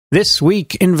This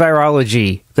Week in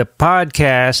Virology, the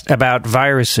podcast about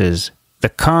viruses, the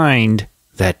kind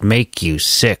that make you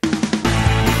sick.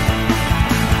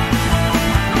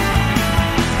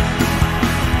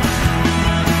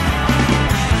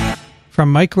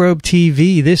 From Microbe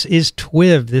TV, this is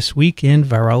TWiV, This Week in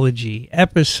Virology,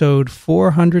 episode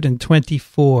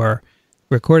 424,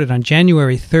 recorded on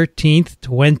January 13th,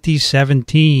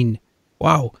 2017.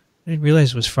 Wow, I didn't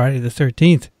realize it was Friday the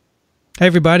 13th. Hi,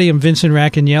 everybody. I'm Vincent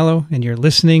Racaniello, and you're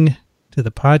listening to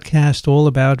the podcast all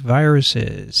about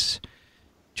viruses.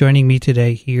 Joining me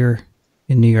today here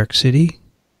in New York City,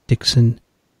 Dickson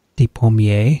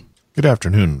Despommier. Good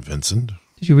afternoon, Vincent.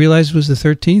 Did you realize it was the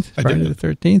 13th? Friday the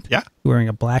 13th? Yeah. You're wearing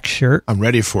a black shirt. I'm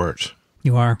ready for it.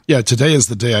 You are? Yeah, today is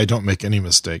the day I don't make any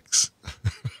mistakes.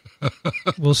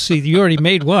 We'll see. You already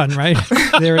made one, right?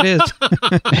 There it is.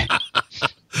 Okay.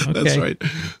 That's right.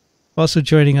 Also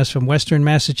joining us from Western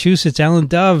Massachusetts, Alan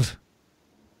Dove.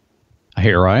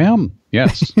 Here I am.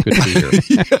 Yes, good to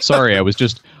be here. Sorry, I was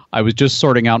just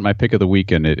sorting out my pick of the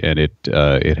week, and it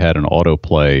had an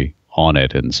autoplay on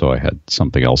it, and so I had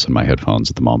something else in my headphones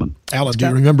at the moment. Alan, do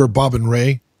you remember Bob and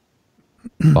Ray?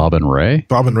 Bob and Ray?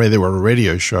 Bob and Ray, they were a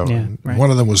radio show. Yeah, right.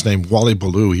 One of them was named Wally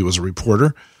Ballou. He was a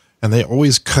reporter, and they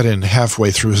always cut in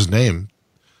halfway through his name,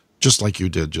 just like you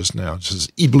did just now. It says,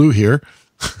 E-Blue here.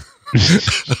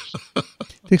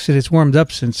 Dixon, it's warmed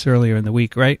up since earlier in the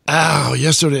week, right? Oh,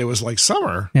 yesterday it was like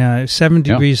summer. Yeah, 7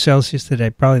 degrees Celsius today,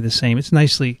 probably the same. It's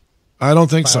nicely... I don't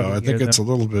think so. Cloudy I think here, it's a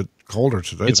little bit colder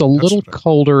today. It's a little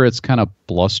colder. It's kind of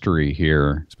blustery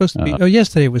here. It's supposed to be...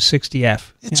 yesterday was 60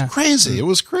 F. It's crazy. It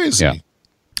was crazy. Yeah.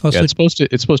 Also, It's supposed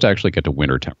to actually get to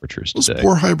winter temperatures Those today.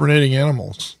 poor hibernating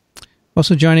animals.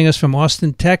 Also joining us from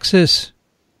Austin, Texas,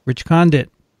 Rich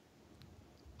Condit.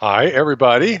 Hi,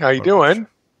 everybody. How you doing?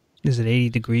 Is it 80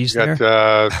 degrees Got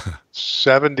there?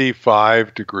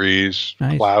 75 degrees,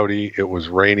 Nice. cloudy. It was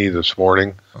rainy this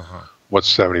morning. Uh-huh. What's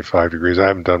 75 degrees? I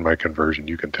haven't done my conversion.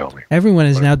 You can tell me. Everyone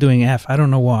is now doing F. I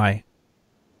don't know why.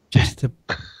 Just to...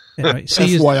 Anyway,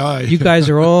 see, FYI. you guys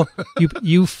are all...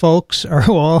 You folks are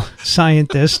all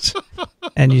scientists,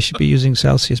 and you should be using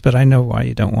Celsius, but I know why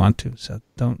you don't want to, so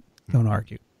don't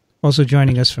argue. Also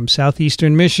joining us from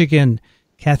southeastern Michigan,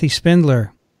 Kathy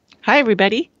Spindler. Hi,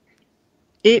 everybody.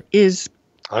 It is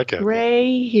I can.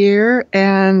 gray here,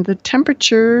 and the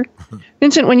temperature...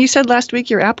 Vincent, when you said last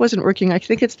week your app wasn't working, I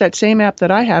think it's that same app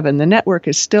that I have, and the network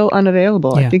is still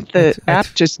unavailable. Yeah, I think the app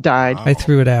just died. I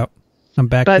threw it out. I'm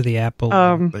back to the Apple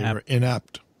They app. were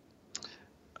inept.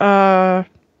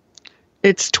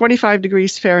 It's 25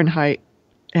 degrees Fahrenheit,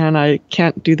 and I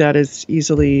can't do that as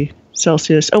easily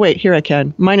Celsius. Oh, wait, here I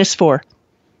can. -4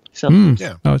 Celsius.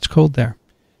 Yeah. Oh, it's cold there.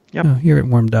 Yep. Oh, here it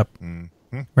warmed up.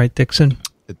 Mm-hmm. Right, Dickson?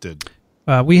 It did.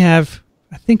 We have,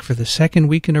 I think for the second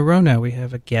week in a row now, we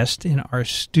have a guest in our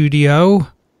studio.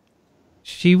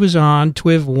 She was on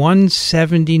TWiV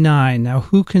 179. Now,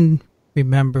 who can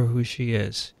remember who she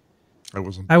is? I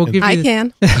will give you... I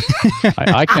can.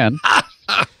 I can.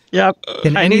 Yep.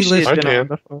 Can I any knew she'd I been can. on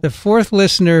before. The fourth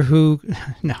listener who...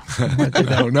 No. I won't do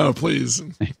that. No, please.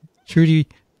 Trudy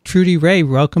Rey.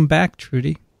 Welcome back,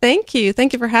 Trudy. Thank you.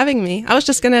 Thank you for having me. I was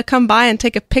just going to come by and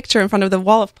take a picture in front of the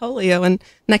wall of polio, and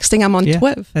next thing I'm on Yeah,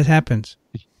 TWiV. that happens.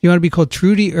 You want to be called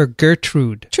Trudy or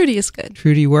Gertrude? Trudy is good.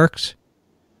 Trudy works.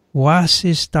 Was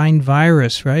ist ein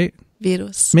Virus, right?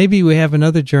 Virus. Maybe we have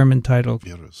another German title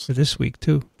Virus. for this week,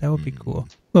 too. That would be cool.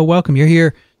 Well, welcome. You're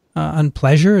here on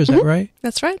pleasure, is that right?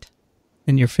 That's right.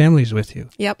 And your family's with you.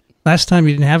 Yep. Last time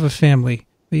you didn't have a family.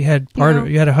 You had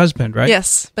you had a husband, right?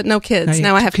 Yes, but no kids. you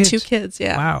Now I have have two 2 kids.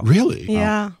 Yeah. Wow. Really?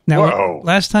 Yeah. Now, Whoa.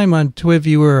 last time on TWiV,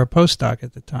 you were a postdoc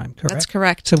at the time, correct? That's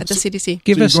correct. So- at the CDC.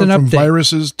 Give So us you're an going from update.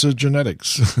 viruses to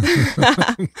genetics.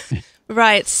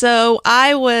 Right. So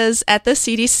I was at the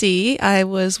CDC. I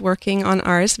was working on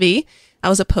RSV. I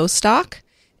was a postdoc,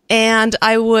 and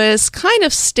I was kind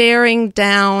of staring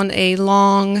down a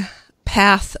long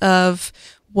path of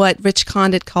what Rich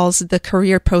Condit calls the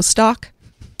career postdoc,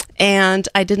 and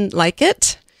I didn't like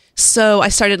it. So I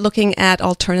started looking at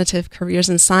alternative careers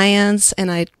in science,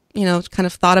 and I, kind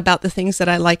of thought about the things that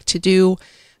I like to do.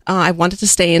 I wanted to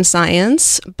stay in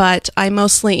science, but I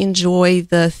mostly enjoy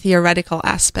the theoretical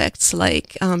aspects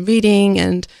like reading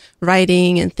and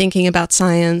writing and thinking about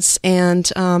science.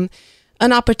 And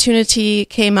an opportunity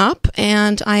came up,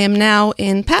 and I am now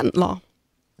in patent law.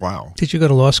 Wow. Did you go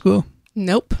to law school?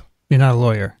 Nope. You're not a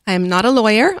lawyer. I am not a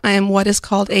lawyer. I am what is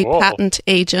called a Whoa. patent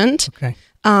agent. Okay.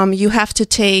 You have to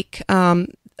take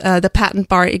the patent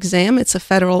bar exam. It's a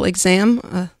federal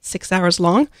exam, 6 hours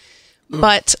long.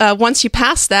 But once you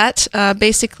pass that,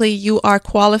 basically you are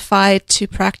qualified to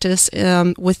practice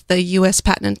with the U.S.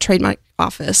 Patent and Trademark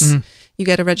Office. You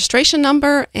get a registration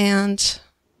number, and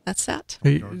that's that.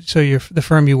 So the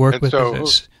firm you work And with, so-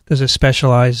 does it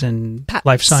specialize in Patents,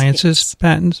 life sciences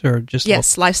patents or just?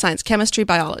 Yes, life science, chemistry,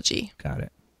 biology. Got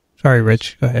it. Sorry,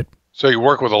 Rich. Go ahead. So you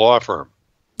work with a law firm.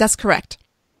 That's correct.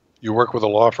 You work with a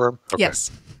law firm? Okay.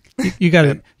 Yes. You got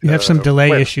it. You have some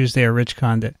delay where? issues there, Rich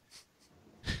Condit.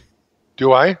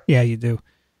 Do I? Yeah, you do.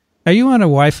 Are you on a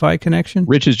Wi-Fi connection?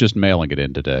 Rich is just mailing it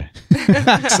in today.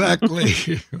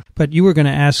 Exactly. But you were going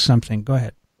to ask something. Go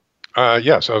ahead.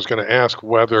 Yes, I was going to ask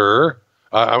whether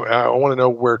I want to know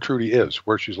where Trudy is,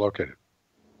 where she's located.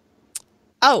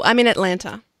 Oh, I'm in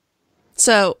Atlanta.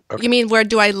 So you mean where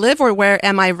do I live or where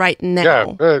am I right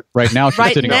now? Yeah. Right now, she's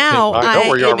Right sitting now, up. I know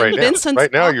where you I are am right in now. Vincent's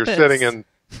Right now, you're office. sitting in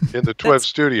the TWiV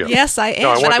studio. Yes, I am. No,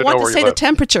 I but wanted I to want know to where say you the live.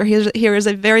 temperature. Here is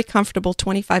a very comfortable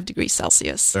 25 degrees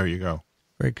Celsius. There you go.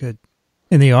 Very good.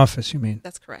 In the office, you mean?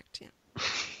 That's correct. Yeah.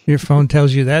 Your phone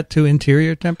tells you that too,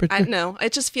 interior temperature? I know.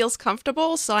 It just feels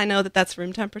comfortable, so I know that that's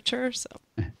room temperature. So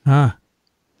Ah,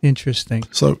 interesting.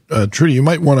 So, Trudy, you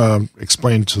might want to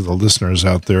explain to the listeners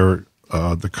out there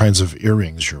the kinds of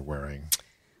earrings you're wearing.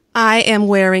 I am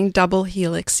wearing double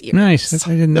helix earrings. Nice.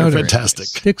 I didn't They're know that.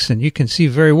 fantastic. Dixon, you can see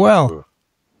very well.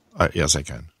 Yes, I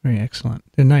can. Very excellent.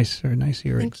 They're nice. They're nice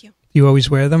earrings. Thank you. Do you always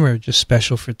wear them or just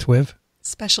special for TWiV?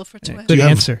 Special for TWiV. Good Do you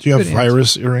answer. Do you have Good answer.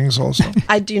 virus earrings also?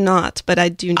 I do not, but I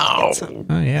do need to get some.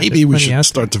 Oh, yeah. Maybe we there's plenty out should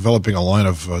start developing a line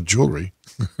of jewelry.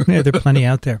 Yeah, there are plenty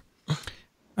out there. All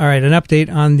right, an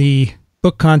update on the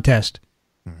book contest.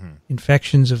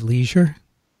 Infections of Leisure.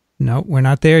 No, we're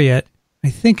not there yet. I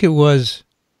think it was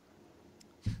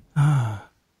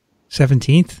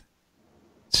 17th?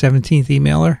 17th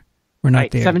emailer? We're not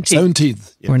Right, there. 17.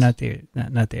 17th. Yes. We're not there.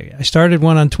 Not there yet. I started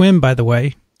one on TWiM, by the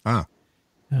way. Ah,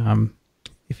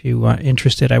 If you are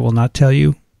interested, I will not tell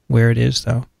you where it is,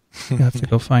 though. You'll have to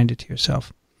go find it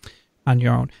yourself on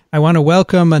your own. I want to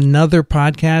welcome another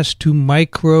podcast to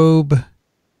Microbe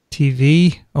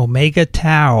TV, Omega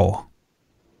Tau.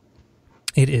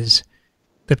 It is,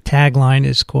 the tagline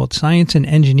is called Science and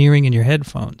Engineering in Your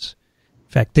Headphones.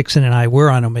 In fact, Dickson and I were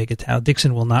on Omega Tau.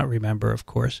 Dickson will not remember, of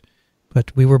course,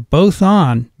 but we were both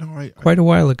on no, quite a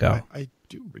while ago. I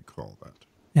do recall that.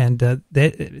 And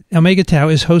Omega Tau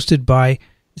is hosted by,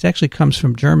 it actually comes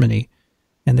from Germany,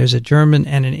 and there's a German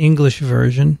and an English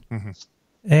version.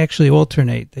 They actually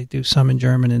alternate. They do some in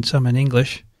German and some in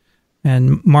English.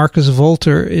 And Marcus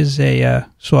Wolter is a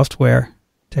software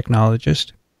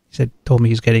technologist. He told me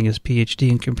he's getting his PhD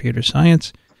in computer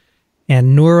science.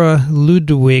 And Nora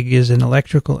Ludwig is an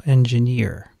electrical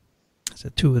engineer. So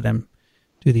two of them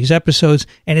do these episodes,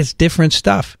 and it's different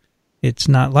stuff. It's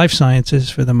not life sciences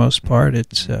for the most part.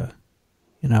 It's,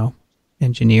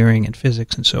 engineering and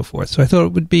physics and so forth. So I thought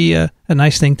it would be a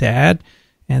nice thing to add,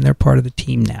 and they're part of the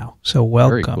team now. So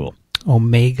welcome, Very cool.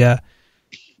 Omega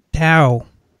Tau.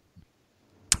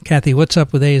 Kathy, what's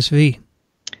up with ASV?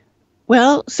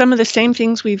 Well, some of the same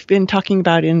things we've been talking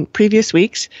about in previous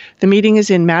weeks. The meeting is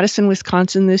in Madison,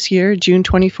 Wisconsin this year, June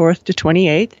 24th to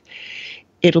 28th.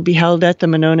 It'll be held at the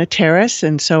Monona Terrace,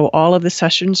 and so all of the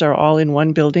sessions are all in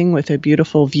one building with a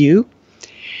beautiful view.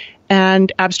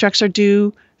 And abstracts are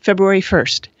due February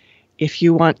 1st. If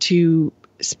you want to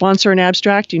sponsor an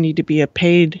abstract, you need to be a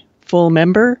paid full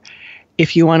member.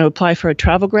 If you want to apply for a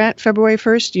travel grant February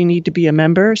 1st, you need to be a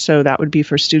member, so that would be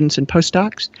for students and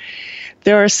postdocs.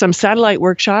 There are some satellite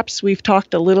workshops. We've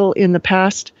talked a little in the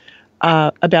past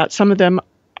about some of them.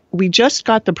 We just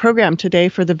got the program today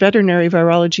for the veterinary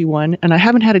virology one, and I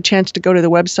haven't had a chance to go to the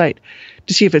website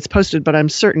to see if it's posted, but I'm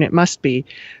certain it must be.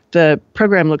 The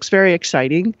program looks very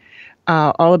exciting,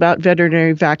 all about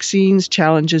veterinary vaccines,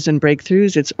 challenges, and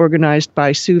breakthroughs. It's organized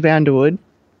by Sue Vanderwood,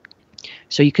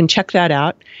 so you can check that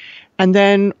out. And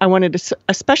then I wanted to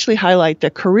especially highlight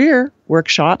the career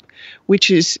workshop,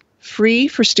 which is free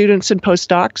for students and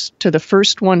postdocs to the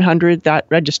first 100 that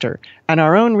register. And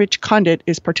our own Rich Condit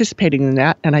is participating in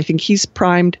that, and I think he's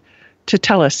primed to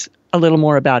tell us a little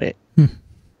more about it.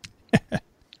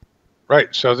 Right.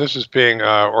 So this is being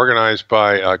organized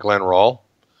by Glenn Rawl,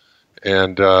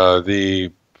 and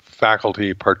the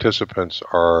faculty participants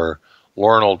are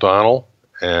Lauren O'Donnell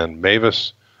and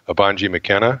Mavis Abanji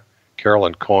McKenna,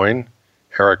 Carolyn Coyne,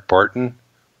 Eric Barton,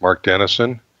 Mark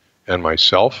Dennison, and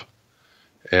myself.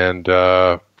 And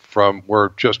we're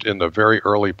just in the very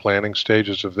early planning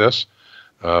stages of this.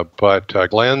 But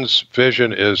Glenn's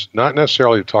vision is not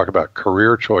necessarily to talk about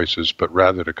career choices, but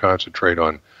rather to concentrate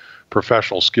on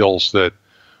professional skills that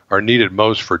are needed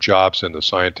most for jobs in the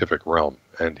scientific realm.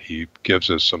 And he gives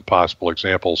us some possible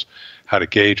examples how to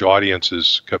gauge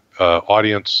audiences'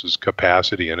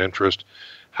 capacity and interest,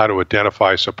 how to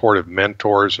identify supportive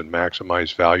mentors and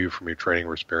maximize value from your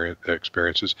training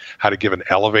experiences, how to give an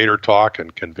elevator talk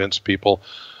and convince people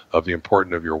of the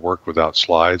importance of your work without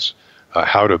slides,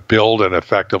 how to build and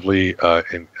effectively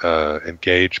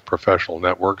engage professional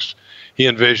networks. He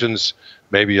envisions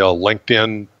maybe a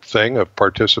LinkedIn thing of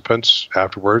participants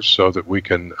afterwards so that we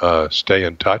can stay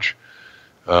in touch.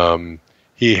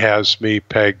 He has me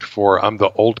pegged for, I'm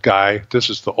the old guy. This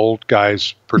is the old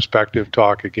guy's perspective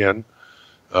talk again.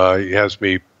 He has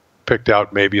me picked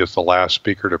out maybe as the last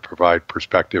speaker to provide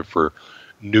perspective for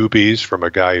newbies from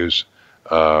a guy who's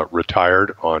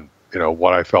retired on,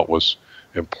 what I felt was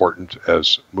important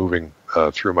as moving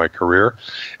through my career.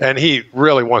 And he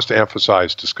really wants to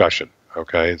emphasize discussion,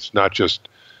 okay? It's not just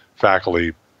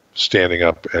faculty standing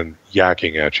up and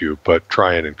yakking at you, but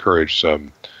try and encourage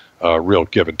some real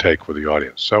give and take with the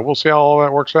audience. So we'll see how all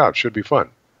that works out. Should be fun.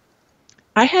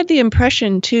 I had the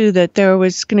impression, too, that there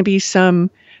was going to be some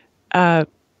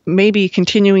maybe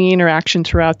continuing interaction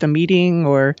throughout the meeting,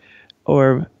 or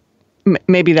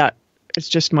maybe that is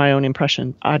just my own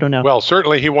impression. I don't know. Well,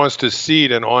 certainly he wants to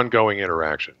seed an ongoing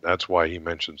interaction. That's why he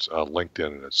mentions LinkedIn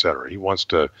and et cetera. He wants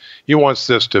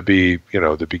this to be,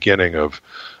 the beginning of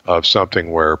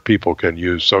something where people can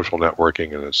use social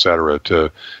networking and et cetera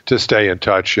to stay in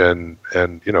touch and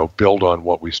build on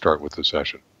what we start with the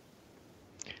session.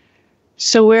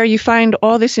 So where you find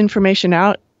all this information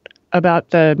out about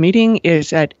the meeting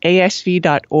is at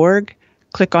asv.org.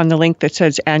 Click on the link that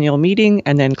says annual meeting,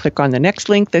 and then click on the next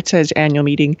link that says annual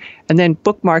meeting, and then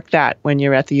bookmark that when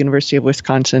you're at the University of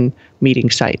Wisconsin meeting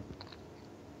site.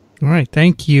 All right,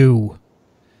 thank you.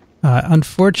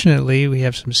 Unfortunately, we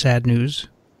have some sad news.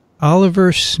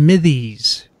 Oliver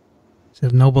Smithies, a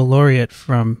Nobel laureate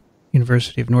from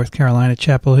University of North Carolina,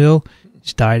 Chapel Hill,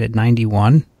 he's died at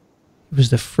 91. He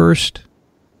was the first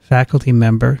faculty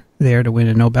member there to win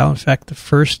a Nobel. In fact, the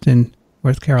first in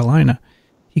North Carolina.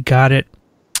 He got it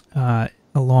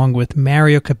along with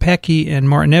Mario Capecchi and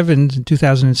Martin Evans in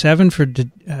 2007 for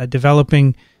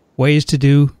developing ways to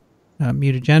do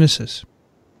mutagenesis.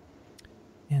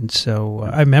 And so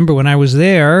I remember when I was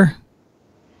there,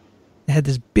 they had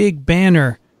this big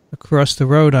banner across the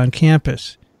road on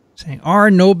campus saying,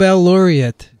 "Our Nobel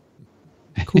laureate."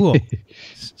 Cool.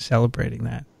 Celebrating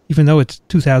that. Even though it's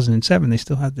 2007, they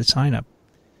still have the sign up.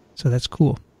 So that's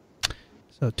cool.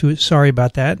 So sorry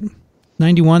about that.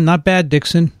 91, not bad,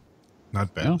 Dickson.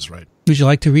 Not bad, that's right. Would you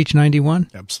like to reach 91?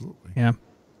 Absolutely. Yeah,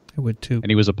 I would too. And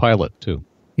he was a pilot, too.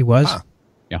 He was? Ah.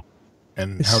 Yeah.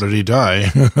 And how did he die?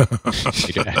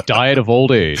 He died of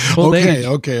old age.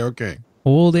 Okay.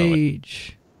 Old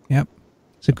age. Yep.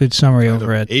 It's a good summary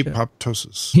over at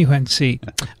apoptosis. UNC.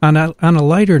 On a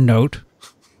lighter note,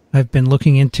 I've been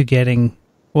looking into getting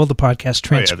all the podcasts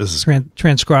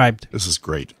transcribed. This is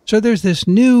great. So there's this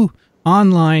new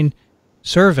online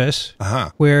service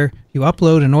where you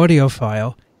upload an audio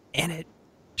file and it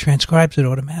transcribes it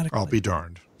automatically. I'll be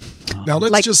darned. Now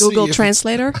let's like just Google see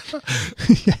Translator.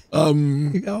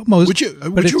 Almost. Would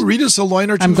you read us a line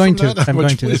or two? I'm going to.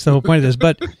 That's the whole point of this.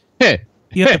 But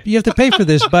you have to pay for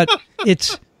this. But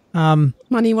it's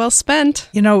money well spent.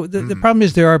 The problem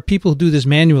is there are people who do this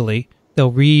manually.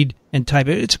 They'll read and type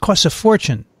it. It costs a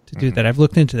fortune to do that. I've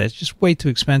looked into that. It's just way too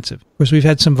expensive. Of course, we've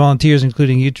had some volunteers,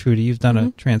 including you, Trudy. You've done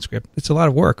a transcript. It's a lot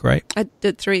of work, right? I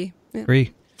did 3. Yeah.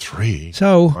 3.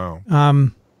 So, wow.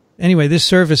 Anyway, this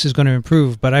service is going to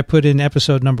improve, but I put in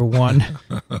episode number 1.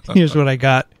 Here's what I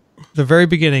got. The very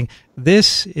beginning.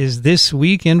 This is This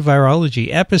Week in Virology,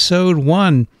 episode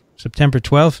 1, September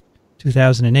 12th,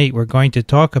 2008. We're going to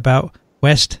talk about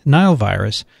West Nile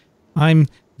virus. I'm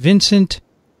Vincent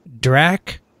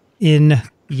Drac in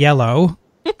yellow.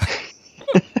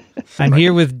 I'm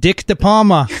here with Dick De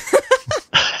Palma.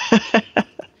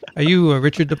 Are you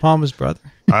Richard De Palma's brother?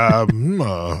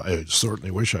 I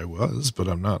certainly wish I was, but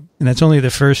I'm not. And that's only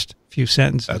the first few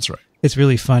sentences. That's right. It's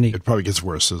really funny. It probably gets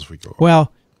worse as we go on.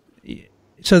 Well,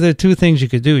 so there are two things you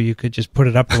could do. You could just put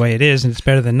it up the way it is, and it's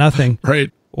better than nothing.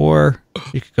 Right. Or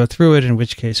you could go through it, in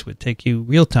which case it would take you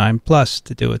real time plus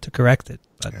to do it, to correct it.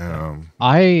 But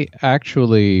I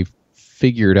actually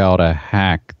figured out a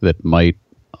hack that might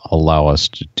allow us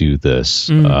to do this.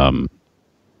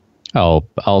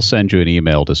 I'll send you an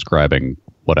email describing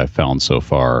what I've found so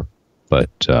far. But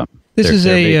this is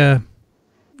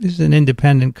an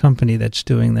independent company that's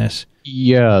doing this.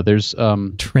 Yeah, there's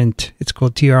Trint. It's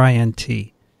called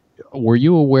TRINT. Were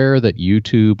you aware that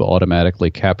YouTube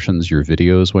automatically captions your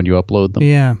videos when you upload them?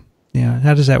 Yeah.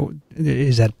 How does that?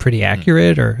 Is that pretty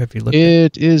accurate, or have you looked?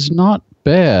 It is not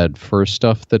bad for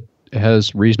stuff that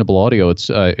has reasonable audio.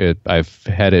 I've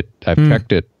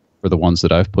checked it for the ones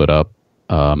that I've put up.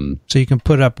 So you can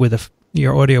put up with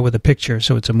your audio with a picture,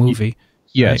 so it's a movie.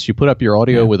 Yes, right? you put up your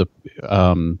audio with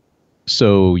a.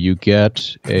 So you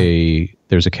get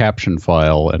there's a caption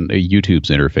file, and YouTube's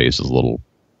interface is a little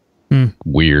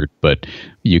weird, but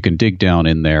you can dig down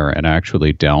in there and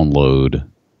actually download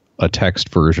a text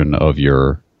version of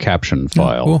your caption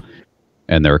file. Cool.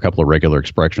 And there are a couple of regular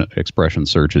expression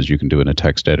searches you can do in a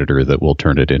text editor that will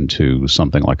turn it into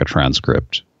something like a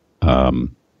transcript.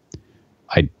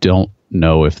 I don't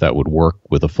know if that would work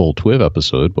with a full TWiV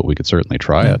episode, but we could certainly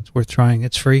try it. It's worth trying.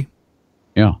 It's free.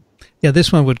 Yeah. Yeah,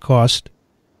 this one would cost,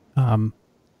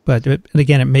 but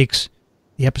again, it makes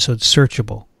the episode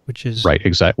searchable, which is right.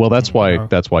 Exactly. Well, that's why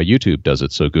YouTube does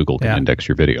it, so Google can index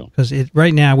your video. Because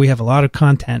right now we have a lot of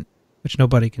content which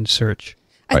nobody can search.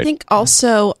 I think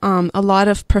also a lot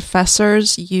of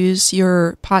professors use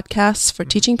your podcasts for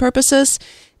teaching purposes,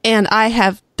 and I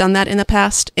have done that in the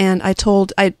past, and I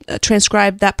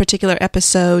transcribed that particular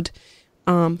episode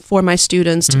for my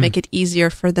students to make it easier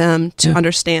for them to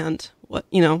understand what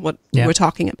we're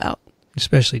talking about.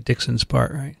 Especially Dickson's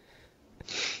part, right?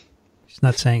 She's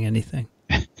not saying anything.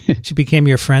 She became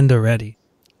your friend already.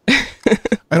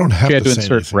 I don't have to say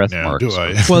insert breath now, marks. do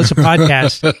I? Well, it's a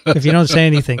podcast. If you don't say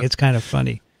anything, it's kind of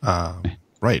funny.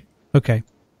 Right. Okay,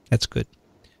 that's good.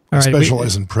 I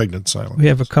specialize in pregnant silence. We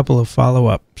have a couple of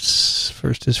follow-ups.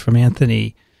 First is from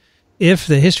Anthony. If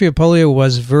the history of polio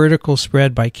was vertical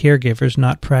spread by caregivers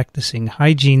not practicing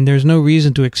hygiene, there's no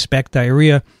reason to expect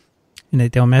diarrhea in a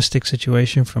domestic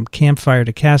situation from campfire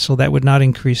to castle. That would not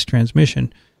increase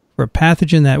transmission. For a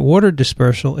pathogen, that water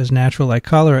dispersal is natural like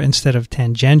cholera instead of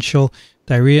tangential.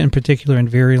 Diarrhea in particular and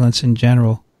virulence in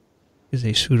general is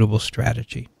a suitable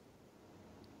strategy.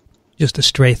 Just a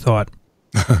stray thought.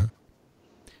 I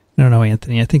don't know,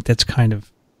 Anthony. I think that's kind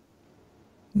of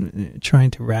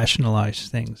trying to rationalize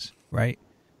things, right?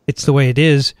 It's the way it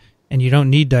is, and you don't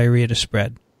need diarrhea to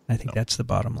spread. I think that's the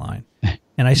bottom line.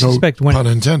 And I suspect pun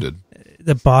intended.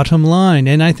 The bottom line.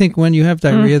 And I think when you have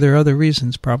diarrhea, there are other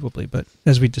reasons probably, but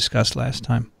as we discussed last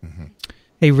time.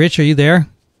 Hey, Rich, are you there?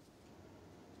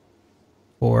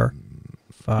 4,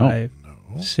 5,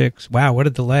 6. Wow, what a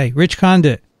delay. Rich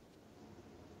Condit.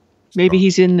 Maybe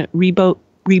he's in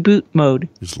reboot mode.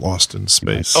 He's lost in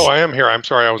space. Oh, I am here. I'm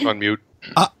sorry, I was on mute.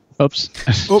 Oops.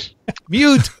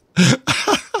 Mute.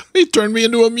 He turned me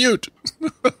into a mute.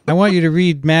 I want you to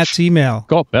read Matt's email.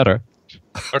 Got better.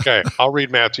 Okay, I'll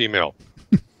read Matt's email.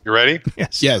 You ready?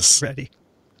 Yes. Ready.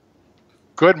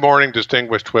 Good morning,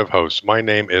 distinguished TWiV hosts. My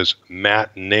name is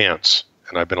Matt Nance,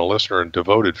 and I've been a listener and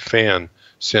devoted fan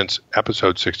since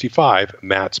episode 65,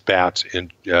 Matt's Bats,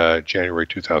 in January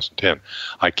 2010.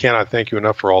 I cannot thank you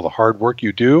enough for all the hard work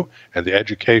you do and the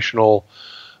educational,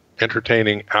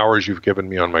 entertaining hours you've given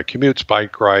me on my commutes,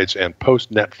 bike rides, and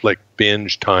post-Netflix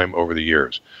binge time over the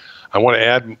years. I want to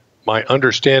add my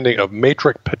understanding of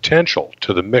matrix potential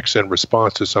to the mix in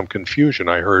response to some confusion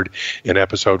I heard in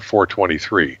episode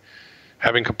 423.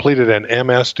 Having completed an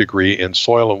MS degree in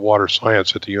soil and water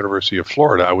science at the University of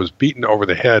Florida, I was beaten over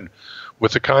the head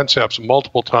with the concepts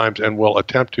multiple times and will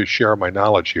attempt to share my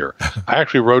knowledge here. I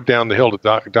actually rode down the hill to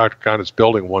Dr. Condit's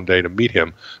building one day to meet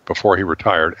him before he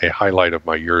retired, a highlight of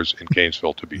my years in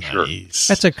Gainesville, to be sure.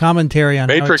 That's a commentary on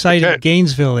how excited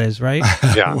Gainesville is, right?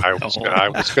 Yeah, I wasn't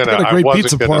going to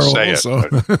say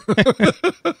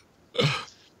it.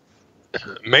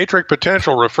 Matrix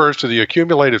potential refers to the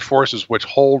accumulated forces which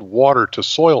hold water to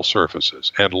soil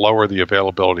surfaces and lower the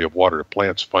availability of water to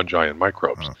plants, fungi, and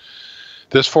microbes.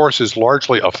 This force is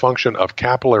largely a function of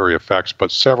capillary effects,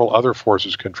 but several other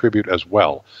forces contribute as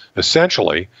well.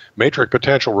 Essentially, matrix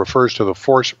potential refers to the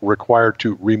force required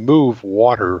to remove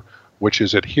water which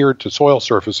is adhered to soil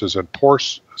surfaces and pore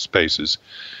spaces,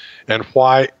 and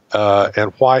why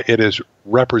it is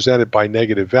represented by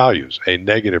negative values, a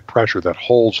negative pressure that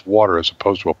holds water as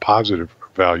opposed to a positive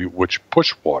value which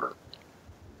push water.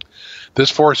 This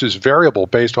force is variable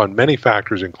based on many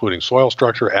factors, including soil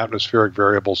structure, atmospheric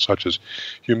variables such as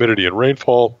humidity and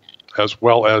rainfall, as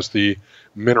well as the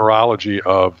mineralogy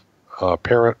of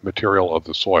parent material of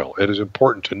the soil. It is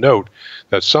important to note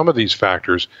that some of these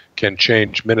factors can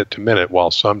change minute to minute, while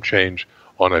some change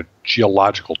on a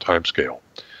geological timescale.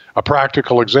 A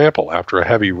practical example, after a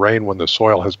heavy rain when the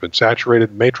soil has been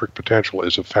saturated, matrix potential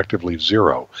is effectively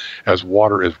zero, as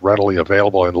water is readily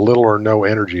available and little or no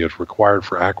energy is required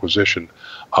for acquisition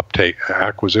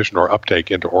or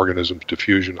uptake into organisms,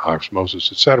 diffusion, osmosis,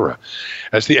 etc.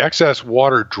 As the excess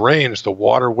water drains, the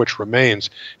water which remains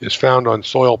is found on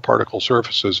soil particle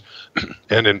surfaces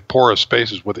and in porous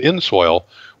spaces within soil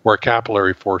where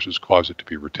capillary forces cause it to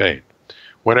be retained.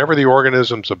 Whenever the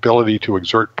organism's ability to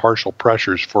exert partial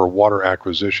pressures for water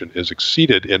acquisition is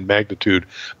exceeded in magnitude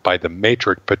by the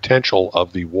matrix potential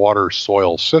of the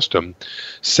water-soil system,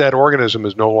 said organism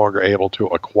is no longer able to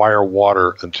acquire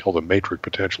water until the matrix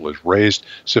potential is raised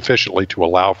sufficiently to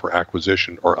allow for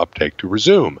acquisition or uptake to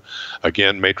resume.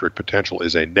 Again, matrix potential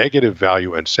is a negative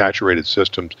value, and saturated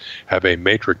systems have a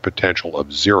matrix potential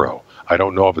of 0. I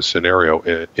don't know of a scenario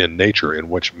in nature in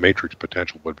which matrix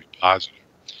potential would be positive.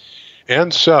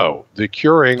 And so, the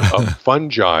curing of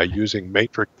fungi using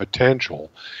matrix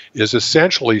potential is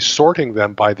essentially sorting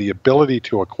them by the ability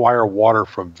to acquire water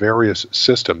from various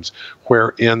systems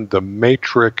wherein the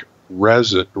matrix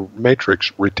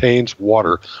retains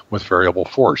water with variable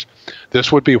force.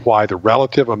 This would be why the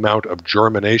relative amount of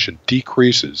germination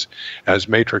decreases as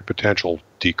matrix potential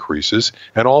decreases,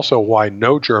 and also why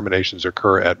no germinations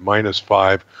occur at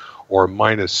 -5 or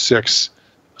 -6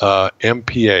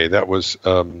 MPa. That was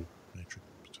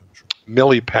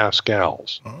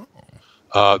millipascals.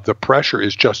 The pressure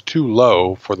is just too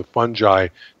low for the fungi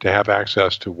to have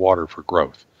access to water for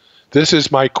growth. This is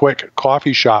my quick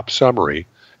coffee shop summary,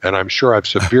 and I'm sure I've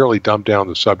severely dumbed down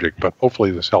the subject, but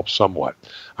hopefully this helps somewhat.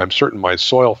 I'm certain my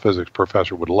soil physics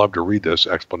professor would love to read this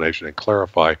explanation and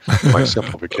clarify my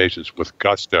simplifications with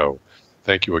gusto.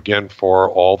 Thank you again for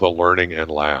all the learning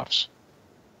and laughs.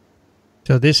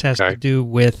 So this has to do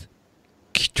with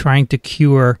trying to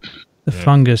cure the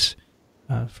fungus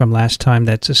from last time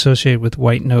that's associated with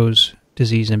white nose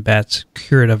disease in bats,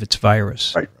 cure it of its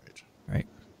virus.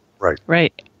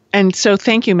 Right. And so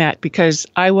thank you, Matt, because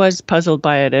I was puzzled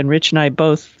by it, and Rich and I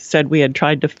both said we had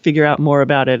tried to figure out more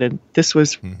about it, and this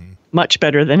was much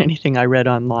better than anything I read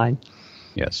online.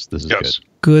 Yes, this is good.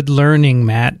 Good learning,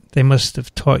 Matt. They must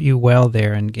have taught you well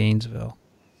there in Gainesville.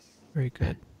 Very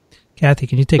good. Kathy,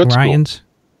 can you take Ryan's?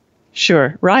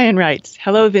 Sure. Ryan writes,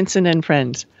 "Hello, Vincent and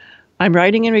friends. I'm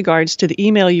writing in regards to the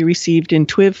email you received in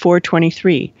TWiV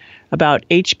 423 about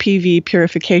HPV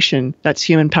purification, that's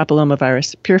human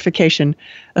papillomavirus, purification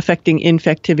affecting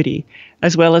infectivity,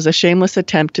 as well as a shameless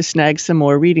attempt to snag some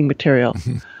more reading material.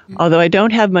 Although I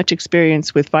don't have much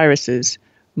experience with viruses,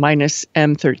 minus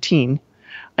M13,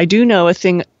 I do know a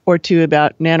thing or two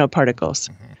about nanoparticles.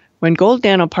 When gold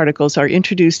nanoparticles are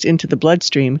introduced into the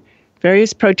bloodstream,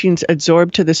 various proteins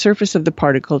adsorb to the surface of the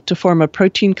particle to form a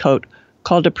protein coat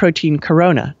called a protein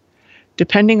corona.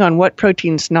 Depending on what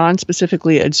proteins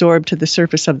non-specifically adsorb to the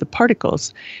surface of the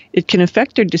particles, it can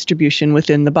affect their distribution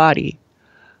within the body.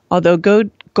 Although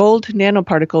gold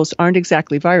nanoparticles aren't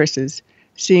exactly viruses,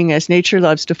 seeing as nature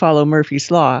loves to follow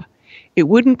Murphy's Law, it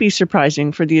wouldn't be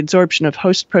surprising for the adsorption of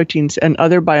host proteins and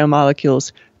other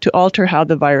biomolecules to alter how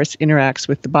the virus interacts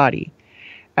with the body.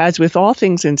 As with all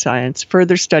things in science,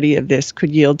 further study of this could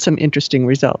yield some interesting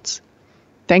results.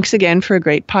 Thanks again for a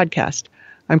great podcast.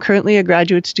 I'm currently a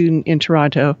graduate student in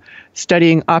Toronto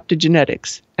studying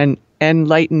optogenetics, an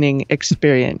enlightening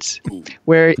experience,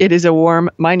 where it is a warm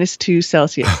 -2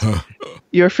 Celsius.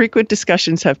 Your frequent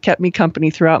discussions have kept me company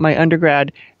throughout my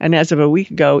undergrad and as of a week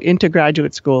ago into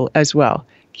graduate school as well.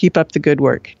 Keep up the good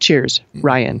work. Cheers,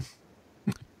 Ryan.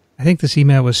 I think this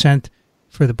email was sent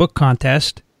for the book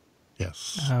contest.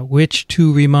 Yes. Which,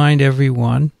 to remind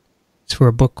everyone, it's for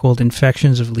a book called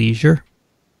Infections of Leisure.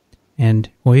 And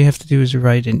all you have to do is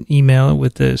write an email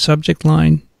with the subject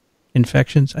line,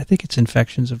 infections. I think it's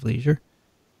Infections of Leisure.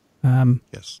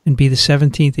 Yes. And be the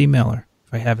 17th emailer,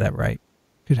 if I have that right.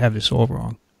 Could have this all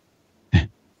wrong.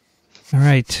 All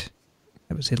right.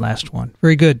 That was the last one.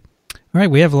 Very good. All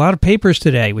right, we have a lot of papers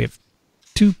today. We have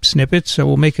 2 snippets, so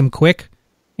we'll make them quick,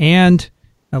 and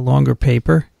a longer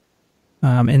paper.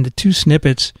 And the 2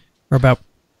 snippets are about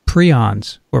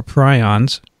prions, or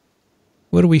prions.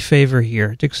 What do we favor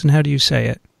here? Dickson, how do you say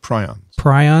it? Prions.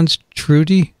 Prions.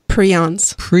 Trudy?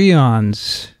 Prions.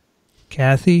 Prions.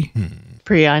 Kathy?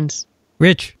 Prions.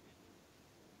 Rich?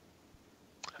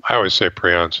 I always say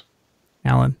prions.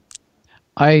 Alan?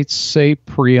 I say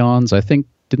prions. I think,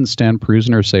 didn't Stan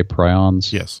Prusiner say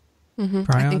prions? Yes. Mm-hmm.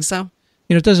 Prions? I think so.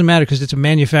 You know, it doesn't matter because it's a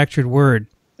manufactured word.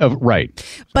 Right.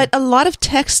 But a lot of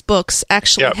textbooks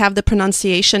actually have the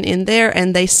pronunciation in there,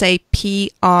 and they say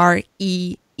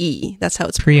P-R-E-E. That's how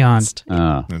it's pronounced.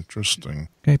 Interesting.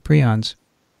 Okay, prions.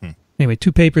 Anyway,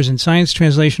 2 papers in Science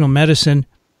Translational Medicine.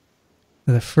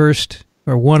 The first,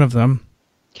 or one of them,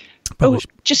 published.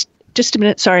 Oh, just a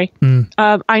minute, sorry.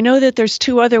 I know that there's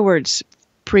 2 other words,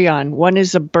 prion. One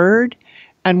is a bird,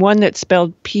 and one that's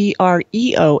spelled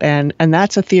P-R-E-O-N, and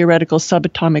that's a theoretical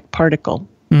subatomic particle.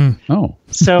 Oh.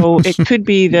 So it could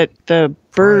be that the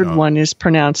bird one is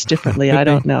pronounced differently. I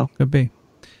don't know. Could be.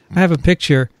 I have a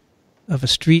picture of a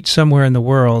street somewhere in the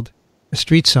world, a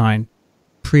street sign,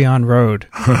 Prion Road.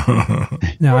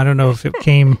 Now, I don't know if it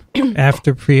came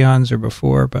after prions or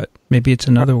before, but maybe it's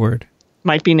another word.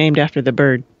 Might be named after the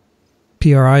bird.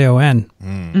 Prion.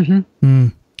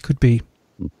 Could be.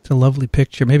 It's a lovely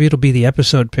picture. Maybe it'll be the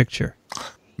episode picture.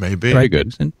 Maybe. Right, good.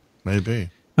 Vincent? Maybe.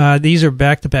 These are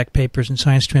back-to-back papers in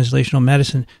Science Translational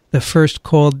Medicine. The first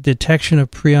called Detection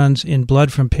of Prions in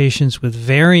Blood from Patients with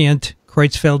Variant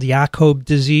Creutzfeldt-Jakob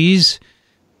Disease.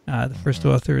 The first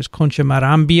author is Concha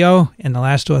Marambio, and the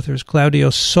last author is Claudio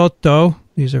Soto.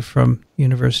 These are from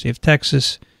University of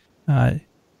Texas, the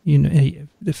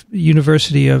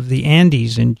University of the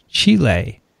Andes in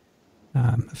Chile,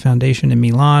 a foundation in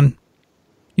Milan,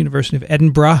 University of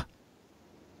Edinburgh.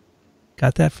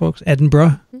 Got that, folks?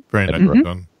 Edinburgh? Very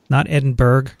nice. Not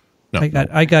Edinburgh. No.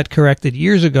 I got corrected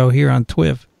years ago here on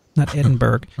TWiV, not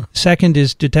Edinburgh. Second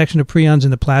is detection of prions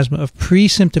in the plasma of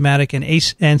pre-symptomatic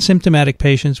and symptomatic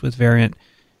patients with variant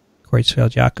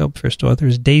Creutzfeldt-Jakob. First author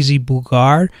is Daisy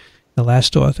Bougard. The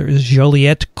last author is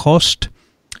Joliette Coste.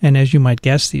 And as you might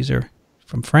guess, these are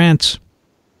from France,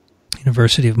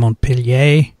 University of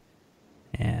Montpellier,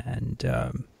 and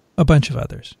a bunch of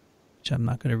others, which I'm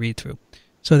not going to read through.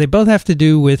 So they both have to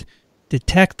do with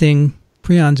detecting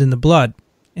prions in the blood,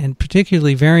 and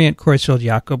particularly variant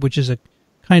Creutzfeldt-Jakob, which is a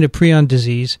kind of prion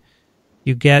disease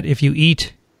you get if you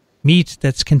eat meat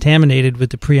that's contaminated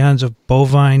with the prions of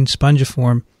bovine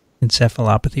spongiform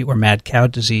encephalopathy or mad cow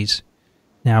disease.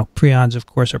 Now, prions, of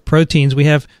course, are proteins. We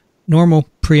have normal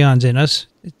prions in us.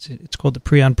 It's called the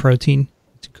prion protein.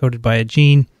 It's encoded by a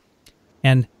gene.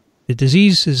 And the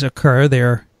diseases occur.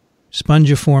 They're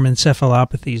spongiform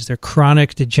encephalopathies. They're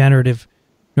chronic degenerative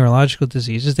neurological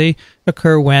diseases. They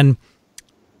occur when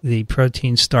the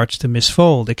protein starts to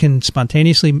misfold. It can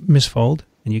spontaneously misfold,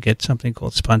 and you get something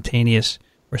called spontaneous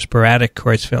or sporadic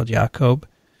Creutzfeldt-Jakob.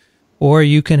 Or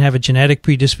you can have a genetic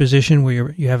predisposition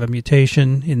where you have a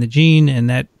mutation in the gene, and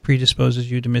that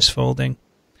predisposes you to misfolding.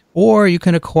 Or you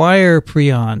can acquire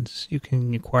prions. You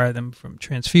can acquire them from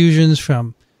transfusions,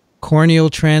 from corneal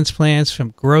transplants,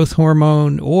 from growth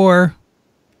hormone, or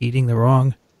eating the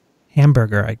wrong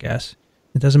hamburger, I guess.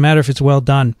 It doesn't matter if it's well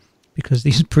done, because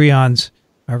these prions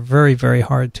are very, very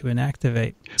hard to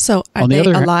inactivate. So are they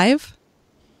alive?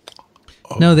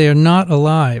 No, they are not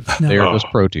alive. No. They are just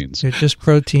proteins. They're just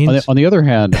proteins. On the other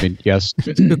hand, I mean, yes,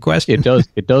 good question.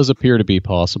 It does appear to be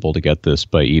possible to get this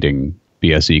by eating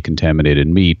BSE contaminated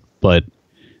meat, but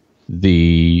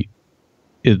the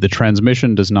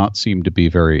transmission does not seem to be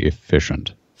very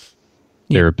efficient.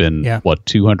 There have been,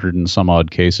 200 and some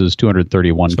odd cases,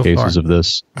 231 cases of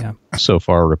this so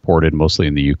far reported, mostly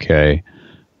in the UK.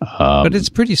 But it's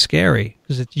pretty scary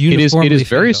because it's uniformly It is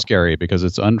very fatal. scary because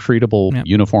it's untreatable,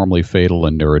 uniformly fatal,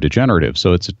 and neurodegenerative.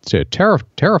 So it's a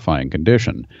terrifying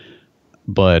condition.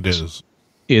 But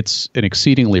it's an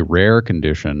exceedingly rare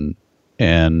condition,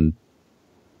 and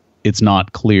it's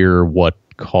not clear what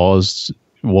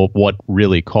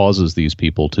really causes these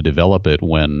people to develop it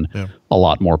when a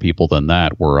lot more people than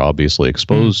that were obviously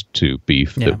exposed to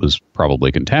beef that was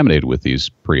probably contaminated with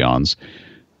these prions.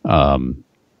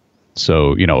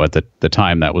 So, at the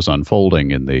time that was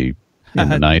unfolding in the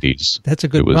 90s. That's a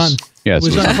good pun. Yes,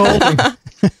 it was unfolding.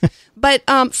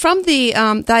 But from the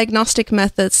diagnostic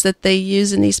methods that they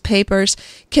use in these papers,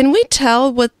 can we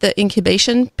tell what the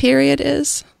incubation period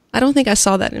is? I don't think I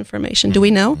saw that information. Do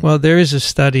we know? Well, there is a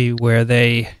study where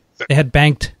they had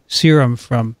banked serum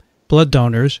from blood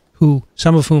donors,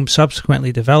 some of whom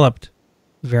subsequently developed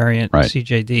variant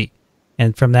CJD.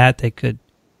 And from that, they could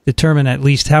determine at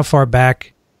least how far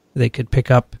back they could pick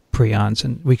up prions,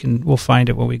 and we'll find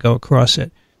it when we go across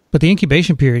it. But the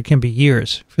incubation period can be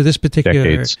years for this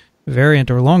particular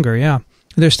variant, or longer. Yeah,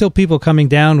 there's still people coming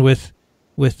down with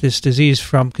this disease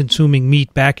from consuming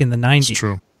meat back in the 90s. That's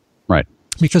true, right?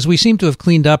 Because we seem to have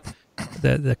cleaned up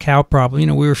the cow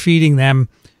problem. We were feeding them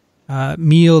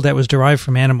meal that was derived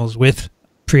from animals with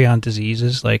prion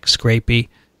diseases like scrapie.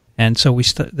 And so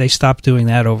they stopped doing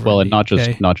that over. Well, and not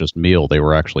just meal; they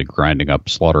were actually grinding up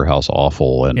slaughterhouse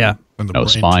offal and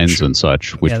spines tissue and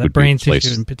such, which would brain be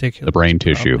tissue in particular. The brain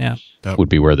tissue would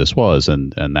be where this was,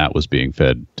 and that was being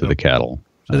fed to the cattle.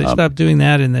 So they stopped doing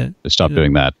that. They stopped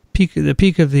doing that. The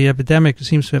peak of the epidemic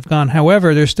seems to have gone.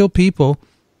 However, there's still people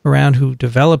around who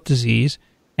develop disease,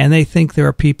 and they think there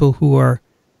are people who are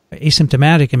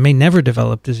asymptomatic and may never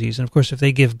develop disease. And of course, if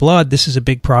they give blood, this is a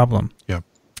big problem. Yeah.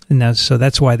 And so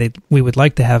that's why we would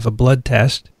like to have a blood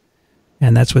test,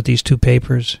 and that's what these two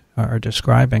papers are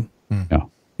describing. Yeah.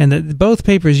 And both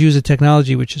papers use a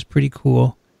technology which is pretty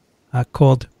cool,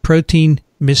 called protein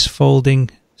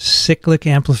misfolding cyclic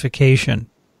amplification,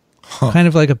 kind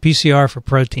of like a PCR for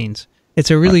proteins.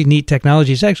 It's a really neat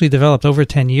technology. It's actually developed over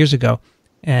 10 years ago,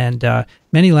 And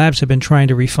many labs have been trying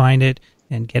to refine it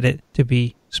and get it to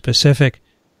be specific.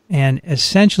 And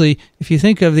essentially, if you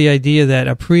think of the idea that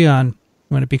a prion,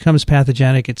 when it becomes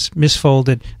pathogenic, it's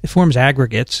misfolded, it forms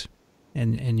aggregates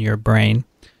in your brain.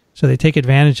 So they take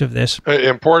advantage of this.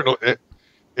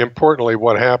 Importantly,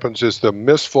 what happens is the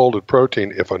misfolded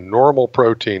protein, if a normal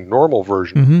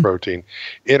version of protein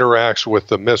interacts with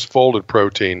the misfolded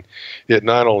protein, it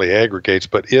not only aggregates,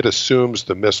 but it assumes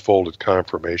the misfolded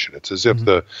conformation. It's as if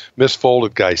the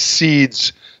misfolded guy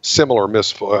seeds similar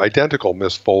identical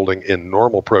misfolding in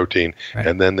normal protein,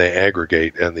 and then they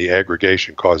aggregate, and the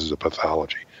aggregation causes a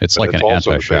pathology. It's like an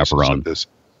anti-chaperone.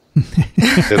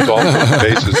 It's also the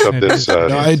basis of this.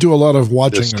 I do a lot of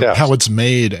watching how it's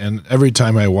made, and every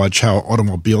time I watch how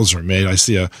automobiles are made, I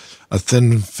see a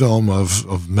thin film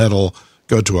of metal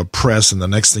go to a press, and the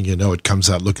next thing you know, it comes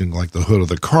out looking like the hood of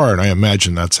the car. And I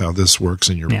imagine that's how this works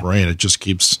in your brain. It just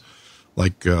keeps,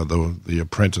 like the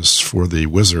apprentice for the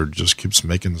wizard, just keeps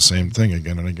making the same thing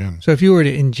again and again. So if you were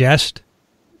to ingest,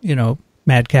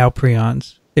 mad cow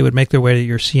prions, they would make their way to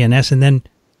your CNS and then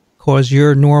cause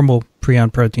your normal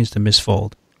prion proteins to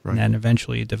misfold, and then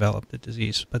eventually you develop the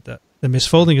disease. But the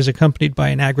misfolding is accompanied by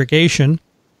an aggregation,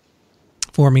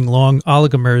 forming long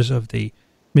oligomers of the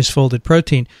misfolded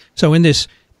protein. So in this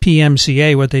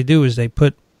PMCA, what they do is they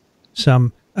put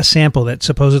a sample that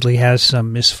supposedly has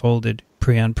some misfolded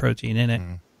prion protein in it,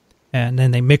 and then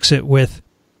they mix it with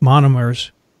monomers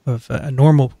of a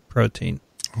normal protein,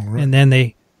 and then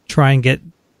they try and get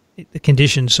the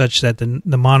conditions such that the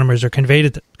monomers are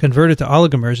converted to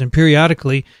oligomers, and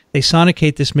periodically they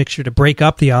sonicate this mixture to break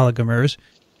up the oligomers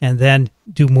and then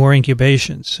do more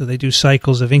incubations. So they do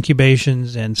cycles of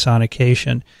incubations and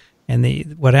sonication.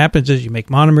 And what happens is you make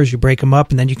monomers, you break them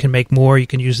up, and then you can make more. You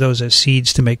can use those as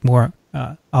seeds to make more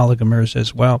oligomers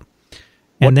as well.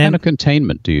 What kind of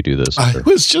containment do you do this under? I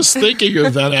was just thinking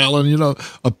of that, Alan,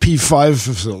 a P5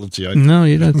 facility. No,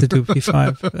 you don't have to do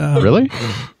P5. Really?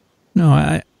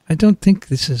 No, I don't think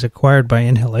this is acquired by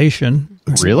inhalation.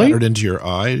 It's entered into your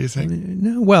eye, do you think?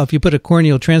 No. Well, if you put a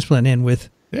corneal transplant in with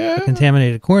a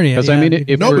contaminated cornea. Because,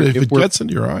 if it gets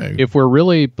into your eye. If we're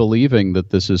really believing that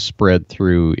this is spread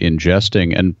through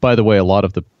ingesting, and by the way, a lot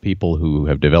of the people who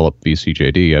have developed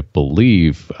VCJD, I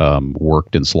believe,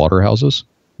 worked in slaughterhouses,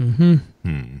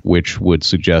 which would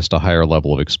suggest a higher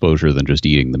level of exposure than just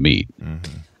eating the meat.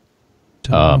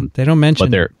 They don't mention...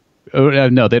 But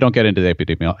no, they don't get into the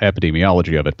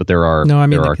epidemiology of it, but there are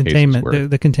the containment.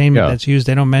 The containment that's used,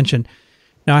 they don't mention.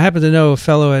 Now, I happen to know a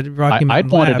fellow at Rocky Mountain I'd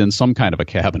want Lab. it in some kind of a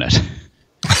cabinet.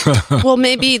 Well,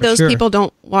 maybe those people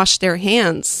don't wash their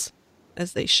hands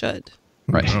as they should.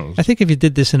 Right. I think if you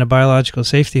did this in a biological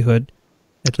safety hood,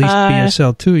 at least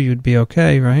BSL-2, you'd be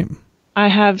okay, right? I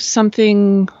have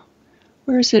something...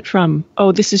 Where is it from?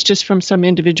 Oh, this is just from some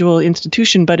individual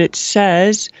institution, but it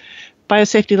says...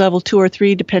 Biosafety level 2 or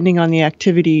 3, depending on the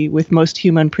activity, with most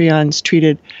human prions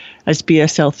treated as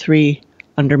BSL-3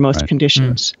 under most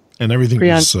conditions. And everything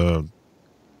is,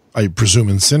 I presume,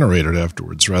 incinerated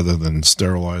afterwards rather than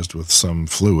sterilized with some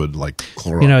fluid like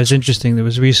Clorox. It's interesting. There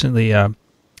was recently a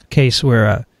case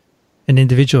where an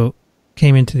individual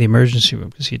came into the emergency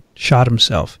room because he shot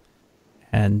himself.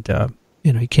 And,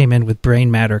 he came in with brain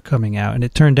matter coming out. And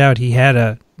it turned out he had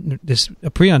a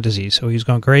prion disease, so he was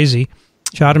going crazy.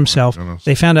 Shot himself.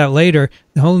 They found out later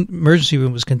the whole emergency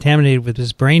room was contaminated with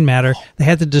his brain matter. They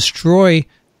had to destroy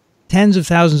tens of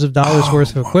thousands of dollars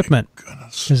worth of equipment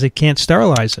because they can't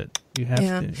sterilize it. You have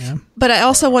to. But I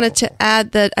also wanted to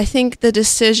add that I think the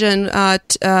decision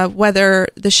whether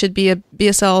this should be a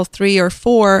BSL 3 or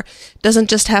 4 doesn't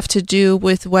just have to do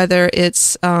with whether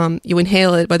it's you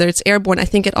inhale it, whether it's airborne. I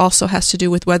think it also has to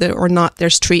do with whether or not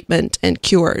there's treatment and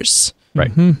cures.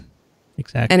 Right.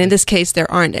 Exactly. And in this case,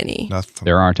 there aren't any.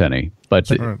 There aren't any. But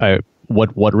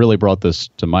what really brought this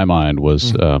to my mind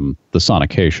was the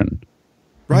sonication.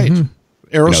 Right.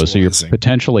 Aerosolizing. So you're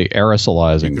potentially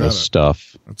aerosolizing this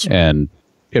stuff. And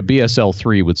a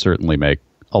BSL-3 would certainly make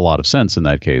a lot of sense in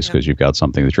that case because you've got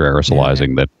something that you're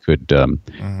aerosolizing that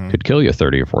could kill you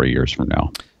 30 or 40 years from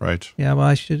now. Right. Yeah, well,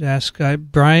 I should ask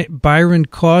Byron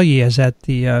Cawley is at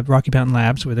the Rocky Mountain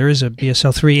Labs, where there is a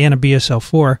BSL-3 and a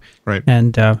BSL-4. Right.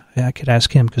 And I could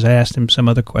ask him because I asked him some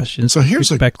other questions. So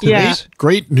here's a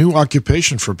great new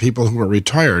occupation for people who are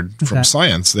retired from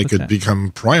science. They could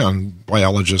become prion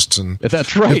biologists. And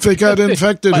that's right. If they got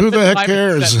infected, who the heck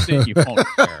cares?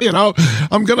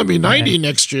 I'm going to be 90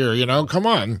 next year, come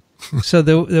on. So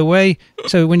the way,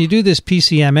 when you do this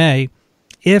PCMA,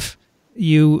 if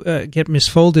you get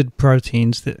misfolded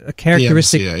proteins, a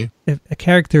characteristic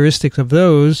of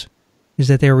those is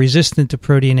that they're resistant to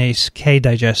proteinase K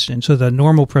digestion. So the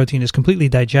normal protein is completely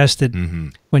digested. Mm-hmm.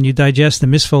 When you digest the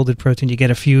misfolded protein, you get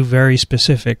a few very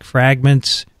specific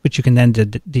fragments, which you can then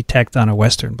detect on a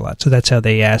Western blot. So that's how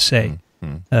they assay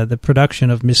the production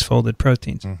of misfolded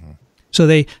proteins. Mm-hmm. So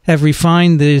they have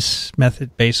refined this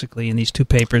method basically in these two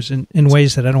papers in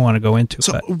ways that I don't want to go into.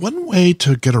 So one way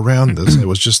to get around this, I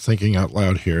was just thinking out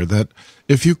loud here, that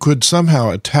if you could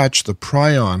somehow attach the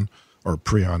prion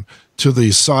to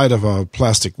the side of a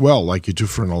plastic well like you do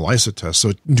for an ELISA test, so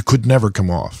it could never come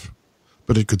off,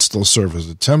 but it could still serve as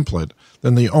a template,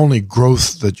 then the only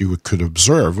growth that you could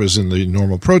observe was in the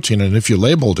normal protein. And if you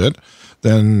labeled it,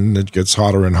 then it gets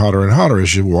hotter and hotter and hotter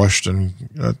as you washed, and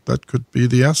that could be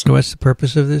the essence. So what's the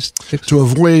purpose of this? To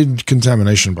avoid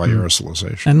contamination by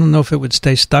aerosolization. I don't know if it would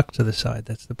stay stuck to the side.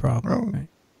 That's the problem. Well, right?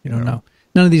 You don't know.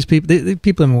 None of these people, the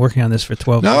people have been working on this for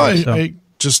 12 years. No, I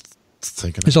just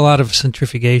thinking. There's a lot of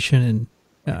centrifugation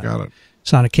and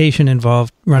sonication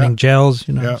involved, running gels,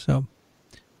 so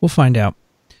we'll find out.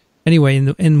 Anyway,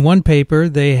 in one paper,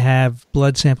 they have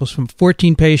blood samples from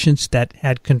 14 patients that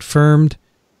had confirmed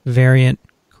variant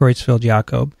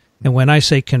Creutzfeldt-Jakob. And when I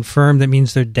say confirmed, that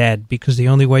means they're dead, because the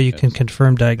only way you can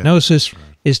confirm diagnosis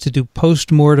is to do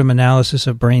post-mortem analysis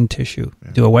of brain tissue,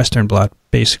 do a Western blot,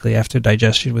 basically, after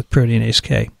digestion with proteinase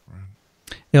K.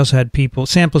 They also had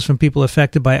samples from people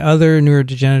affected by other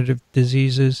neurodegenerative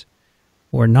diseases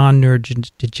or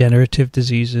non-neurodegenerative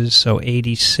diseases, so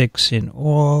 86 in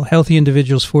all. Healthy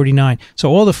individuals, 49.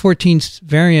 So all the 14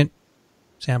 variant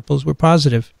samples were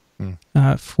positive in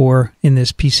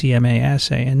this PCMA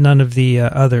assay, and none of the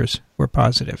others were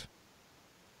positive.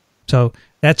 So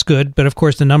that's good, but of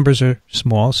course the numbers are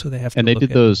small, so they have to. And they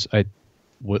did those.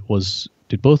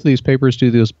 Did both of these papers do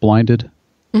those blinded?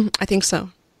 I think so.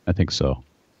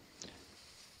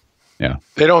 Yeah.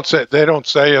 They don't say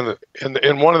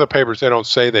in one of the papers they don't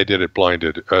say they did it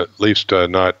blinded. At least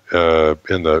not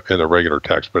in the regular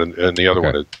text, but in the other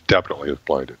one it definitely is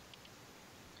blinded.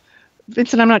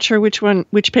 Vincent, I'm not sure which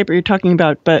paper you're talking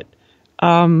about, but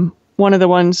one of the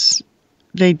ones,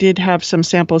 they did have some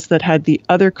samples that had the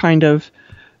other kind of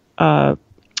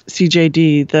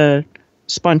CJD, the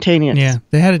spontaneous. Yeah,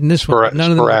 they had it in this one.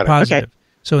 None of them were positive. Okay.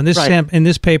 So in this in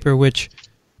this paper, which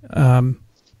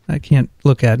I can't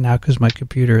look at now because my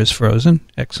computer is frozen.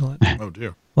 Excellent. Oh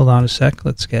dear. Hold on a sec.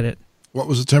 Let's get it. What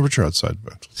was the temperature outside?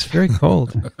 It's very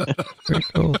cold. Very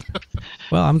cold.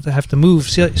 Well, I'm going to have to move.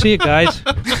 See you guys.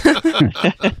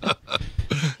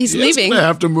 He's leaving. He's going to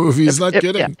have to move. He's not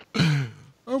kidding. Yeah.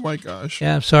 Oh, my gosh.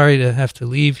 Yeah, I'm sorry to have to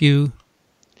leave you.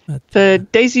 But, the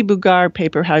Daisy Bougar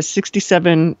paper has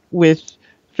 67 with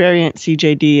variant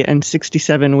CJD and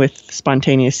 67 with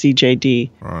spontaneous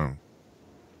CJD. Wow.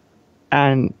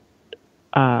 And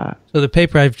so the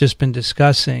paper I've just been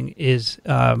discussing is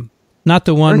not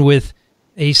the one with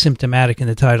asymptomatic in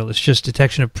the title. It's just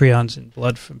detection of prions in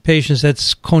blood from patients.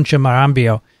 That's Concha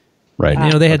Marambio.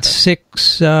 Right. They had 6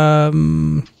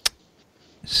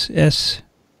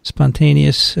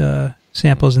 spontaneous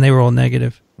samples, and they were all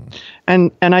negative.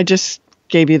 And I just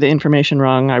gave you the information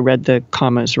wrong. I read the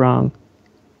commas wrong.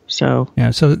 So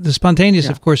the spontaneous,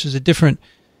 of course, is a different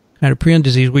kind of prion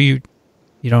disease where you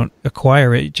don't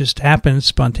acquire it. It just happens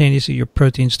spontaneously. Your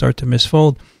proteins start to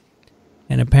misfold.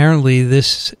 And apparently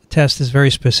this test is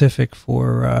very specific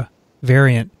for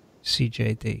variant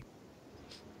CJD.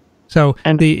 So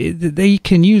they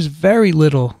can use very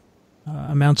little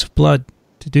amounts of blood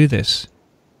to do this.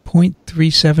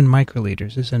 0.37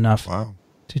 microliters is enough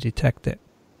to detect it.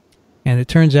 And it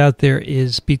turns out there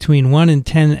is between 1 and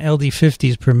 10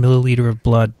 LD50s per milliliter of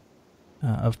blood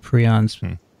of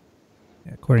prions,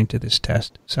 according to this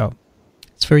test. So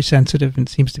it's very sensitive and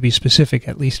seems to be specific,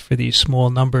 at least for these small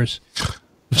numbers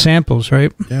of samples,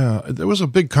 right? Yeah, there was a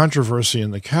big controversy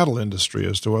in the cattle industry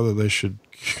as to whether they should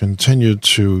continue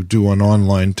to do an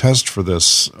online test for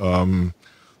this,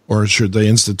 or should they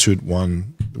institute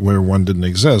one where one didn't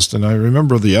exist. And I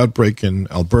remember the outbreak in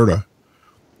Alberta.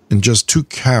 In just 2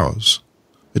 cows,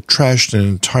 it trashed an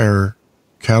entire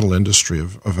cattle industry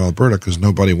of Alberta because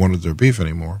nobody wanted their beef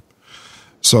anymore.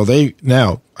 So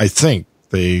I think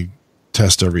they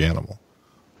test every animal.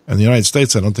 In the United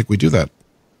States, I don't think we do that.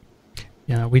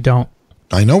 Yeah, we don't.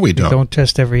 I know we don't. We don't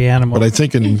test every animal. But I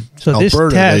think in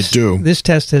Alberta they do. This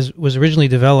test was originally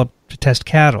developed to test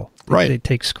cattle. Right. They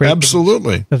take scrapings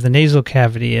of the nasal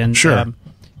cavity. And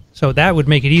so that would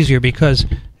make it easier because,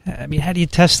 how do you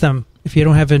test them if you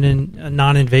don't have a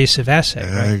non-invasive assay?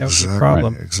 Right? That was the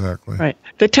problem. Exactly. Right.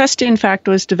 The test, in fact,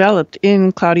 was developed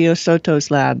in Claudio Soto's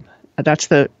lab. That's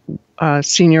the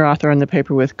senior author on the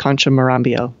paper with Concha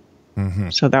Marambio. Mm-hmm.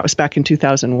 So that was back in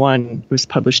 2001. It was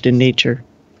published in Nature.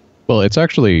 Well, it's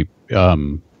actually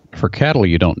for cattle,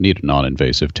 you don't need a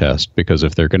non-invasive test because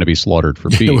if they're going to be slaughtered for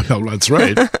beef, well, that's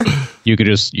right. You could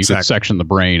section the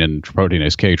brain and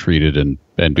proteinase K treat it and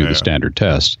do the standard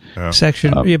test. Yeah.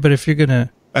 But if you're going to...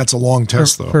 That's a long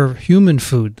test, though. For human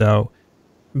food, though,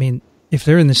 I mean, if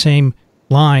they're in the same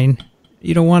line,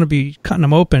 you don't want to be cutting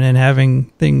them open and having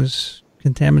things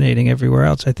contaminating everywhere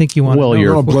else. I think you want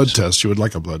a blood test. You would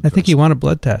like a blood test. I think you want a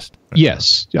blood test.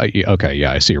 Yes. Okay,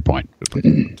 yeah, I see your point.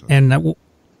 And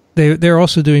they're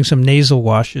also doing some nasal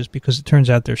washes because it turns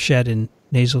out they're shed in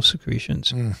nasal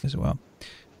secretions as well.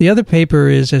 The other paper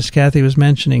is, as Kathy was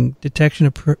mentioning, detection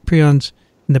of prions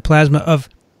in the plasma of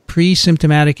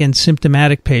pre-symptomatic and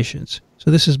symptomatic patients. So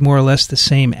this is more or less the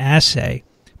same assay,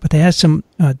 but they have some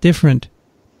different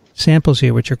samples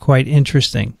here, which are quite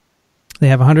interesting. They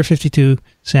have 152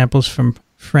 samples from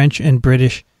French and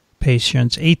British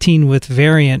patients, 18 with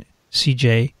variant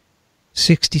CJ,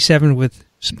 67 with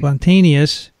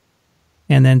spontaneous,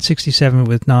 and then 67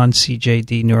 with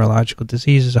non-CJD neurological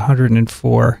diseases,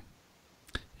 104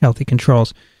 healthy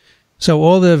controls. So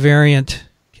all the variant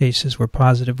cases were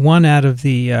positive. One out of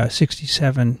the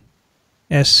 67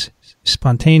 S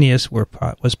spontaneous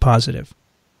was positive,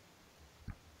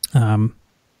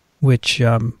 which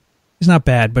is not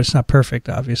bad, but it's not perfect,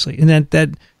 obviously. And that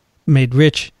made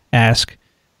Rich ask,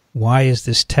 why is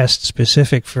this test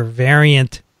specific for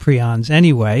variant prions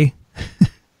anyway?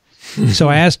 So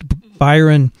I asked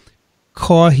Byron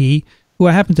Cawhey, who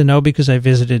I happen to know because I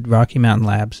visited Rocky Mountain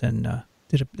Labs and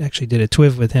did a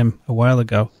TWiV with him a while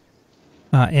ago.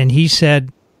 And he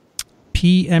said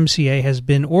PMCA has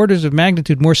been orders of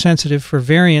magnitude more sensitive for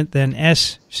variant than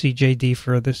SCJD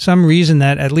for some reason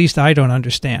that at least I don't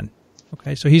understand.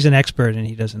 Okay, so he's an expert and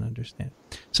he doesn't understand.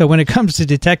 So when it comes to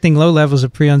detecting low levels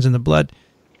of prions in the blood,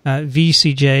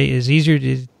 VCJ is easier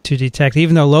to detect,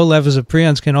 even though low levels of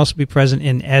prions can also be present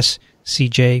in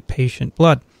SCJ patient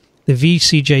blood. The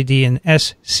VCJD and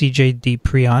SCJD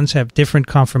prions have different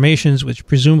conformations, which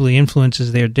presumably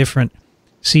influences their different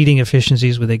seeding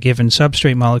efficiencies with a given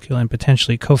substrate molecule and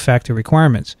potentially cofactor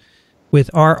requirements. With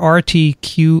our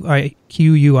RTQUIC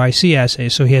assay,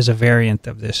 so he has a variant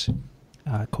of this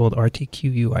called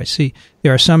RTQUIC,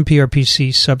 there are some PRPC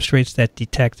substrates that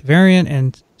detect variant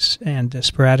and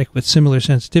sporadic with similar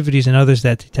sensitivities and others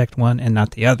that detect one and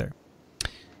not the other.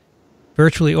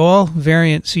 Virtually all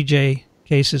variant CJ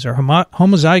cases are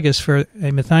homozygous for a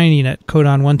methionine at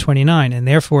codon 129, and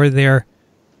therefore their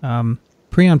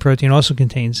prion protein also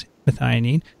contains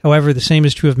methionine. However, the same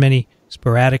is true of many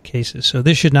sporadic cases, so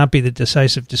this should not be the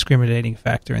decisive discriminating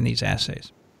factor in these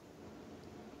assays.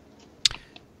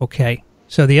 Okay,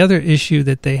 so the other issue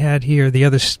that they had here, the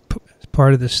other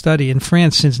part of the study, in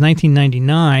France since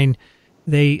 1999,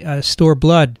 they store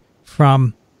blood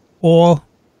from all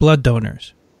blood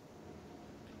donors.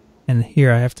 And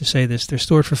here I have to say this, they're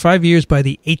stored for 5 years by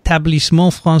the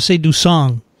Établissement Français du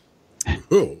Sang.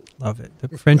 Oh. Love it.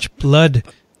 The French Blood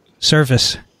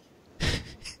Service.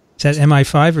 Is that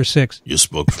MI5 or 6? You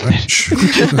spoke French.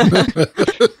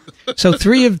 So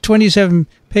 3 of 27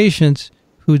 patients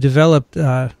who developed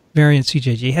variant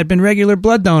CJG had been regular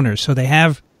blood donors, so they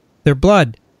have their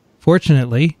blood,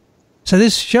 fortunately. So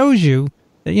this shows you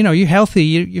that, you're healthy,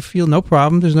 you feel no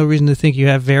problem, there's no reason to think you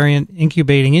have variant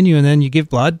incubating in you, and then you give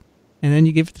blood, and then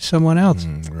you give it to someone else.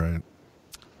 Right.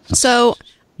 So,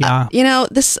 yeah.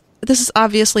 This is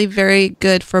obviously very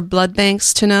good for blood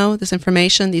banks to know this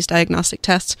information, these diagnostic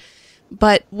tests.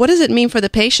 But what does it mean for the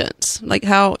patients? Like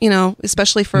how,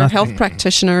 especially for health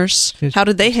practitioners, how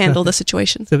do they handle the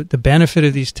situation? The benefit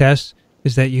of these tests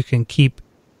is that you can keep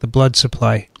the blood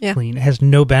supply clean. It has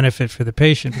no benefit for the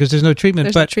patient because there's no treatment.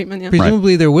 There's but no treatment,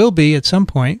 presumably there will be at some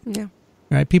point. Yeah.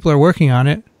 Right? People are working on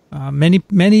it.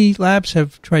 Many labs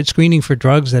have tried screening for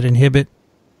drugs that inhibit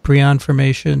prion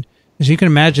formation. As you can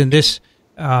imagine, this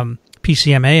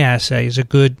PCMA assay is a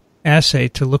good assay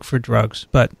to look for drugs,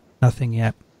 but nothing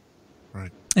yet.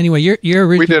 Right. Anyway, your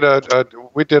original...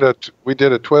 We did a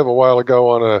TWiV a while ago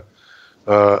on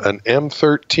an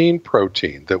M13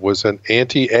 protein that was an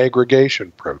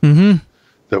anti-aggregation protein.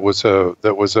 That was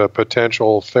a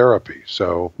potential therapy.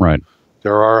 So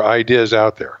there are ideas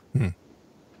out there.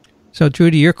 So,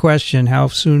 Trudy, your question: how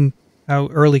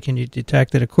early can you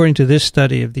detect it? According to this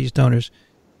study of these donors,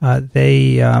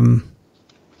 they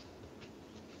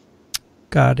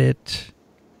got it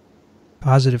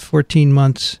positive 16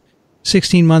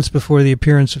 months before the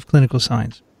appearance of clinical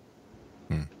signs.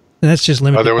 And that's just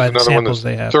limited by the samples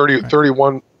they have.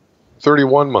 31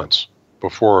 months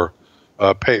before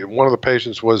one of the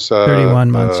patients was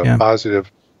 31 months,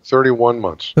 positive. 31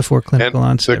 months before clinical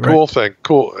onset. And the cool thing,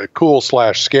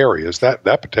 cool/scary, is that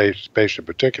patient in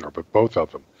particular, but both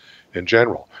of them in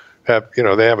general,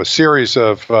 have a series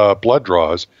of blood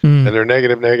draws, and they're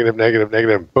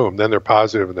negative, boom, then they're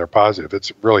positive and they're positive.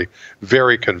 It's really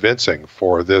very convincing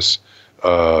for this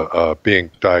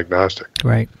being diagnostic.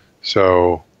 Right.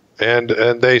 So, and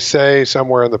they say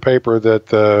somewhere in the paper that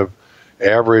the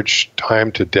average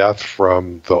time to death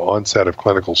from the onset of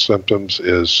clinical symptoms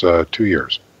is 2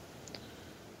 years.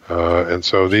 And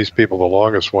so these people, the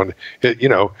longest one,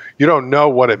 you don't know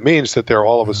what it means that they're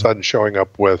all of a sudden showing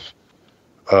up with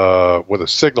a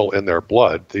signal in their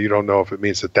blood. You don't know if it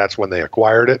means that that's when they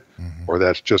acquired it, or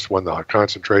that's just when the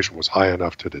concentration was high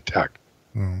enough to detect.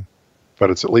 But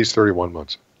it's at least 31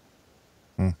 months.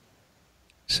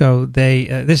 So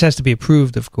this has to be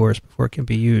approved, of course, before it can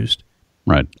be used.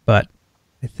 Right. But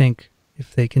I think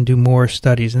if they can do more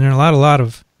studies, and there are a lot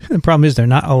of the problem is there are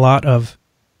not a lot of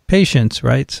patients,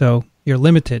 right? So you're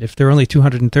limited. If there are only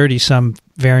 230 some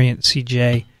variant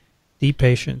CJD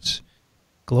patients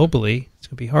globally, it's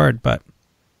going to be hard. But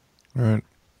right.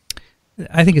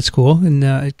 I think it's cool, and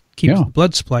it keeps the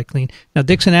blood supply clean. Now,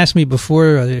 Dickson asked me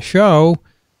before the show,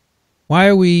 why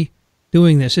are we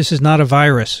doing this? This is not a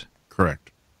virus. Correct.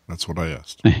 That's what I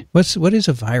asked. What is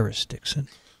a virus, Dickson?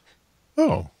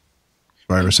 Oh,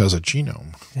 virus has a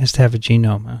genome. It has to have a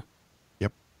genome, huh?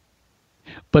 Yep.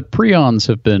 But prions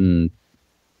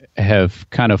have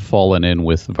kind of fallen in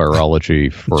with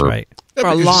virology for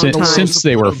a long time since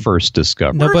they were first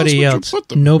discovered. Nobody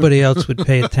else would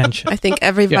pay attention. I think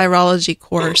every virology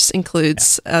course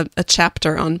includes a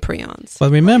chapter on prions.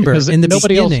 Well, remember, in the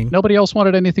beginning, nobody else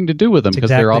wanted anything to do with them because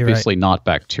they're obviously not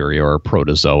bacteria or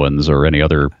protozoans or any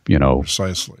other,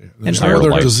 precisely. And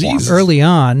early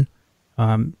on,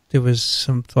 there was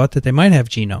some thought that they might have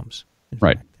genomes.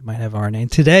 Right. They might have RNA.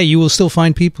 And today, you will still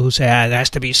find people who say, there has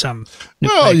to be some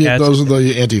nucleic acid. Those are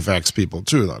the anti-vax people,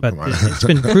 too. Though. But it's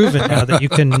been proven now that you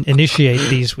can initiate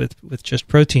these with just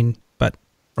protein. But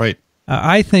right.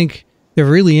 I think they're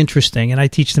really interesting, and I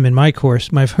teach them in my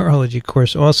course, my virology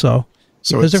course also,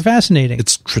 because they're fascinating.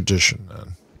 It's tradition,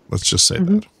 then. Let's just say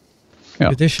that. Yeah.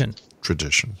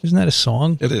 Tradition. Isn't that a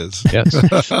song? It is. Yes.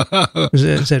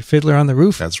 Is that Fiddler on the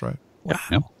Roof? That's right. Wow.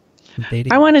 Yep.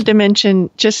 I wanted to mention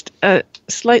just a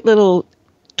slight little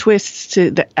twist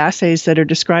to the assays that are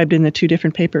described in the two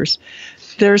different papers.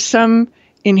 There's some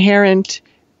inherent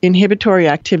inhibitory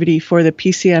activity for the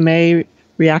PCMA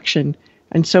reaction.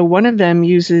 And so one of them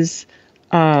uses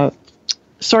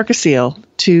sarcosyl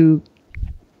to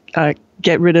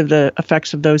get rid of the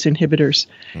effects of those inhibitors.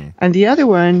 And the other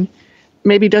one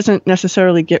maybe doesn't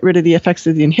necessarily get rid of the effects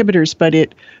of the inhibitors, but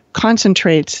it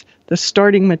concentrates the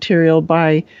starting material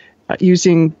by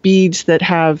using beads that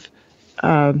have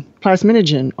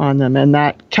plasminogen on them, and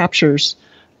that captures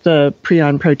the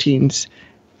prion proteins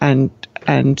and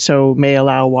so may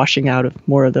allow washing out of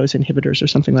more of those inhibitors or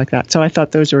something like that. So I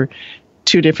thought those were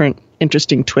two different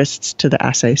interesting twists to the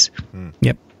assays.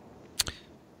 Yep.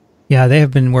 Yeah, they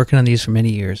have been working on these for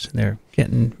many years. They're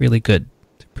getting really good.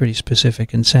 They're pretty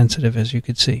specific and sensitive, as you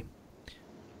could see.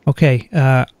 Okay,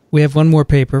 we have one more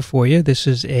paper for you. This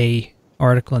is a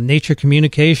article in Nature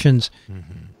Communications.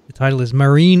 The title is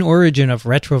Marine Origin of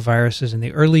Retroviruses in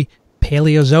the Early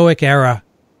Paleozoic Era.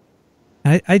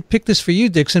 I picked this for you,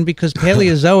 Dickson, because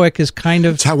Paleozoic is kind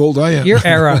of... That's how old I am. Your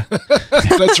era.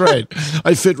 That's right.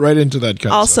 I fit right into that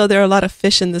concept. Also, there are a lot of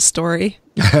fish in this story.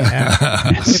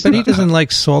 Yeah, but he doesn't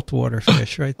like saltwater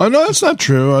fish, right? Oh, no, that's not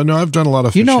true. I know I've done a lot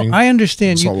of fishing. I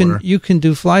understand you can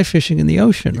do fly fishing in the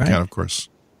ocean, right? You can, of course.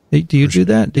 Do you do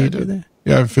that? Do you do that?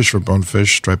 Yeah, I fish for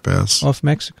bonefish, striped bass. Off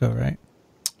Mexico, right?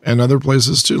 And other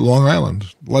places, too. Long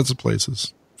Island. Lots of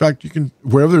places. In fact, you can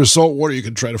wherever there's salt water, you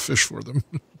can try to fish for them.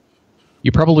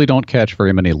 You probably don't catch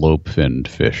very many lobe-finned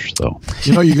fish, though.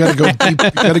 You got to go deep. You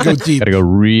got to go deep. Got to go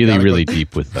really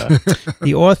deep with that.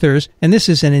 The authors, and this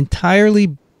is an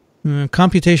entirely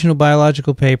computational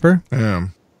biological paper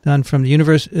done from the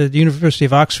University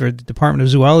of Oxford, the Department of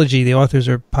Zoology. The authors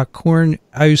are Pakorn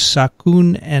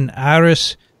Aussakun and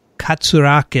Aris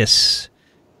Katsurakis.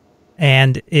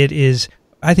 And it is,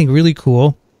 I think, really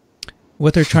cool.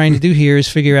 What they're trying to do here is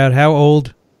figure out how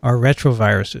old are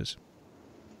retroviruses.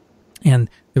 And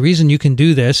the reason you can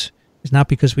do this is not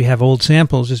because we have old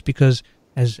samples, it's because,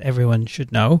 as everyone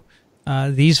should know,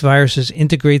 these viruses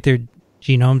integrate their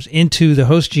genomes into the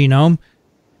host genome,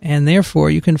 and therefore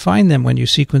you can find them when you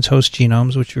sequence host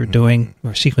genomes, which we're doing.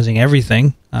 We're sequencing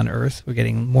everything on Earth. We're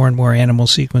getting more and more animal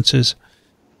sequences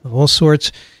of all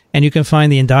sorts, and you can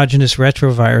find the endogenous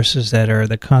retroviruses that are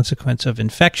the consequence of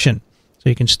infection. So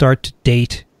you can start to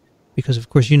date, because of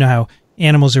course you know how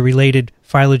animals are related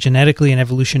phylogenetically and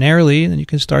evolutionarily, and then you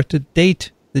can start to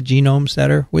date the genomes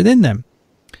that are within them.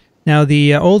 Now,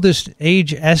 the oldest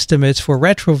age estimates for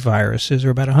retroviruses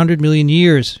are about 100 million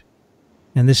years,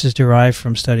 and this is derived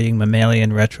from studying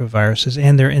mammalian retroviruses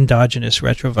and their endogenous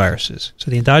retroviruses. So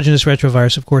the endogenous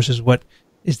retrovirus, of course, is what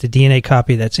is the DNA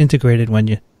copy that's integrated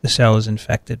when the cell is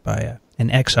infected by an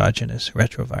exogenous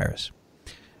retrovirus.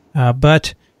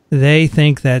 But they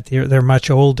think that they're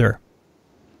much older,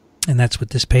 and that's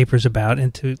what this paper's about.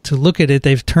 And to look at it,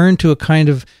 they've turned to a kind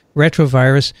of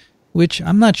retrovirus, which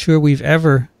I'm not sure we've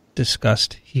ever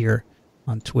discussed here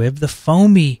on TWiV, the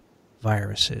foamy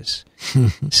viruses.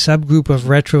 Subgroup of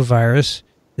retrovirus.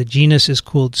 The genus is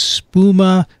called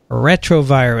Spuma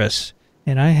retrovirus.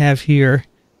 And I have here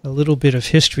a little bit of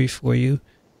history for you.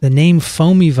 The name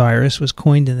foamy virus was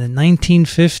coined in the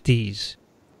 1950s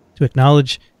to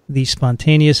acknowledge the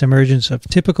spontaneous emergence of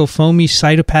typical foamy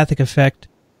cytopathic effect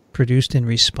produced in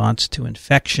response to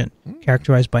infection,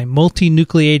 characterized by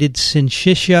multinucleated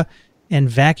syncytia and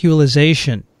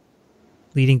vacuolization,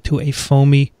 leading to a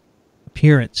foamy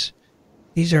appearance.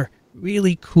 These are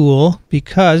really cool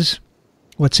because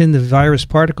what's in the virus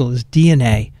particle is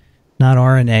DNA, not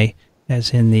RNA,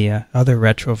 as in the other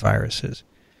retroviruses.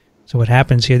 So what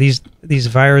happens here, these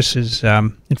viruses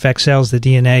infect cells, the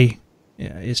DNA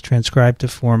is transcribed to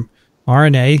form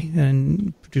RNA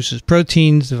and produces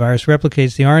proteins, the virus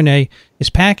replicates, the RNA is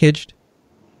packaged,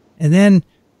 and then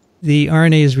the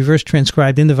RNA is reverse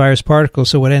transcribed in the virus particle,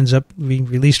 so what ends up being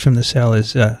released from the cell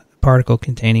is a particle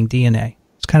containing DNA.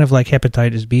 It's kind of like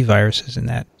hepatitis B viruses in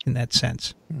that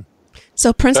sense.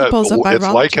 So principles of virology.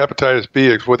 It's like hepatitis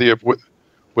B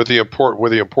with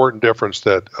the important difference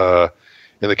that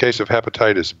in the case of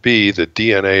hepatitis B, the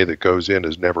DNA that goes in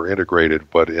is never integrated,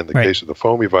 but in the case of the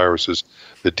foamy viruses,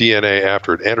 the DNA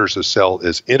after it enters the cell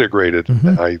is integrated.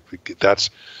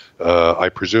 That's I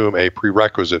presume a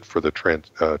prerequisite for the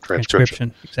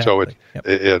transcription. Exactly. So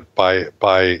it's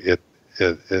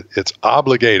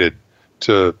obligated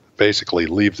to basically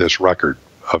leave this record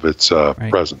of its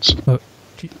presence.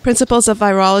 Principles of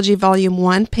Virology, Volume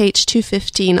 1, page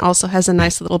 215, also has a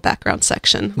nice little background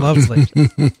section. Lovely.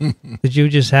 Did you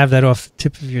just have that off the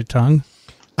tip of your tongue?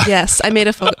 Yes, I made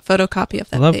a photocopy of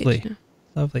that Lovely. page.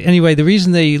 Lovely. Anyway, the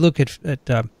reason they look at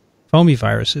foamy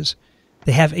viruses,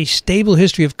 they have a stable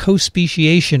history of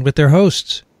co-speciation with their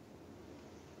hosts.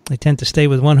 They tend to stay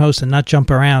with one host and not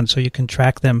jump around, so you can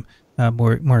track them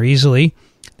more easily.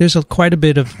 There's quite a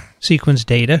bit of sequence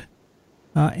data,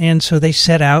 and so they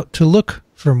set out to look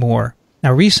for more.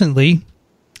 Now, recently,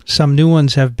 some new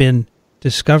ones have been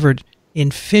discovered in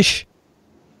fish,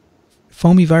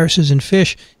 foamy viruses in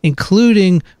fish,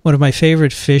 including one of my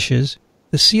favorite fishes,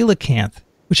 the coelacanth,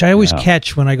 which I always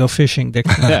catch when I go fishing,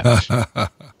 Dickson.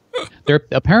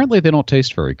 Apparently, they don't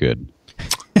taste very good.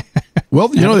 Well,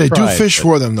 they do fish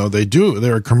for them, though. They do.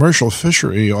 They're a commercial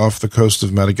fishery off the coast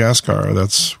of Madagascar.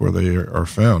 That's where they are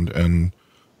found. And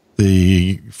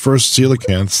the first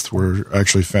coelacanths were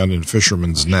actually found in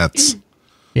fishermen's nets.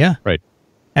 Yeah. Right.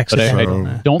 Excellent. But I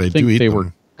don't think they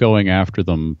were going after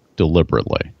them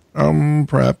deliberately.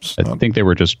 Perhaps. I think they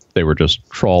were just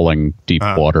trawling deep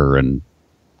water and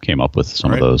came up with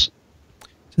some of those.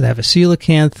 So they have a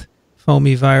coelacanth,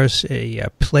 foamy virus, a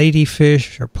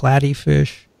platyfish or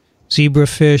platyfish,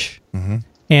 zebrafish,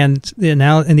 and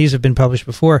these have been published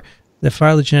before. The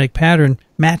phylogenetic pattern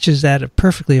matches that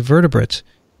perfectly of vertebrates,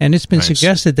 and it's been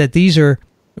suggested that these are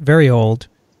very old,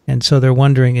 and so they're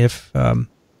wondering if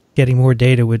getting more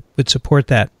data would support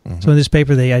that. So in this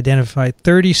paper, they identified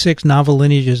 36 novel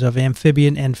lineages of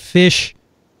amphibian and fish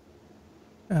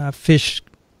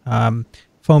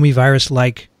foamy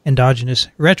virus-like endogenous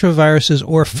retroviruses,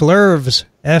 or FLERVs,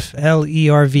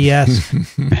 F-L-E-R-V-S.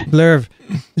 FLERV.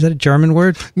 Is that a German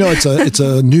word? No, it's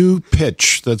a new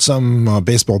pitch that some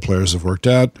baseball players have worked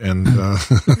out. And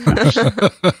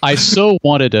I so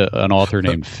wanted an author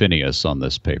named Phineas on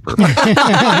this paper.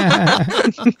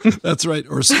 That's right,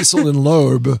 or Cecil and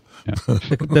Loeb.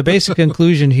 The basic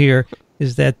conclusion here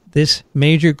is that this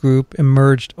major group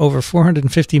emerged over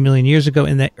 450 million years ago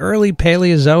in the early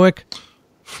Paleozoic.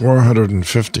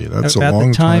 450. That's a long time. About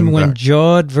the time when back.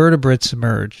 jawed vertebrates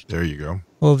emerged. There you go.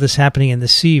 All of this happening in the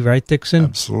sea, right, Dickson?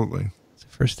 Absolutely. That's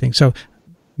the first thing. So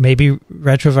maybe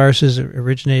retroviruses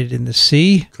originated in the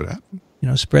sea. Could happen.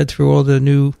 Spread through all the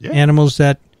new animals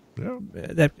that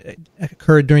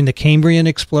occurred during the Cambrian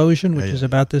explosion, which is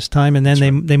about this time, and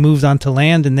then they moved on to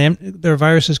land, and then their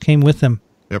viruses came with them.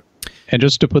 Yep. And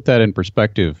just to put that in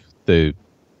perspective, the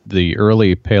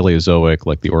early Paleozoic,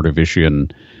 like the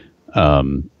Ordovician,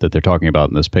 that they're talking about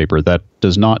in this paper, that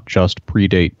does not just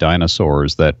predate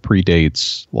dinosaurs. That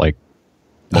predates like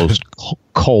most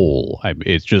coal.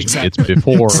 It's just it's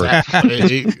before it's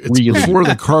really before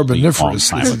the Carboniferous.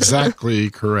 That's exactly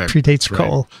correct. Predates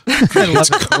coal.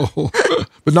 Predates coal,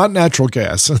 but not natural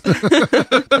gas.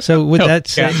 So with that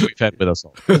said, we've had with us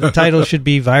all. The title should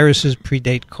be "Viruses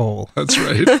Predate Coal." That's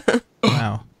right.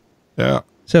 Wow. Yeah.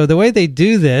 So the way they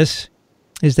do this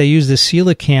is they use the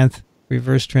coelacanth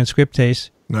reverse transcriptase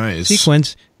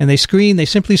sequence, and they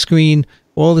simply screen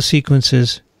all the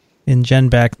sequences in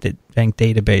GenBank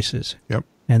databases. Yep.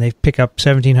 And they pick up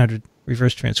 1,700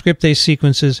 reverse transcriptase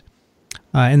sequences,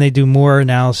 and they do more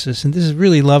analysis. And this is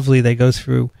really lovely. They go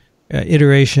through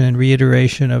iteration and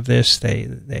reiteration of this.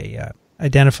 They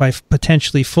identify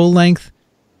potentially full-length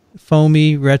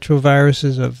foamy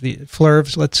retroviruses of the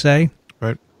FLERVs, let's say.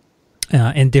 Right.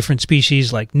 And different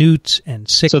species like newts and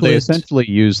cichlids. So they essentially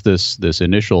use this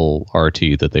initial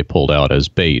RT that they pulled out as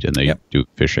bait, and they do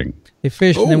fishing. They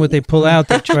fish, and then what they pull out,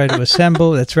 they try to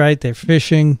assemble. That's right, they're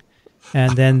fishing,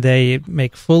 and then they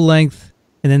make full length,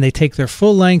 and then they take their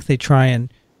full length, they try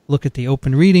and look at the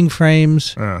open reading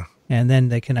frames, and then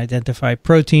they can identify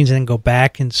proteins and then go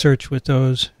back and search with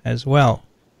those as well.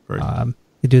 Right.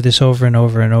 They do this over and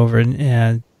over and over,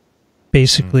 and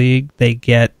basically they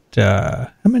get, how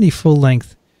many full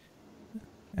length?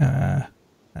 A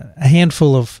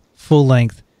handful of full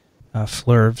length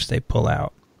FLERVs they pull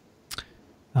out.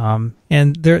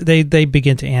 And they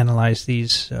begin to analyze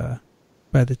these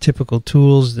by the typical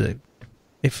tools. They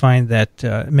find that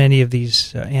many of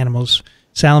these animals,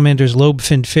 salamanders,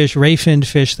 lobe-finned fish, ray-finned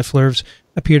fish, the FLERVs,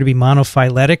 appear to be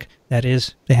monophyletic. That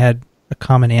is, they had a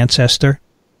common ancestor.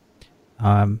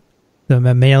 The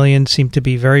mammalian seem to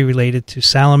be very related to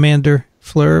salamander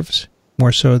FLERVs,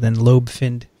 more so than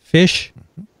lobe-finned fish,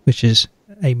 which is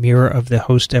a mirror of the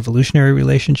host evolutionary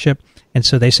relationship. And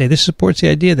so they say this supports the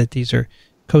idea that these are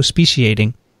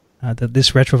co-speciating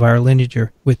this retroviral lineage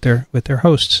with their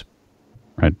hosts.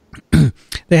 Right.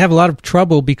 They have a lot of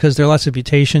trouble because there are lots of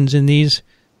mutations in these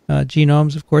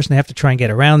genomes, of course, and they have to try and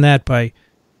get around that by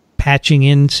patching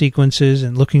in sequences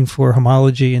and looking for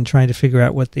homology and trying to figure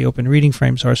out what the open reading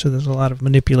frames are. So there's a lot of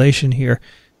manipulation here,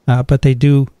 but they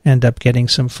do end up getting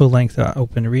some full-length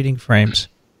open reading frames.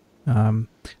 In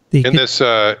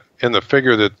the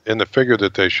figure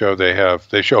that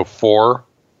they show 4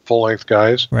 full-length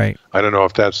guys. Right. I don't know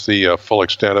if that's the full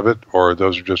extent of it, or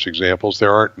those are just examples.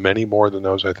 There aren't many more than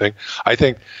those, I think. I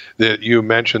think that you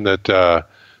mentioned that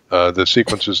the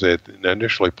sequences that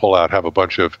initially pull out have a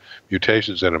bunch of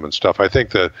mutations in them and stuff. I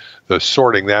think the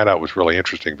sorting that out was really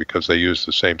interesting because they used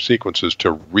the same sequences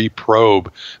to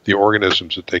reprobe the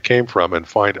organisms that they came from and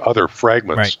find other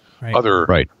fragments, other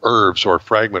ERVs or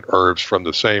fragment ERVs from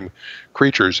the same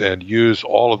creatures, and use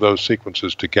all of those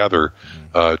sequences together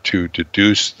to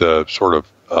deduce the sort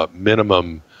of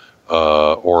minimum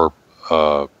or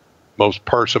most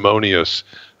parsimonious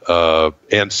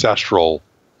ancestral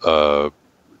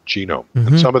genome.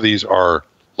 And some of these are,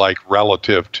 like,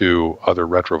 relative to other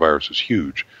retroviruses,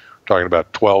 huge. We're talking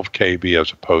about 12 kb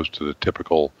as opposed to the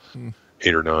typical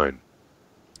 8 or 9.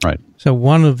 Right. So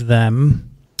one of them,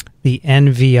 the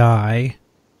NVI,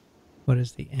 what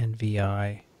is the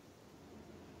NVI?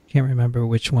 Can't remember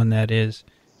which one that is.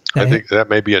 I think that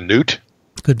may be a newt.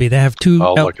 Could be. They have two.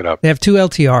 I'll look it up. They have 2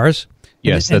 LTRs.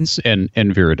 Yes, that's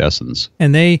viridescens.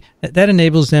 And that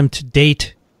enables them to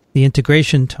date the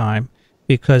integration time,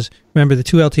 because remember the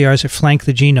 2 LTRs flank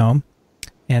the genome,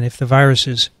 and if the virus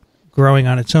is growing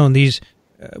on its own, these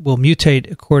will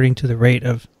mutate according to the rate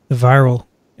of the viral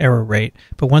error rate.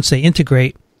 But once they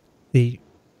integrate, the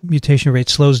mutation rate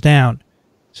slows down,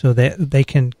 so that they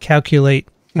can calculate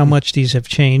how much these have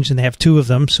changed, and they have 2 of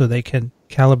them, so they can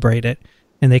calibrate it,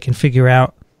 and they can figure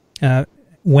out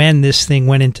when this thing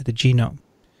went into the genome.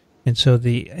 And so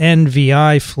the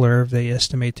NVI FLERV, they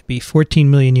estimate to be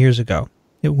 14 million years ago,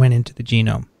 it went into the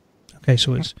genome. Okay,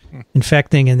 so it's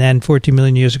infecting, and then 14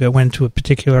 million years ago it went to a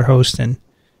particular host, and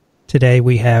today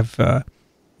we have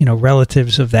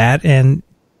relatives of that, and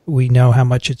we know how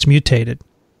much it's mutated.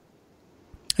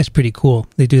 It's pretty cool.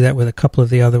 They do that with a couple of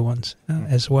the other ones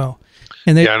as well.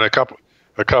 And and a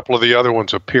couple of the other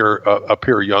ones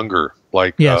appear younger,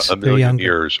 like a million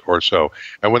years or so.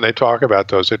 And when they talk about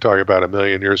those, they talk about a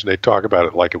million years, and they talk about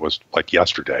it like it was like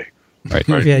yesterday. Right.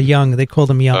 Yeah, young. They call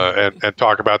them young. And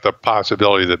talk about the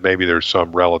possibility that maybe there's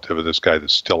some relative of this guy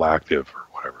that's still active or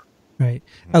whatever. Right.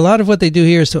 A lot of what they do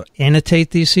here is to annotate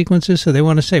these sequences. So they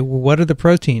want to say, well, what are the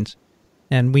proteins?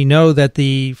 And we know that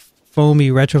the foamy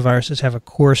retroviruses have a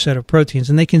core set of proteins,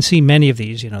 and they can see many of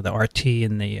these, the RT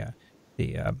and the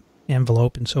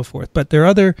envelope and so forth. But there are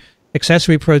other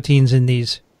accessory proteins in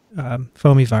these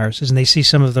foamy viruses, and they see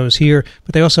some of those here,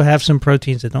 but they also have some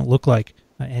proteins that don't look like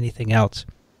anything else.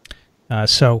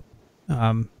 So,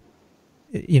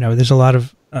 there's a lot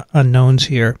of unknowns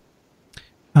here.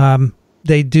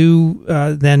 They do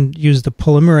then use the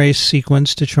polymerase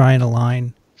sequence to try and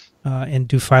align and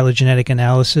do phylogenetic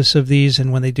analysis of these.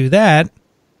 And when they do that,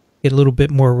 get a little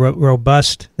bit more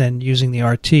robust than using the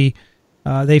RT.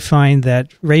 They find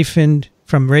that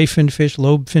from rayfin fish,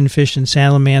 lobefin fish, and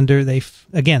salamander, they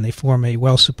form a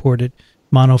well-supported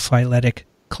monophyletic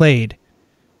clade,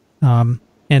 and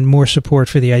more support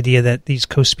for the idea that these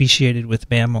co-speciated with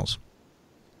mammals.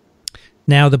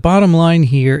 Now, the bottom line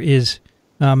here is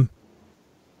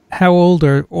how old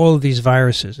are all of these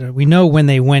viruses? We know when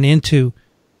they went into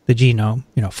the genome,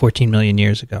 14 million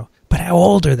years ago. But how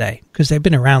old are they? Because they've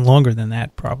been around longer than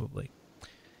that, probably.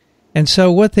 And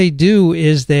so what they do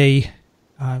is they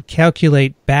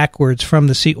calculate backwards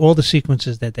from all the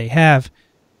sequences that they have,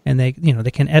 and they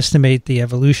can estimate the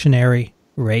evolutionary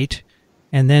rate,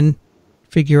 and then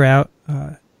figure out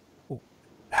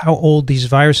how old these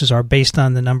viruses are based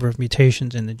on the number of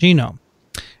mutations in the genome.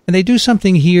 And they do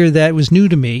something here that was new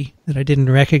to me that I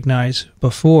didn't recognize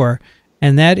before,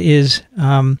 and that is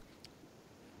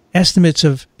estimates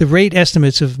of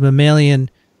mammalian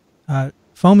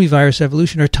foamy virus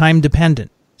evolution are time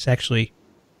dependent. It's actually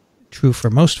true for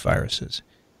most viruses.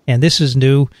 And this is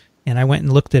new, and I went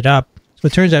and looked it up. So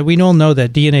it turns out we all know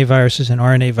that DNA viruses and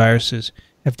RNA viruses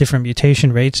have different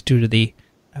mutation rates due to the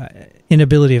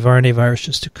inability of RNA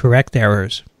viruses to correct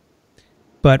errors.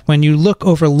 But when you look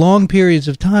over long periods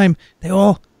of time, they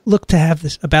all look to have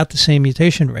about the same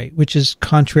mutation rate, which is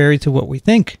contrary to what we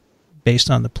think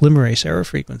based on the polymerase error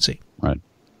frequency. Right.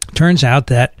 Turns out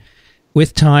that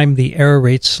with time, the error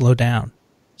rates slow down.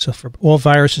 So for all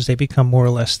viruses, they become more or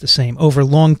less the same over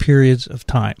long periods of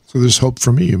time. So there's hope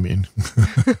for me, you mean?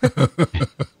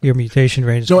 Your mutation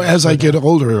rate is... So as I get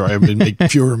older, I would make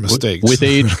fewer mistakes. With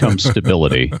age comes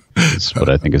stability, is what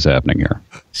I think is happening here.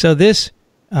 So this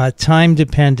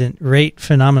time-dependent rate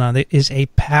phenomenon is a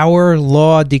power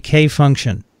law decay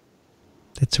function.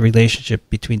 It's a relationship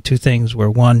between two things where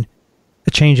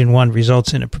a change in one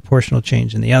results in a proportional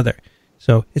change in the other.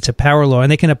 So it's a power law,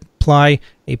 and they can apply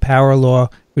a power law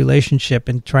relationship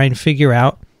and try and figure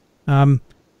out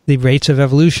the rates of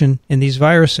evolution in these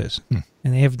viruses.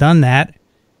 And they have done that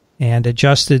and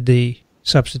adjusted the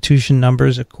substitution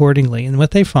numbers accordingly. And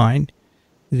what they find,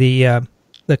 the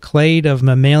clade of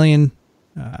mammalian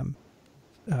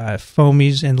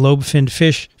foamies and lobe-finned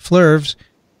fish, FLERVs,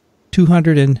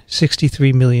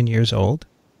 263 million years old.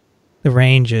 The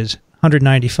range is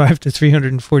 195 to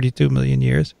 342 million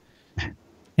years.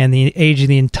 And the age of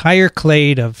the entire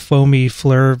clade of foamy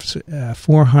FLERVs,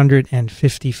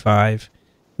 455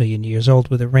 million years old,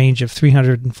 with a range of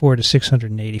 304 to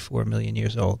 684 million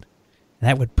years old. And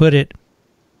that would put it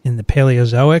in the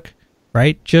Paleozoic,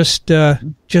 right? Just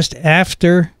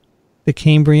after the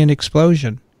Cambrian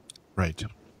explosion. Right.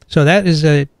 So that is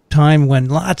a time when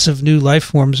lots of new life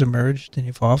forms emerged and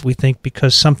evolved, we think,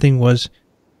 because something was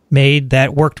made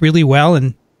that worked really well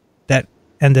and that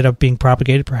ended up being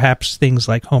propagated, perhaps things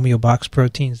like homeobox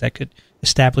proteins that could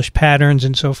establish patterns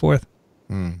and so forth.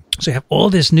 So you have all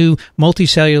this new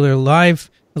multicellular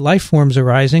life forms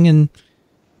arising, and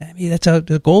I mean, that's a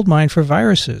gold mine for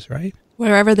viruses, right?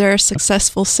 Wherever there are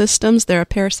successful systems, there are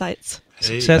parasites.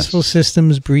 Successful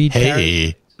systems breed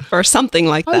parasites. Or something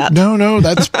like that. No,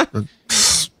 that's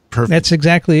perfect. That's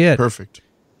exactly it. Perfect.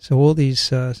 So all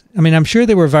these, I'm sure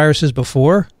there were viruses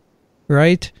before,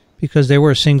 right? Because there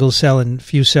were single-cell and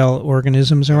few-cell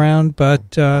organisms around,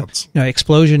 but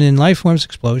explosion in life forms,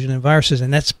 explosion in viruses,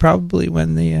 and that's probably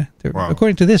when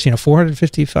according to this,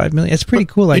 455 million. It's pretty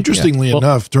cool. Interestingly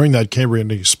enough, during that Cambrian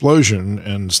explosion,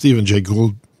 and Stephen Jay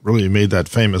Gould really made that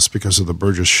famous because of the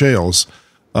Burgess shales,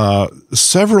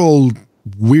 several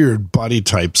weird body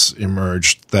types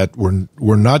emerged that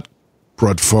were not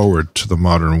brought forward to the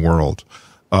modern world.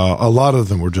 A lot of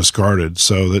them were discarded,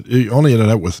 so that it only ended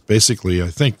up with basically, I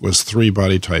think, was 3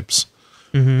 body types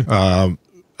out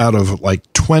of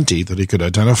like 20 that he could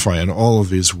identify in all of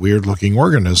these weird-looking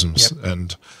organisms. Yep.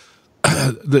 And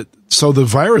so the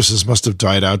viruses must have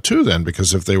died out too then,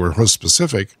 because if they were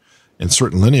host-specific in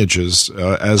certain lineages,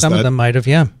 some of them might have,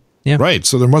 yeah. Right,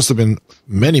 so there must have been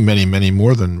many, many, many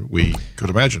more than we could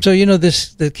imagine. So,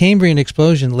 the Cambrian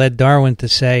explosion led Darwin to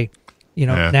say,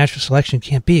 natural selection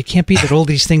can't be. It can't be that all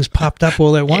these things popped up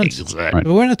all at once. Exactly.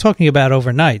 But we're not talking about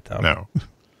overnight, though. No.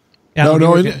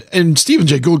 And Stephen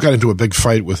Jay Gould got into a big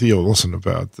fight with E.O. Wilson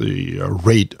about the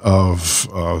rate of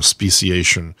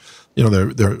speciation.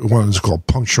 One is called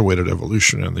punctuated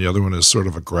evolution, and the other one is sort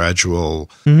of a gradual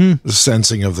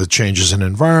sensing of the changes in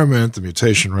environment. The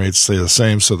mutation rates stay the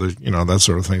same, so that that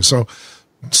sort of thing. So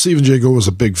Stephen Jay Gould was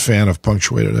a big fan of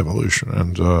punctuated evolution,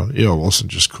 and E.O. Wilson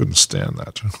just couldn't stand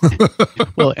that.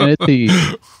 Well, and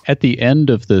at the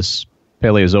end of this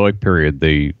Paleozoic period,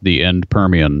 the end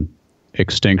Permian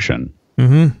extinction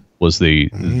was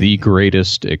the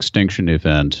greatest extinction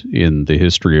event in the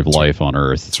history of life on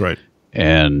Earth. That's right.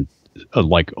 And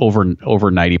like over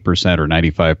 90% or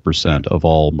 95% of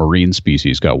all marine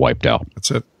species got wiped out.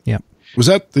 That's it. Yeah. Was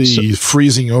that the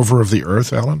freezing over of the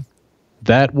Earth, Alan?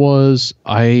 That was,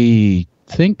 I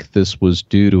think this was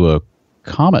due to a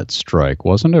comet strike,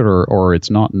 wasn't it? Or it's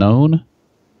not known?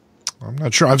 I'm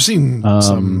not sure. I've seen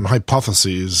some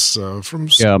hypotheses from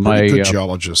some pretty good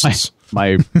geologists.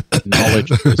 My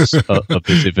knowledge of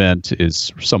this event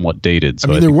is somewhat dated. So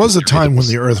I mean, there was a time when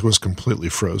the Earth was completely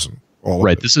frozen.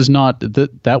 Right. This is not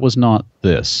that was not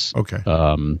this. Okay.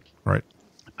 Right.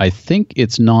 I think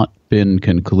it's not been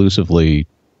conclusively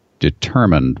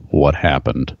determined what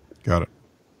happened. Got it.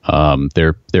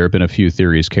 There have been a few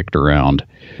theories kicked around.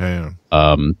 Yeah.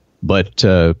 But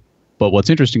what's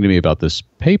interesting to me about this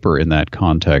paper in that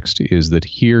context is that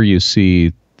here you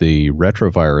see the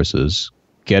retroviruses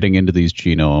getting into these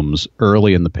genomes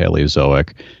early in the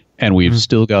Paleozoic, and we've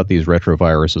still got these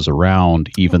retroviruses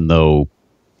around, even though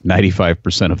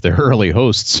 95% of their early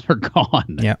hosts are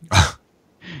gone. Yeah.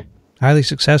 Highly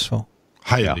successful.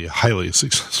 Highly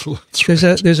successful.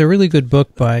 There's a really good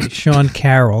book by Sean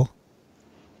Carroll,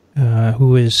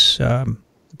 who is, I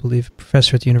believe, a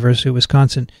professor at the University of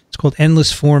Wisconsin. It's called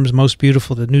Endless Forms Most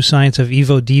Beautiful, The New Science of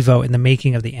Evo Devo in the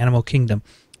Making of the Animal Kingdom,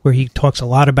 where he talks a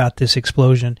lot about this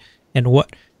explosion and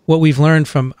what we've learned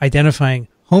from identifying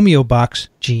homeobox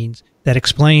genes that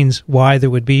explains why there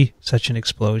would be such an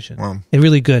explosion. Wow. It's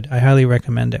really good. I highly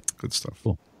recommend it. Good stuff.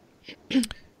 Cool.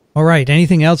 All right.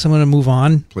 Anything else? I'm going to move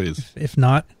on. Please. If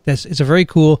not, it's a very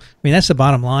cool, I mean, that's the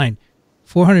bottom line.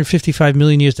 455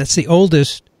 million years. That's the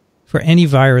oldest for any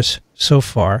virus so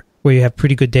far, where you have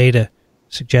pretty good data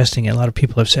suggesting it. A lot of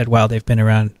people have said, wow, they've been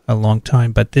around a long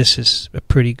time, but this is a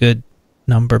pretty good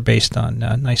number based on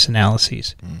nice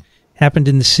analyses. Happened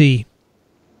in the sea.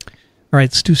 All right,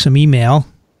 let's do some email.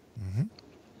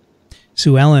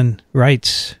 Sue Ellen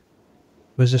writes,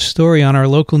 was a story on our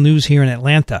local news here in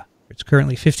Atlanta. It's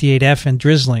currently 58F and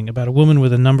drizzling about a woman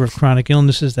with a number of chronic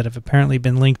illnesses that have apparently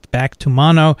been linked back to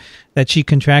mono that she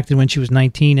contracted when she was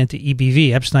 19 and to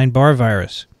EBV, Epstein-Barr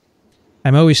virus.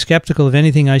 I'm always skeptical of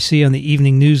anything I see on the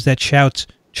evening news that shouts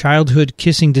childhood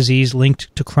kissing disease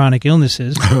linked to chronic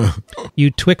illnesses. You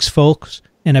Twix folks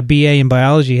and a BA in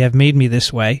biology have made me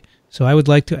this way, so I would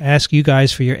like to ask you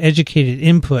guys for your educated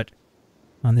input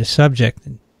on this subject.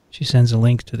 And she sends a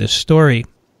link to this story.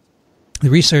 The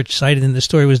research cited in the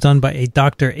story was done by a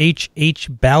Dr. H.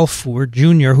 Balfour,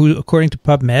 Jr., who, according to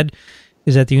PubMed,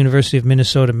 is at the University of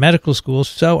Minnesota Medical School,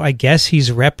 so I guess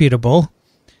he's reputable.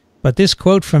 But this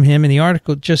quote from him in the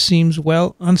article just seems,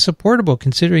 well, unsupportable,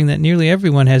 considering that nearly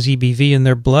everyone has EBV in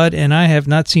their blood, and I have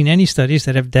not seen any studies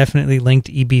that have definitely linked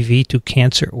EBV to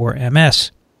cancer or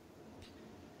MS.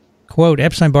 Quote,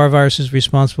 Epstein-Barr virus is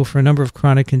responsible for a number of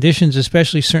chronic conditions,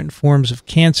 especially certain forms of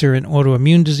cancer and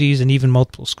autoimmune disease and even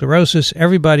multiple sclerosis.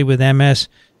 Everybody with MS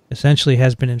essentially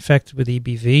has been infected with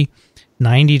EBV.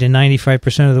 90 to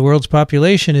 95% of the world's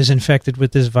population is infected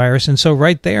with this virus. And so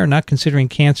right there, not considering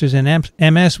cancers and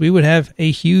MS, we would have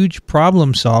a huge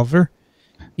problem solver.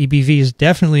 EBV is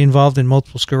definitely involved in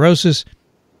multiple sclerosis,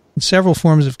 in several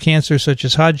forms of cancer such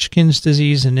as Hodgkin's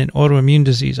disease and in autoimmune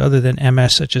disease other than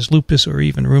MS such as lupus or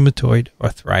even rheumatoid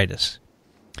arthritis.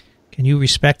 Can you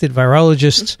respected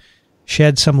virologists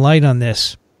shed some light on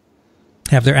this?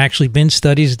 Have there actually been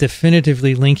studies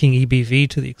definitively linking EBV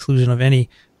to the exclusion of any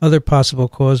other possible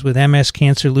cause with MS,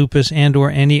 cancer, lupus, and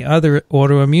or any other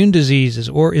autoimmune diseases?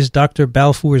 Or is Dr.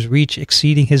 Balfour's reach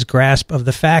exceeding his grasp of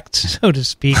the facts, so to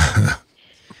speak?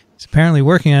 He's apparently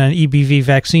working on an EBV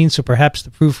vaccine, so perhaps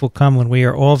the proof will come when we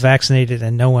are all vaccinated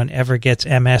and no one ever gets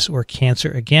MS or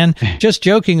cancer again. Just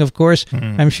joking, of course.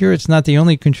 I'm sure it's not the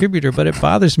only contributor, but it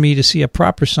bothers me to see a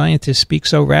proper scientist speak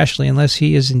so rashly unless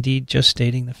he is indeed just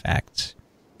stating the facts.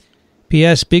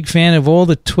 P.S. Big fan of all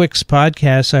the Twix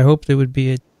podcasts. I hope there would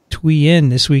be a TWiV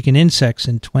This Week in Insects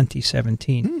in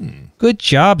 2017. Good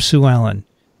job, Sue Ellen.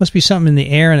 Must be something in the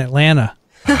air in Atlanta.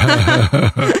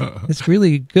 It's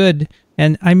really good.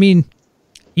 And I mean,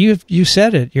 you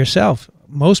said it yourself.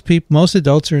 Most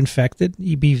adults are infected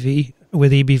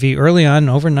with EBV early on,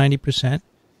 over 90%.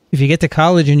 If you get to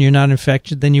college and you're not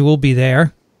infected, then you will be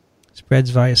there. It spreads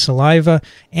via saliva,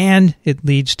 and it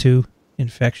leads to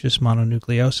infectious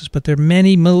mononucleosis. But there are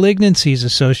many malignancies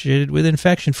associated with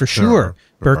infection, for sure.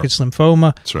 Burkitt's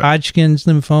lymphoma, right. Hodgkin's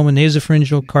lymphoma,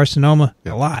 nasopharyngeal carcinoma,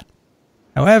 a lot.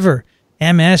 However,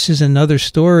 MS is another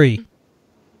story.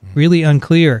 really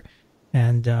unclear.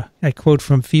 And I quote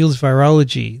from Fields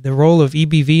Virology, the role of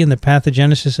EBV in the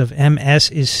pathogenesis of MS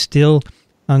is still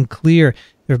unclear.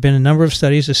 There have been a number of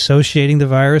studies associating the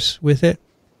virus with it.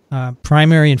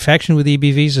 Primary infection with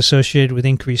EBV is associated with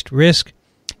increased risk,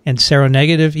 and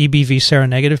EBV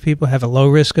seronegative people have a low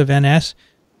risk of MS,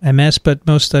 but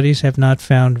most studies have not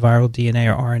found viral DNA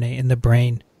or RNA in the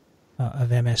brain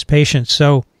of MS patients.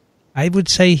 So I would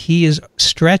say he is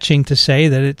stretching to say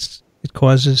that it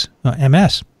causes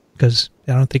MS, because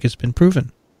I don't think it's been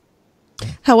proven.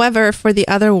 However, for the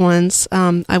other ones,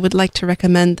 I would like to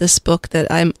recommend this book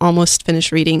that I'm almost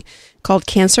finished reading called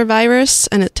Cancer Virus,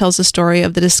 and it tells the story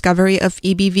of the discovery of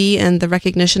EBV and the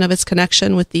recognition of its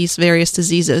connection with these various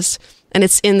diseases. And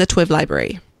it's in the TWiV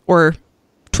library, or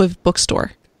TWiV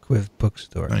bookstore. TWiV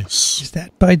bookstore. Nice. Is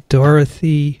that by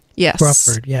Dorothy Yes.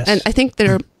 Crawford? Yes. And I think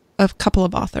there are a couple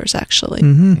of authors, actually.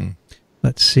 Mm-hmm.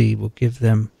 Let's see. We'll give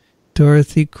them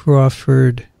Dorothy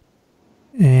Crawford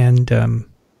and...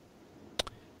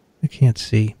 I can't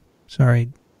see. Sorry.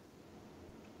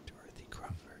 Dorothy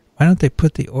Crawford. Why don't they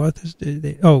put the authors?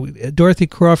 Dorothy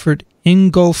Crawford,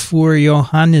 Ingolfur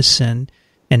Johannesson,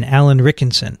 and Alan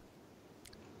Rickinson.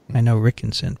 I know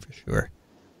Rickinson for sure.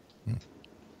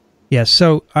 Yeah,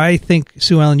 so I think,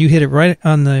 Sue Ellen, you hit it right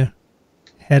on the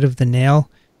head of the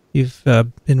nail. You've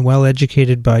been well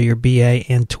educated by your BA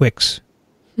and Twix.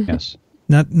 Yes.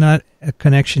 Not a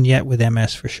connection yet with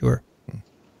MS for sure.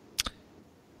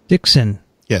 Dickson.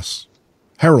 Yes.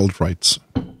 Harold writes,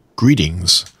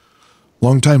 greetings.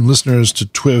 Longtime listeners to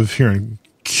TWiV here in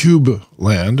Cube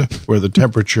Land, where the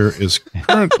temperature is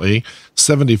currently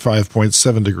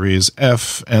 75.7 degrees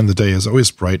F, and the day is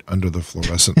always bright under the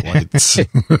fluorescent lights.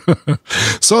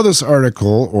 Saw this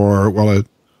article, or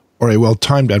a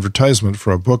well-timed advertisement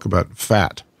for a book about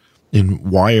fat in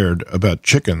Wired about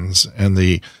chickens and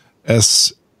the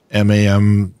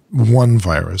SMAM1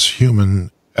 virus,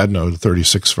 human adeno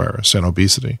 36 virus, and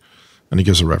obesity, and he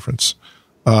gives a reference.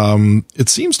 It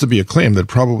seems to be a claim that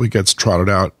probably gets trotted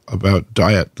out about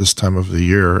diet this time of the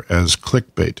year as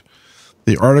clickbait.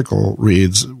 The article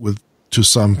reads to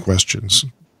some questions.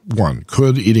 1.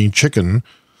 Could eating chicken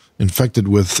infected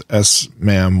with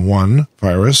SMAM1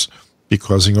 virus be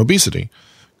causing obesity?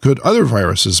 Could other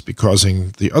viruses be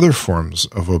causing the other forms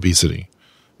of obesity?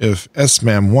 If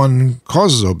SMAM1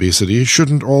 causes obesity,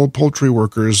 shouldn't all poultry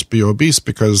workers be obese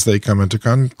because they come into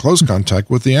close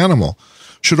contact with the animal?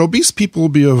 Should obese people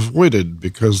be avoided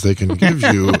because they can give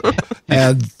you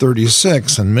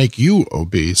AD36 and make you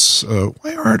obese?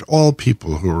 Why aren't all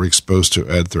people who are exposed to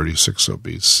AD36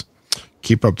 obese?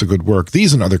 Keep up the good work.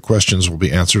 These and other questions will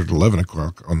be answered at 11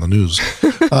 o'clock on the news.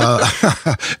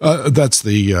 That's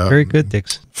the very good,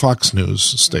 Dixon. Fox News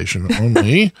station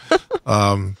only.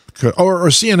 Or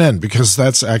CNN, because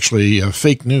that's actually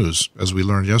fake news, as we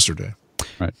learned yesterday.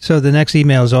 Right. So the next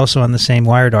email is also on the same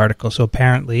Wired article. So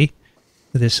apparently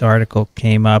this article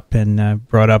came up and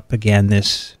brought up again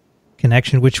this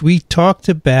connection, which we talked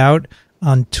about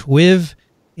on TWiV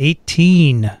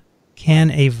 18.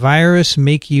 Can a virus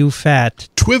make you fat?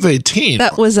 TWiV 18?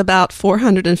 That was about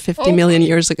 450 million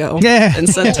years ago. Yeah.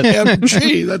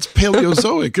 OMG, that's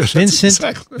Paleozoic.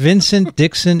 Vincent,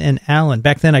 Dickson, and Alan.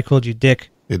 Back then I called you Dick.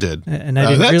 You did. And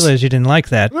I didn't realize you didn't like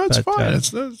that. That's fine.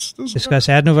 Discuss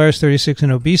adenovirus 36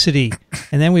 and obesity.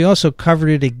 And then we also covered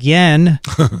it again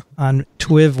on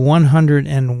TWiV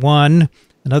 101,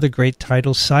 another great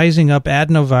title, Sizing Up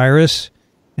Adenovirus.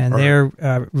 And there,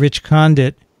 Rich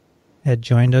Condit had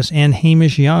joined us, and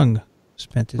Hamish Young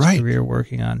spent his career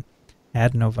working on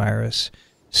adenovirus.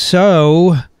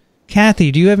 So,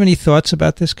 Kathy, do you have any thoughts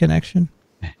about this connection?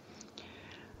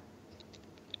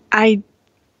 I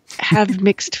have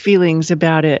mixed feelings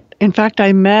about it. In fact,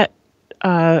 I met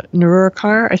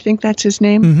Narurkar, I think that's his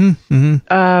name,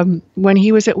 when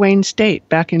he was at Wayne State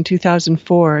back in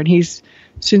 2004, and he's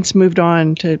since moved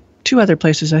on to 2 other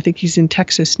places. I think he's in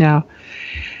Texas now.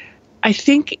 I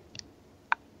think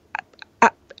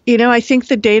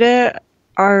the data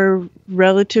are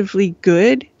relatively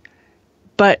good,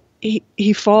 but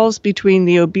he falls between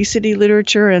the obesity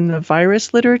literature and the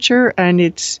virus literature, and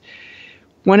it's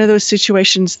one of those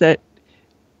situations that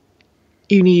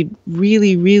you need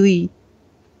really, really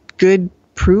good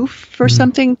proof for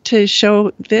something to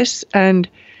show this. And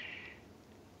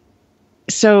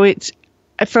so it's,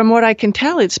 from what I can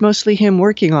tell, it's mostly him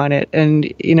working on it.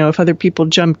 And, if other people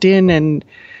jumped in and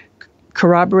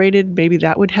corroborated, maybe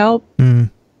that would help.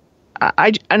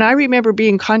 I remember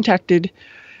being contacted,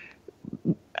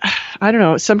 I don't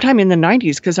know, sometime in the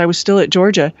 90s, because I was still at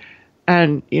Georgia.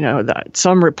 And,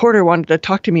 some reporter wanted to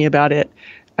talk to me about it.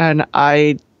 And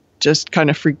I just kind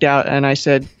of freaked out. And I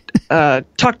said,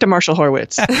 talk to Marshall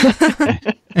Horowitz.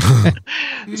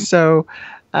 So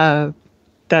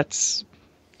that's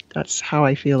how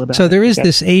I feel about it. So there is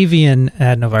this avian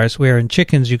adenovirus where in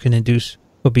chickens you can induce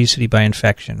obesity by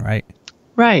infection, right?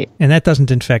 Right. And that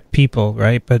doesn't infect people,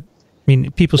 right? But I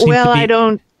mean, people seem to be...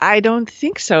 Well, I don't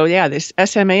think so. Yeah, this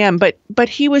SMAM, but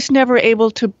he was never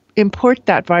able to import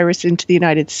that virus into the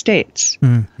United States.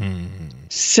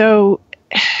 So,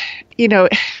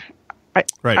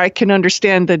 I can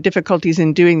understand the difficulties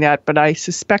in doing that, but I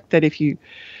suspect that if you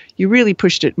really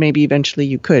pushed it, maybe eventually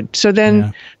you could. So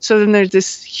then there's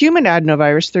this human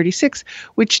adenovirus 36,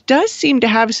 which does seem to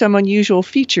have some unusual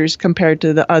features compared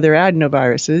to the other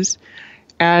adenoviruses.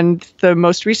 And the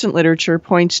most recent literature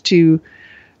points to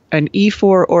an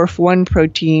E4-ORF1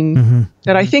 protein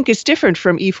that I think is different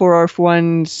from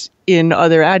E4-ORF1s in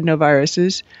other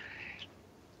adenoviruses.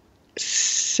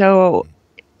 So,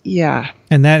 yeah.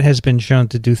 And that has been shown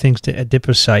to do things to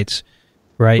adipocytes,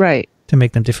 right? Right. To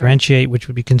make them differentiate, which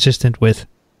would be consistent with,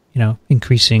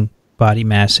 increasing body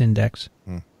mass index.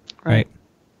 Right.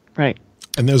 Right.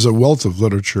 And there's a wealth of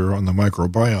literature on the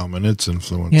microbiome and its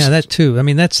influence. Yeah, that too. I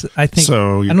mean, I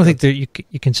don't think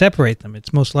you can separate them.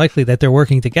 It's most likely that they're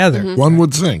working together. One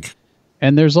would think.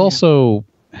 And there's also,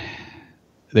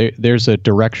 there's a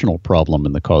directional problem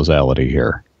in the causality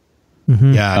here.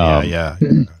 Yeah.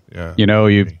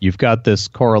 You've got this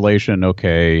correlation.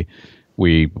 Okay,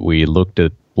 we looked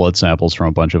at blood samples from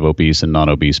a bunch of obese and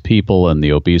non-obese people, and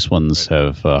the obese ones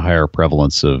have a higher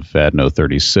prevalence of adeno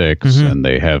 36, and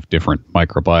they have different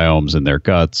microbiomes in their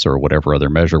guts or whatever other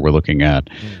measure we're looking at.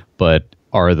 But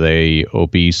are they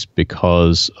obese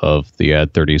because of the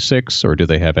AD36, or do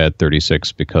they have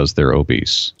AD36 because they're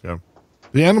obese? Yeah.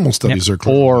 The animal studies are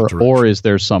clear. Or is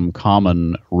there some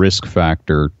common risk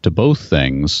factor to both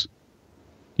things?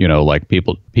 Like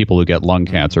people who get lung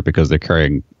cancer because they're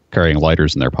carrying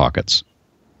lighters in their pockets.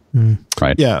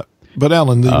 Right. Yeah. But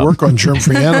Alan, the work on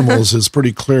germ-free animals is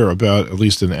pretty clear about, at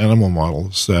least in animal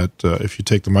models, that if you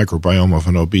take the microbiome of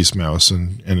an obese mouse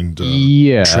and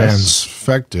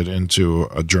transfect it into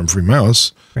a germ-free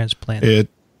mouse, transplant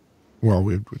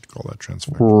we'd call that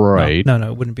transfection. Right. No,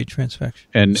 it wouldn't be transfection.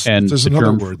 And there's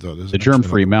another word, though. The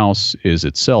germ-free mouse is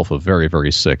itself a very,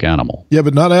 very sick animal. Yeah,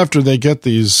 but not after they get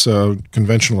these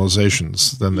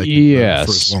conventionalizations. Then they can live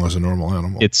for as long as a normal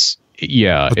animal. But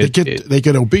they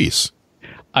get obese.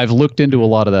 I've looked into a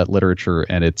lot of that literature,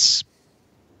 and it's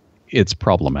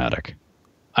problematic.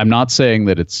 I'm not saying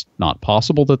that it's not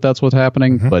possible that that's what's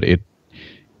happening, but it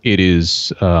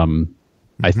is.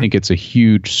 I think it's a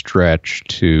huge stretch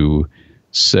to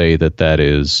say that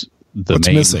is the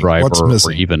main driver,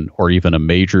 or even a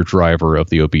major driver of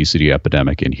the obesity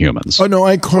epidemic in humans. Oh no,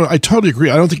 I totally agree.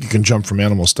 I don't think you can jump from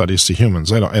animal studies to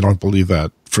humans. I don't believe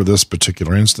that for this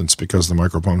particular instance because the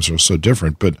microbiomes are so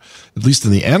different. But at least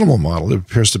in the animal model, it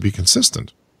appears to be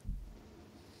consistent.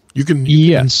 You can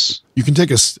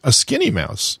take a skinny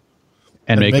mouse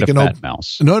and make it a fat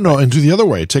mouse. No, and do the other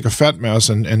way. Take a fat mouse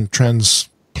and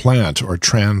transplant or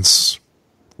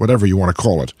whatever you want to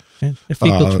call it. A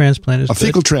fecal transplant is good. A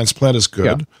fecal transplant is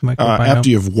good. Yeah.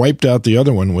 After you've wiped out the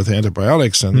other one with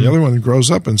antibiotics, and the other one grows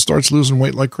up and starts losing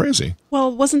weight like crazy.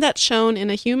 Well, wasn't that shown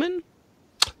in a human?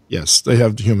 Yes, they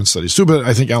have human studies too, but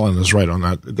I think Alan is right on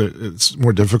that. It's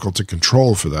more difficult to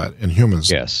control for that in humans.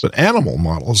 Yes. But animal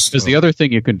models... Because the other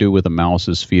thing you can do with a mouse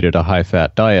is feed it a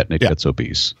high-fat diet and it gets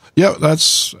obese. Yeah,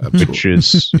 that's absolutely... Which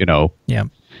is, yeah.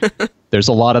 There's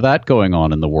a lot of that going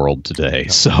on in the world today.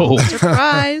 So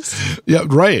surprise. Yeah,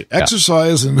 right.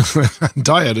 Exercise and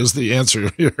diet is the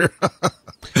answer here.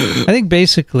 I think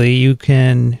basically you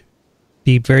can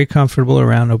be very comfortable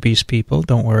around obese people.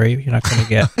 Don't worry, you're not going to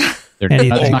get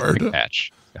anything. Not going to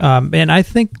catch. And I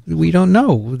think we don't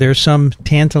know. There's some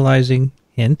tantalizing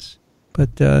hints,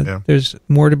 but there's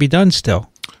more to be done still.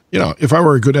 If I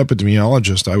were a good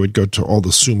epidemiologist, I would go to all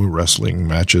the sumo wrestling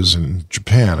matches in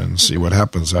Japan and see what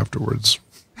happens afterwards.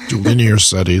 Do linear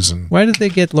studies. And why did they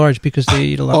get large? Because they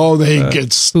eat a lot. They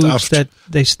get stuffed. That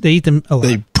they eat them a lot.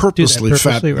 They purposely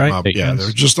fatten them right? up. Yeah,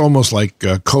 they're just almost like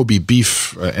Kobe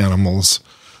beef animals.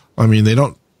 I mean, they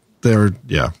don't. They're.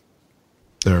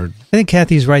 I think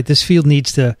Kathy's right. This field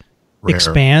needs to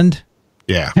expand.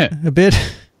 Yeah, a bit,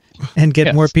 and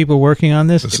get more people working on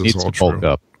this. It needs to bulk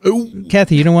up. Ooh.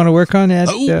 Kathy, you don't want to work on that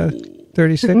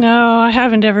 36? No, I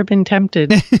haven't ever been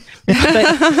tempted.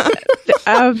 But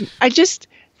I just,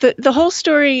 the whole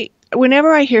story,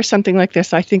 whenever I hear something like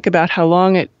this, I think about how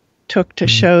long it took to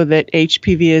show that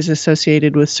HPV is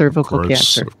associated with cervical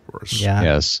cancer. Of course. Yeah.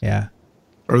 Yes. Yeah.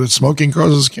 or that smoking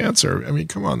causes cancer. I mean,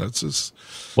 come on, that's just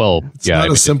not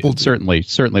a simple. It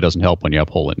certainly doesn't help when you have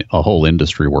a whole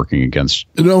industry working against.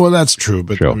 No, well, that's true,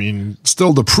 but I mean,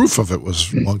 still, the proof of it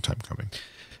was a long time coming.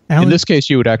 Alan, in this case,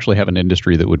 you would actually have an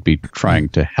industry that would be trying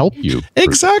to help you.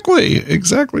 Exactly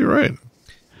right.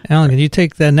 Alan, can you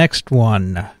take the next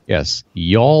one? Yes,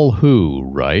 Y'all Who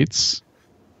writes.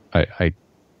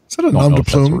 Is that a nom de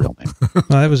plume? Well,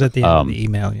 that was at the end of the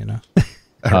email, you know.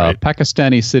 Right.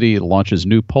 Pakistani city launches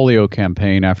new polio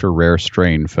campaign after rare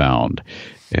strain found.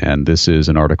 And this is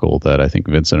an article that I think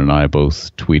Vincent and I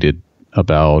both tweeted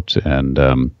about. And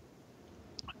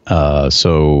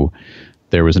so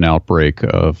there was an outbreak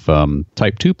of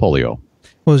type 2 polio.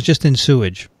 Well, it was just in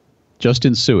sewage. Just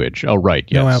in sewage. Oh, right.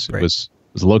 Yes. No outbreak. It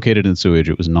was located in sewage.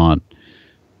 It was not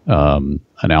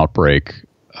an outbreak.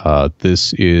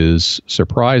 This is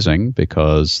surprising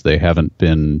because they haven't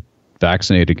been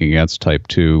vaccinating against type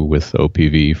 2 with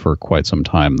OPV for quite some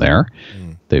time there.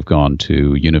 They've gone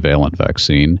to univalent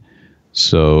vaccine.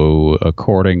 So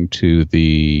according to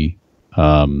the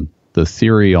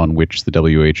theory on which the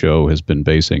WHO has been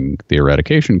basing the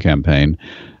eradication campaign,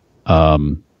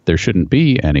 there shouldn't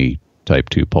be any type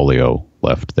 2 polio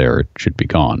left there. It should be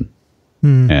gone.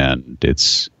 And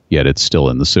it's still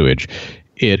in the sewage.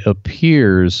 It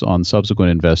appears on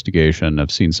subsequent investigation, I've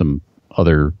seen some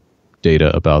other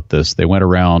data about this. They went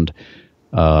around,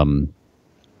 the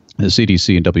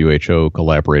CDC and WHO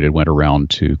collaborated, went around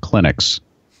to clinics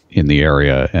in the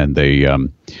area, and they,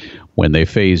 when they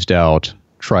phased out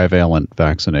trivalent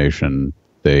vaccination,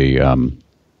 they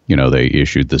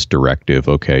issued this directive.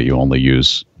 Okay, you only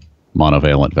use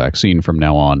monovalent vaccine from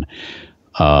now on.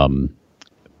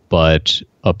 But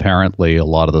apparently a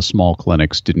lot of the small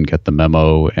clinics didn't get the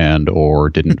memo and or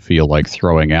didn't feel like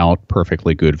throwing out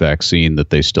perfectly good vaccine that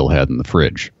they still had in the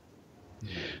fridge.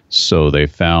 So they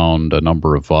found a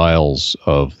number of vials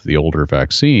of the older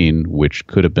vaccine, which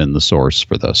could have been the source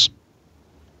for this.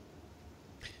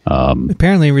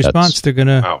 Apparently in response, they're going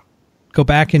to go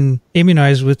back and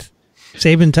immunize with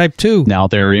Sabin type 2. Now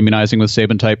they're immunizing with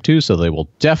Sabin type 2, so they will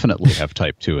definitely have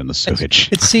type 2 in the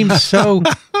sewage. It seems so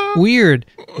weird,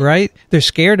 right? They're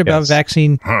scared about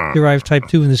vaccine-derived type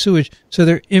 2 in the sewage, so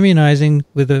they're immunizing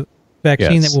with a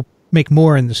vaccine that will make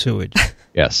more in the sewage.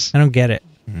 Yes. I don't get it.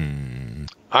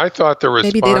 I thought the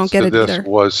response to this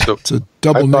was it's a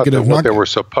double negative. What they were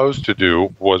supposed to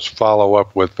do was follow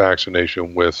up with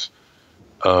vaccination with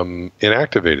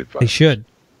inactivated virus. They should.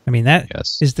 I mean, that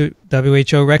is the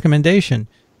WHO recommendation.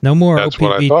 No more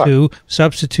OPV2,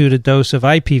 substitute a dose of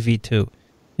IPV2.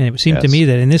 And it would seem to me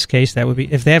that in this case, that would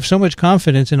be, if they have so much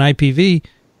confidence in IPV,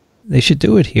 they should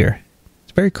do it here.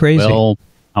 It's very crazy. Well,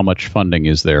 how much funding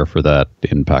is there for that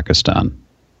in Pakistan?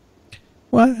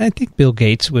 Well, I think Bill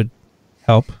Gates would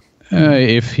help.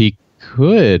 If he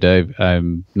could.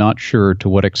 I'm not sure to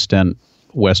what extent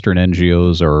Western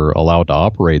NGOs are allowed to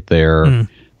operate there,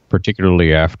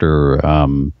 particularly after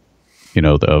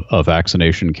a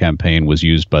vaccination campaign was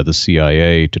used by the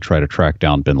CIA to try to track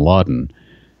down bin Laden.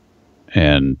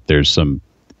 And there's some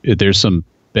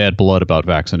bad blood about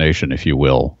vaccination, if you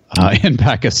will, in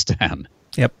Pakistan.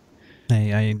 Yep.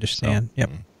 I understand. So,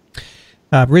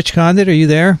 yep. Rich Condit, are you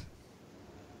there?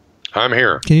 I'm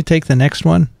here. Can you take the next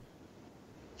one?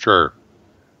 Sure.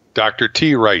 Dr.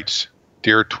 T writes,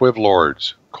 Dear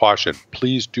TWiVlords, caution,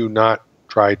 please do not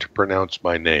try to pronounce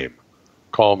my name.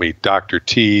 Call me Dr.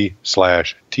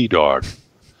 T/T-Dog.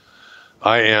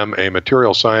 I am a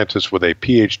material scientist with a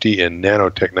PhD in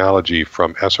nanotechnology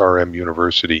from SRM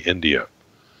University, India.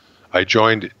 I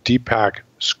joined Deepak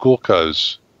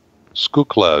Skulka's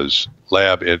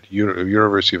lab at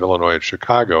University of Illinois at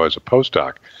Chicago as a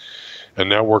postdoc, and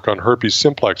now work on herpes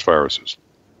simplex viruses.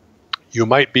 You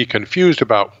might be confused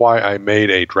about why I made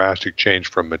a drastic change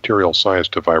from material science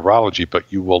to virology, but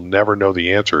you will never know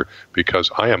the answer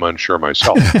because I am unsure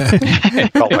myself.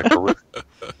 It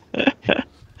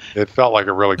felt like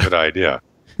a really good idea.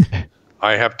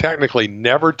 I have technically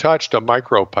never touched a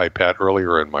micropipette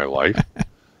earlier in my life.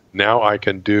 Now I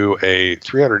can do a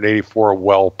 384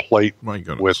 well plate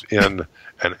within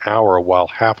an hour while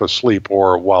half asleep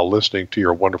or while listening to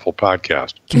your wonderful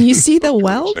podcast. Can you see the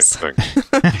wells?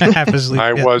 Half asleep.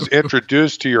 I was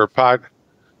introduced to your podcast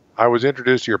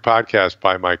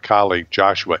by my colleague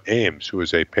Joshua Ames, who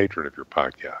is a patron of your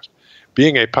podcast.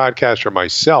 Being a podcaster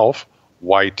myself,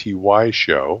 YTY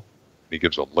show, he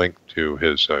gives a link to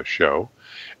his show,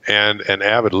 and an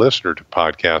avid listener to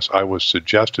podcasts, I was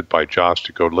suggested by Josh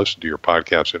to go listen to your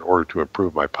podcast in order to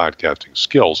improve my podcasting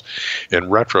skills. In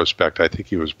retrospect, I think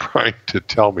he was trying to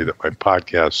tell me that my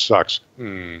podcast sucks.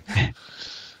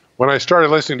 when I started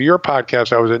listening to your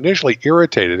podcast, I was initially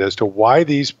irritated as to why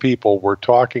these people were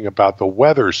talking about the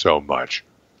weather so much.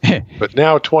 But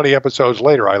now, 20 episodes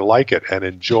later, I like it and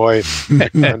enjoy the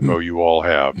convo you all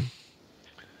have.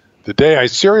 The day I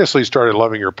seriously started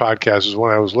loving your podcast is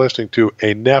when I was listening to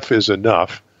Enough is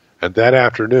Enough, and that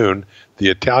afternoon, the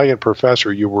Italian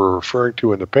professor you were referring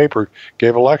to in the paper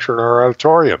gave a lecture in our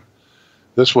auditorium.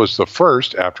 This was the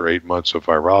first, after 8 months of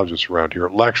virologists around here,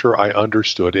 lecture I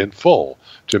understood in full.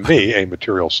 To me, a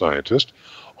material scientist,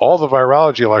 all the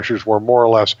virology lectures were more or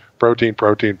less protein,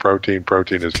 protein, protein,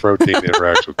 protein is protein,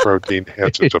 interacts with protein,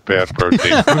 hence it's a bad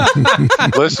protein.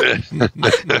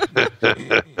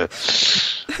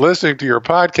 Listening to your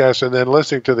podcast and then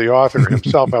listening to the author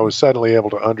himself, I was suddenly able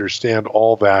to understand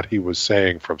all that he was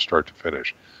saying from start to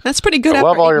finish. That's pretty good. I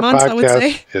love all your months,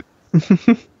 podcasts. I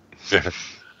would say.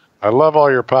 I love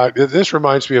all your podcasts. This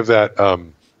reminds me of that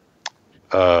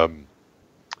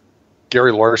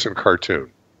Gary Larson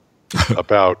cartoon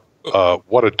about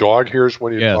what a dog hears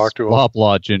when you talk to him. Blah,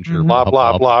 blah, ginger. Blah,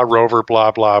 blah, blah, rover, blah,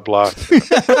 blah, blah.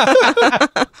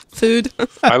 Food.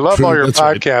 I love all your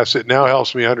podcasts. Right. It now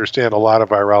helps me understand a lot of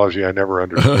virology I never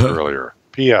understood earlier.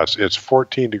 P.S. It's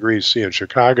 14 degrees C in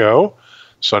Chicago.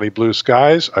 Sunny blue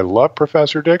skies. I love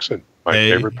Professor Dickson. My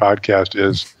favorite podcast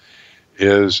is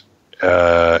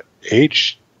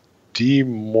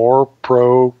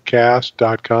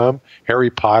hdmoreprocast.com, Harry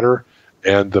Potter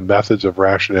and the Methods of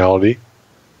Rationality.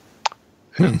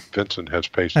 And Vincent has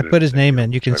pasted I put his name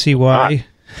in. You can see why.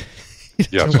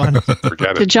 Yes,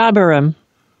 forget it. Tajabarim.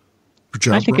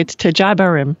 I think it's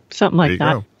Tajabarim, something like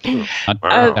that.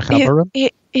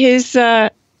 His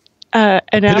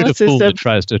analysis fool of that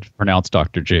tries to pronounce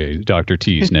Dr.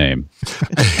 T's name.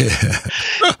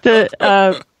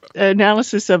 The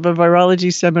analysis of a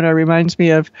virology seminar reminds me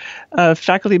of a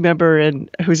faculty member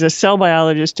who's a cell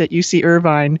biologist at UC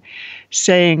Irvine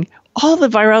saying, all the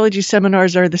virology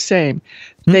seminars are the same.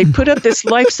 They put up this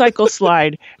life cycle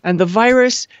slide, and the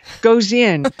virus goes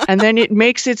in, and then it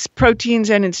makes its proteins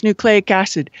and its nucleic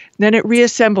acid. Then it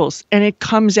reassembles, and it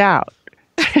comes out.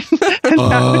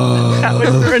 That was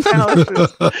her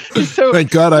analysis. So,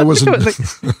 thank God I wasn't.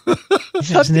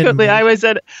 Subsequently, I was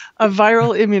at a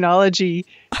viral immunology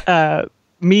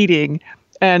meeting,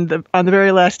 and on the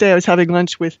very last day, I was having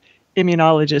lunch with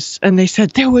immunologists, and they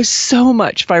said there was so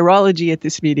much virology at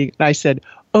this meeting. And I said,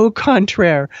 au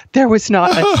contraire, there was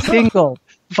not a single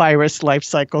virus life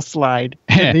cycle slide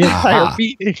in the entire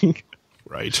meeting.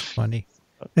 Right. Funny.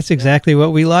 That's exactly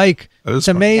what we like. It's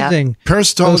amazing. Yeah.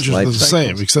 Parasitologists are the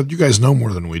same, except you guys know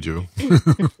more than we do.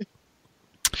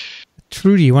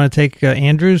 Trudy, you want to take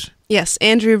Andrew's? Yes,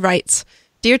 Andrew writes,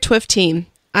 Dear TWiV team,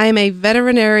 I am a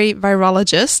veterinary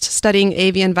virologist studying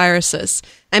avian viruses.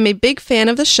 I'm a big fan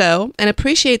of the show and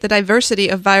appreciate the diversity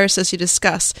of viruses you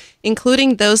discuss,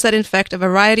 including those that infect a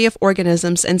variety of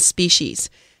organisms and species.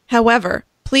 However,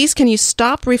 please can you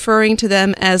stop referring to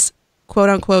them as,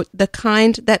 quote-unquote, the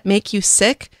kind that make you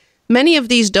sick? Many of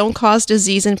these don't cause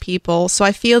disease in people, so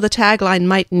I feel the tagline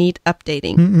might need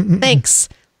updating. Thanks.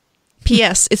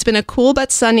 P.S. It's been a cool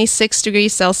but sunny 6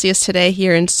 degrees Celsius today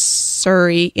here in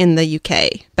Surrey in the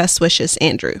UK. Best wishes,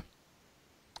 Andrew.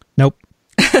 Nope.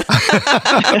 But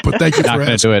thank you for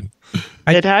asking.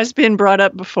 It has been brought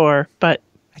up before, but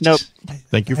nope.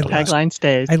 Thank you for the tagline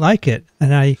stays. I like it.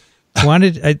 And I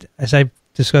wanted, as I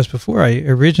discussed before, I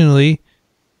originally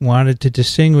wanted to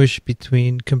distinguish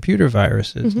between computer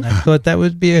viruses. And I thought that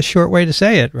would be a short way to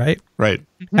say it, right? Right.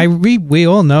 We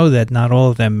all know that not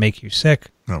all of them make you sick.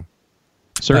 No.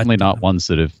 Certainly not ones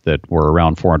that were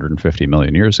around 450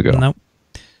 million years ago. No.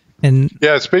 And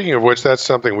yeah, speaking of which, that's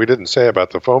something we didn't say about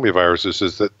the foamy viruses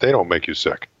is that they don't make you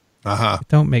sick.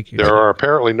 Don't make you sick. There are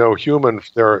apparently no human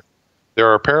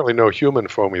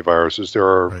foamy viruses. There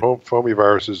are foamy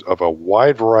viruses of a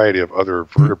wide variety of other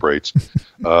vertebrates,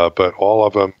 but all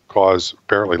of them cause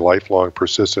apparently lifelong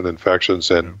persistent infections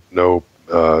and no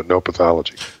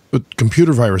pathology. But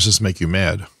computer viruses make you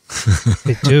mad.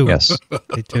 They do. Yes.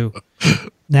 They do.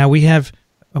 Now we have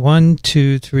 1,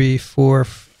 2, 3, 4,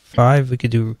 5. We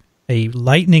could do a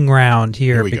lightning round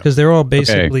here because they're all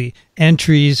basically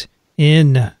entries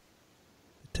in the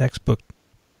textbook.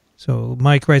 So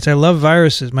Mike writes, I love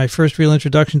viruses. My first real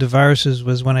introduction to viruses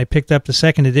was when I picked up the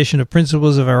second edition of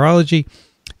Principles of Virology,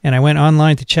 and I went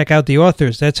online to check out the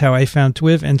authors. That's how I found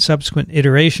TWiV and subsequent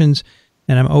iterations,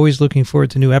 and I'm always looking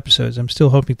forward to new episodes. I'm still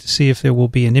hoping to see if there will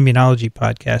be an immunology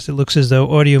podcast. It looks as though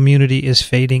autoimmunity is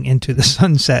fading into the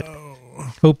sunset.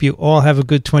 Hope you all have a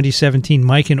good 2017.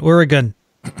 Mike in Oregon.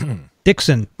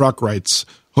 Dickson. Brock writes,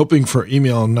 hoping for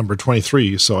email number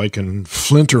 23 so I can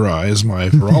flinterize my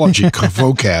virology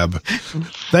vocab.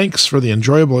 Thanks for the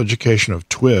enjoyable education of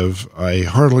TWiV. I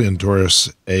heartily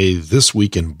endorse a This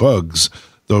Week in Bugs,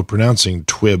 though pronouncing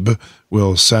TWiB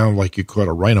will sound like you caught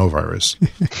a rhinovirus.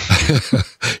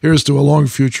 Here's to a long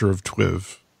future of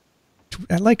TWiV.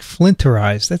 I like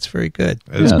flinterize. That's very good.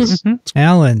 Yes.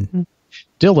 Alan.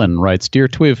 Dylan writes, Dear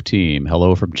TWiV team,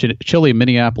 hello from chilly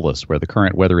Minneapolis, where the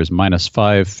current weather is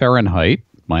 -5 Fahrenheit,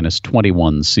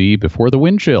 -21°C before the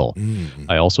wind chill.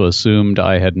 I also assumed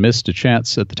I had missed a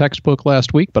chance at the textbook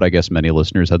last week, but I guess many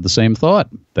listeners had the same thought.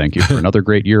 Thank you for another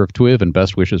great year of TWiV and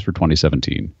best wishes for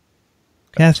 2017.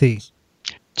 Kathy.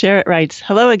 Jarrett writes,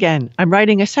 hello again. I'm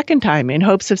writing a second time in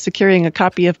hopes of securing a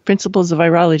copy of Principles of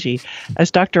Virology, as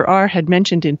Dr. R had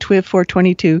mentioned in TWiV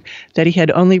 422 that he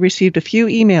had only received a few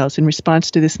emails in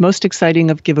response to this most exciting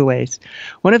of giveaways.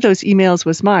 One of those emails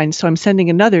was mine, so I'm sending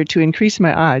another to increase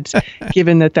my odds,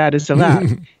 given that is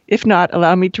allowed. If not,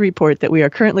 allow me to report that we are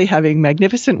currently having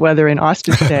magnificent weather in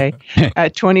Austin today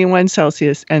at 21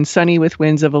 Celsius and sunny with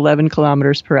winds of 11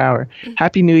 kilometers per hour.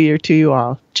 Happy New Year to you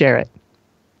all. Jarrett.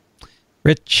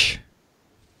 Rich.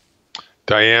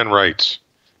 Diane writes,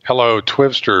 hello,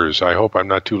 TWiVsters. I hope I'm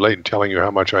not too late in telling you how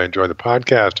much I enjoy the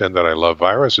podcast and that I love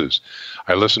viruses.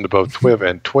 I listen to both TWiV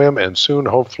and TWIM, and soon,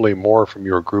 hopefully, more from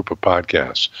your group of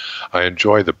podcasts. I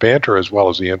enjoy the banter as well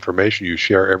as the information you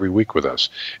share every week with us.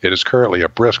 It is currently a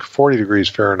brisk 40 degrees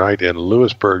Fahrenheit in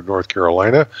Lewisburg, North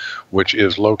Carolina, which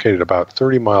is located about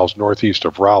 30 miles northeast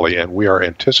of Raleigh, and we are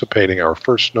anticipating our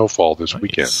first snowfall this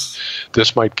weekend.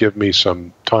 This might give me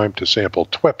some time to sample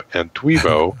TWiP and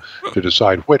TWiVo to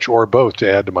decide which or both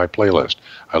to add to my playlist.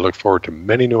 I look forward to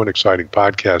many new and exciting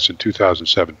podcasts in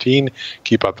 2017.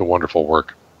 Keep up the wonderful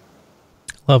work.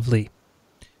 Lovely.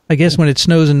 I guess when it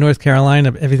snows in North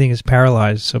Carolina, everything is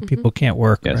paralyzed, so people can't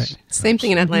work. Yes. Right? Same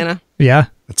thing in Atlanta. Yeah?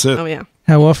 That's it. Oh, yeah.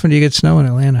 How often do you get snow in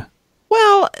Atlanta?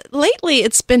 Well, lately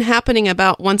it's been happening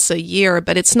about once a year,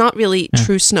 but it's not really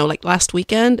true snow. Like last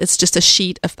weekend, it's just a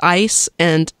sheet of ice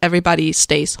and everybody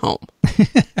stays home.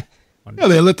 Yeah,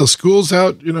 they let the schools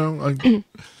out, you know.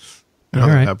 All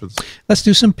right. Happens. Let's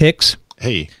do some picks.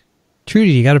 Hey.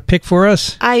 Trudy, you got a pick for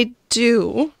us? I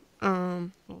do.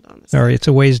 Hold on. Sorry, it's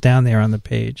a ways down there on the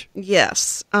page.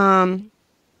 Yes. I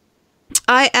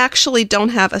actually don't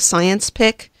have a science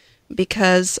pick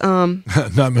because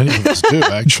not many of us do,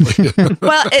 actually.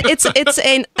 well, it's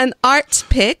an art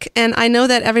pick, and I know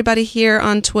that everybody here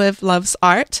on TWiV loves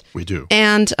art. We do.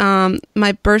 And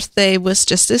my birthday was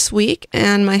just this week,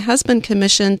 and my husband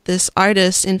commissioned this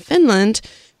artist in Finland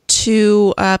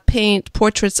to paint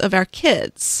portraits of our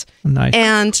kids. Nice.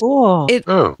 And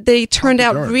they turned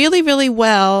out really, really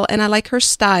well, and I like her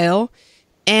style.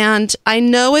 And I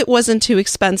know it wasn't too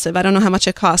expensive. I don't know how much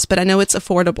it cost, but I know it's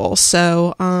affordable.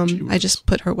 So I just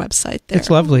put her website there. It's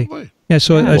lovely. Yeah,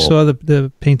 so I saw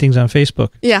the paintings on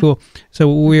Facebook. Yeah. Cool.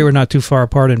 So we were not too far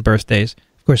apart in birthdays,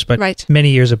 of course, but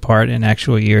many years apart in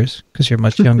actual years, because you're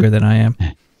much younger than I am.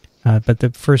 But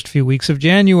the first few weeks of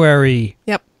January.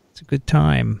 Yep. It's a good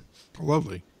time.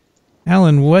 Lovely.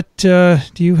 Alan, what do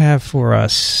you have for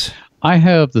us? I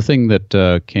have the thing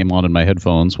that came on in my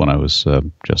headphones when I was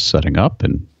just setting up,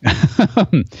 and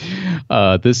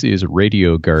this is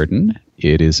Radio Garden.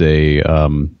 It is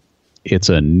it's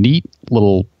a neat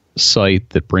little site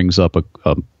that brings up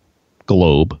a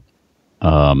globe,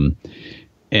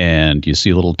 and you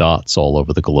see little dots all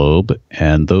over the globe,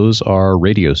 and those are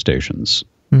radio stations.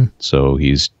 So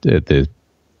the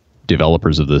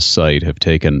developers of this site have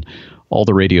taken all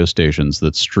the radio stations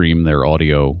that stream their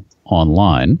audio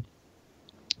online,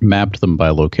 mapped them by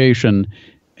location,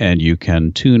 and you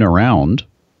can tune around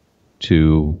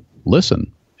to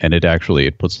listen. And it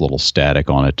puts a little static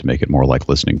on it to make it more like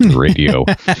listening to the radio.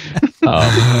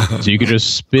 So you can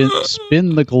just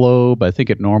spin the globe. I think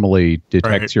it normally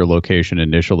detects your location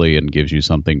initially and gives you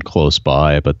something close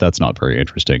by, but that's not very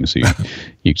interesting. So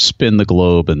you spin the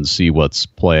globe and see what's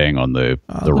playing on the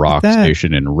rock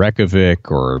station in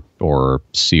Reykjavik, or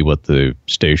see what the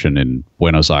station in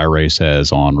Buenos Aires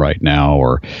has on right now,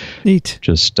 or neat.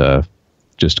 Just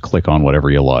click on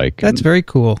whatever you like. That's very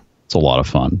cool. It's a lot of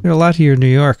fun. There are a lot here in New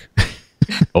York.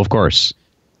 Of course.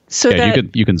 So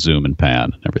you can zoom and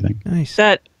pan and everything. Nice.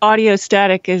 That audio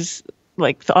static is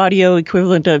like the audio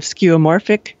equivalent of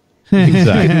skeuomorphic.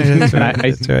 Exactly. That's right.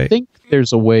 I think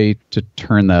there's a way to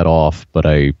turn that off, but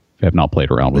I have not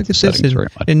played around with the settings very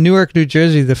much. In Newark, New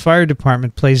Jersey, the fire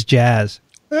department plays jazz.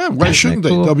 Yeah, why shouldn't they?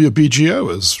 Cool?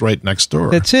 WBGO is right next door.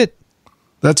 That's it.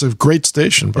 That's a great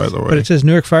station, by the way. But it says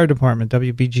Newark Fire Department,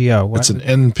 WBGO. What? It's an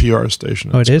NPR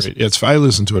station. It is? Great. Yeah, I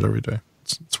listen to it every day.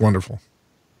 It's wonderful.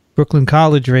 Brooklyn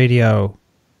College Radio.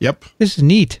 Yep. This is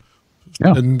neat.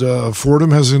 Yeah. And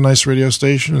Fordham has a nice radio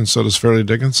station, and so does Fairleigh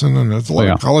Dickinson, and that's a lot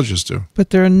of colleges do.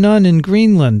 But there are none in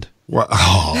Greenland. What?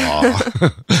 Oh.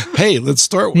 Hey, let's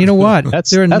start with... You know what?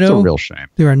 That's a real shame.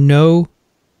 There are no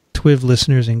TWiV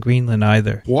listeners in Greenland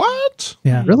either. What?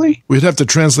 Yeah. Really? We'd have to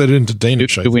translate it into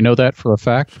Danish. Do we know that for a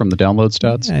fact from the download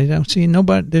stats? Yeah, I don't see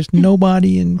nobody. There's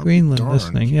nobody in Greenland darn.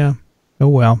 listening. Yeah. Oh,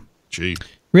 well. Gee.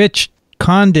 Rich,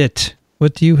 Condit,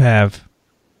 what do you have?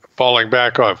 Falling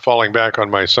back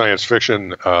on my science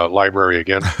fiction library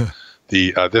again.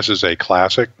 This is a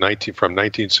classic from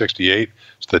 1968.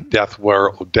 It's the Death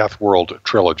World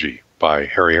trilogy by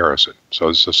Harry Harrison. So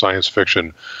it's a science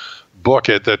fiction book.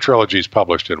 The trilogy is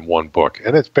published in one book,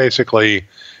 and it's basically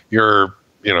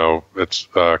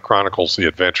chronicles the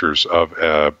adventures of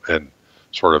an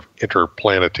sort of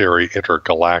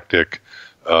intergalactic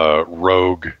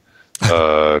rogue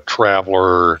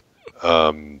traveler,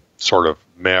 sort of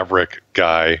maverick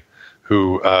guy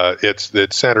who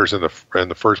it centers in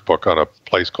the first book on a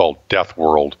place called Death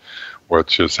World,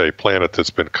 which is a planet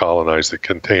that's been colonized that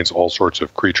contains all sorts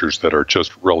of creatures that are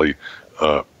just really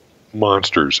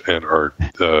monsters and are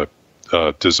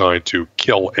designed to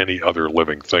kill any other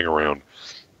living thing around,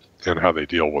 and how they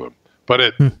deal with them. But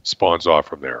it spawns off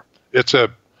from there. It's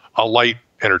a light,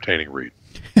 entertaining read.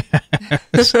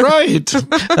 That's right.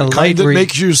 A light that read.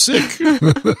 Makes you sick.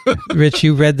 Rich,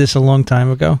 you read this a long time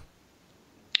ago?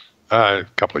 A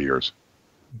couple of years.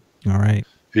 All right.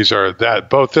 These are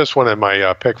both this one and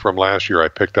my pick from last year I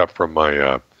picked up from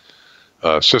my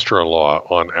sister-in-law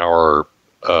on our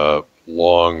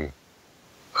long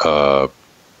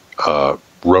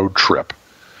road trip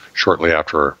shortly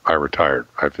after I retired.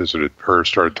 I visited her,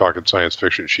 started talking science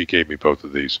fiction. She gave me both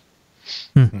of these.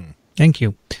 Thank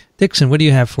you. Dickson, what do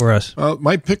you have for us?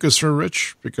 My pick is for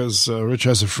Rich, because Rich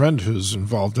has a friend who's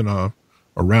involved in a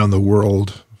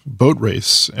around-the-world boat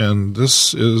race, and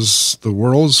this is the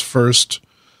world's first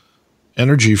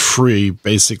energy-free,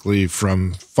 basically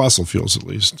from fossil fuels at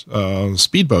least,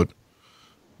 speedboat.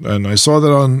 And I saw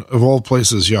that on, of all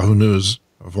places, Yahoo News,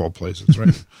 of all places,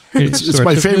 right? It's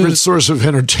my favorite source of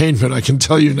entertainment, I can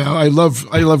tell you now. I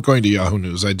love going to Yahoo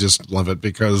News. I just love it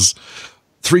because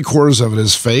 3/4 of it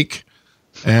is fake,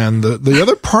 and the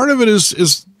other part of it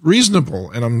is reasonable.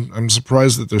 And I'm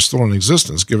surprised that they're still in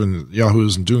existence, given that Yahoo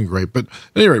isn't doing great. But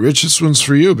anyway, Rich, this one's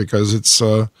for you because it's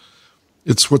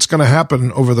what's going to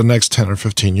happen over the next 10 or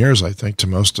 15 years, I think, to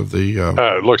most of the.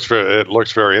 It looks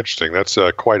very interesting. That's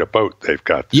quite a boat they've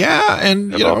got. Yeah,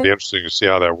 and it'll be interesting to see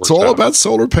how that works. It's all about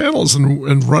solar panels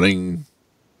and running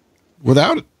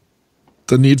without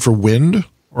the need for wind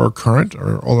or current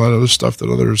or all that other stuff that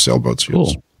other sailboats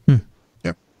use. Cool.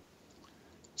 Yep.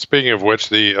 Speaking of which,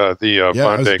 the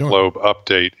Vendée Globe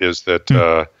update is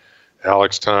that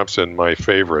Alex Thompson, my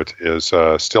favorite, is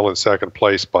still in second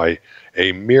place by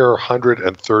a mere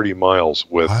 130 miles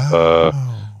with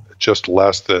just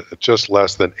less than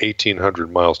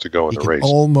 1,800 miles to go in the race.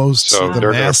 Almost so the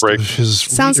they're going to break.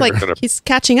 Sounds like he's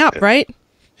catching up, right?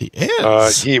 He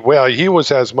is. He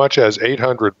was as much as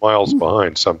 800 miles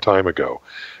behind some time ago,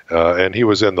 and he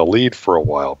was in the lead for a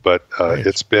while. But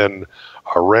it's been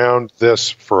around this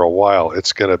for a while.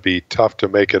 It's going to be tough to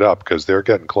make it up because they're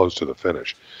getting close to the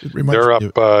finish. They're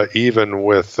up even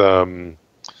with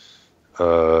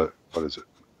what is it?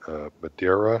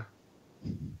 Madeira.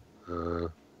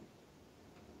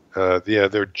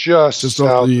 They're just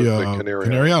south of the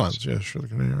Canary Islands. Yeah, sure, the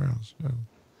Canary Islands. Yeah.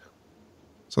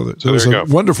 So there's a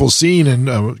wonderful scene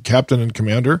in Captain and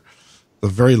Commander, the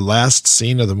very last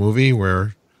scene of the movie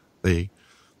where they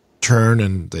turn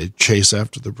and they chase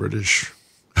after the British.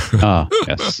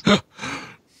 Yes.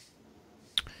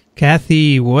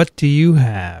 Kathy, what do you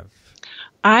have?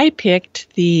 I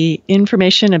picked the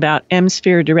information about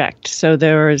M-Sphere Direct. So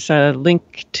there is a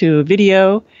link to a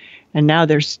video, and now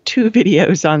there's 2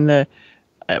 videos on the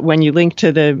when you link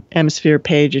to the M-Sphere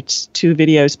page, it's 2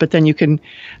 videos, but then you can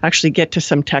actually get to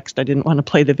some text. I didn't want to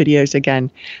play the videos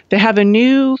again. They have a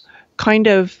new kind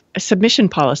of a submission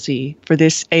policy for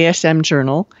this ASM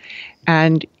journal,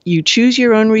 and you choose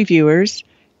your own reviewers,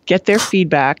 get their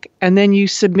feedback, and then you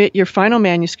submit your final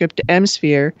manuscript to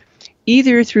M-Sphere,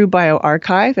 either through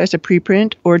bioRxiv as a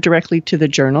preprint or directly to the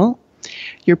journal.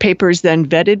 Your paper is then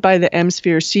vetted by the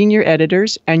M-Sphere senior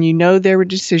editors, and you know their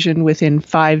decision within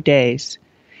 5 days.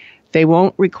 They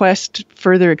won't request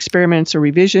further experiments or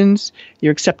revisions.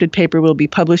 Your accepted paper will be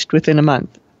published within a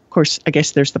month. Of course, I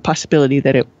guess there's the possibility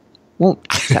that it won't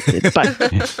accept it, but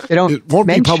they don't. It won't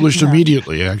be published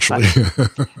immediately, actually.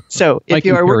 So if Mike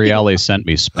you are Imperiale sent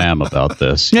me spam about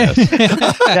this. Yes.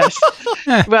 Yes.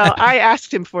 Well, I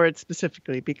asked him for it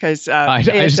specifically because I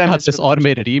just got this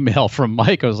automated email from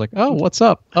Mike. I was like, "Oh, what's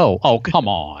up? Oh, come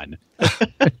on."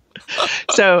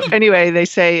 So anyway, they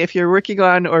say if you're working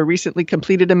on or recently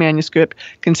completed a manuscript,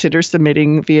 consider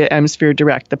submitting via MSphere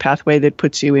Direct, the pathway that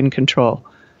puts you in control.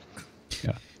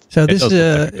 Yeah. So this is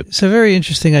it's a very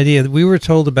interesting idea. We were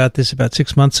told about this about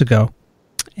 6 months ago,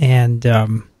 and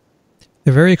they're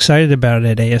very excited about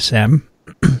it at ASM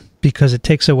because it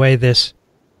takes away this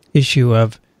issue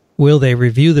of will they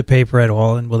review the paper at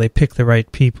all and will they pick the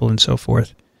right people and so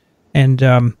forth. And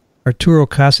Arturo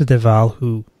Casadeval,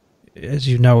 who, as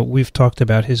you know, we've talked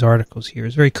about his articles here,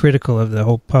 is very critical of the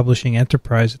whole publishing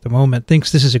enterprise at the moment,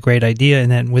 thinks this is a great idea,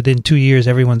 and then within 2 years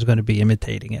everyone's going to be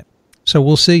imitating it. So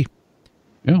we'll see.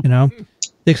 Yeah. You know,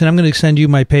 Dickson, I'm going to send you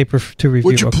my paper to review.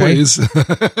 Would you please?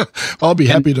 I'll be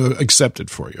happy to accept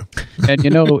it for you. And, you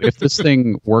know, if this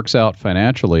thing works out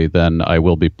financially, then I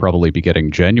will probably be getting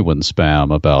genuine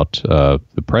spam about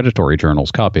the predatory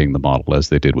journals copying the model as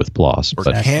they did with PLOS.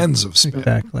 Or hands of spam.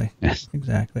 Exactly.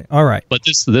 Exactly. All right. But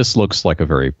this looks like a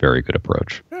very, very good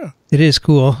approach. Yeah. It is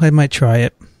cool. I might try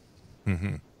it.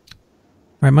 Mm-hmm. All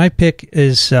right. My pick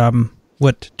is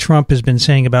what Trump has been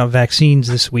saying about vaccines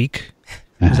this week.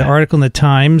 There's an article in the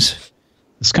Times.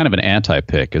 It's kind of an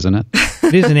anti-pick, isn't it?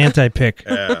 It is an anti-pick,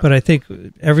 but I think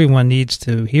everyone needs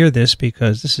to hear this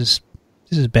because this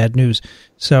is bad news.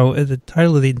 So the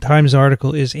title of the Times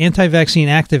article is Anti-Vaccine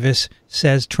Activist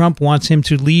Says Trump Wants Him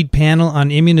to Lead Panel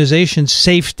on Immunization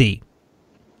Safety.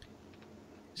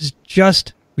 This is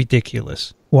just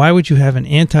ridiculous. Why would you have an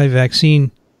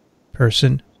anti-vaccine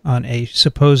person on a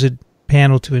supposed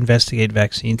panel to investigate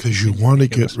vaccines? Because you want to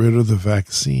get rid of the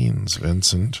vaccines,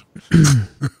 Vincent.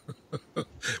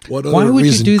 Why would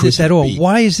you do this at all?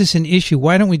 Why is this an issue?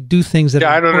 Why don't we do things that?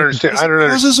 Yeah, I don't understand. It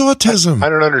causes autism. I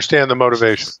don't understand the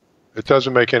motivation. It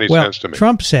doesn't make any sense to me.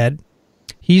 Trump said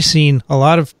he's seen a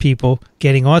lot of people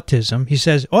getting autism. He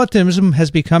says autism has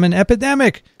become an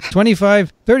epidemic.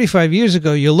 35 years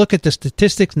ago, you look at the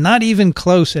statistics, not even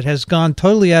close. It has gone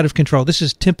totally out of control. This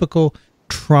is typical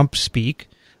Trump speak.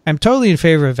 I'm totally in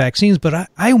favor of vaccines, but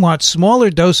I want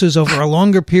smaller doses over a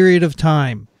longer period of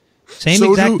time. Same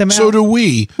exact amount. So do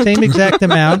we. Same exact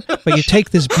amount, but you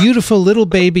take this beautiful little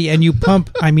baby and you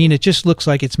pump. I mean, it just looks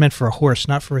like it's meant for a horse,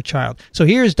 not for a child. So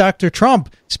here's Dr.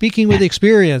 Trump speaking with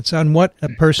experience on what a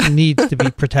person needs to be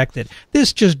protected.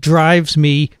 This just drives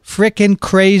me frickin'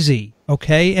 crazy,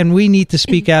 okay? And we need to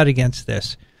speak out against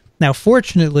this. Now,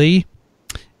 fortunately,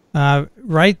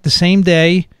 right the same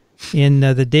day in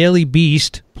the Daily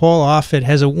Beast, Paul Offit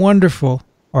has a wonderful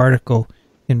article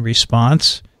in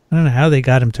response. I don't know how they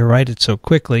got him to write it so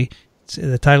quickly.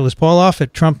 The title is Paul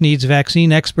Offit, Trump Needs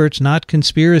Vaccine Experts, Not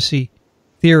Conspiracy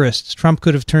Theorists. Trump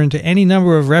could have turned to any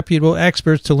number of reputable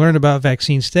experts to learn about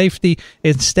vaccine safety.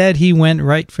 Instead, he went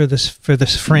right for this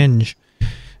fringe.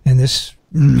 And this...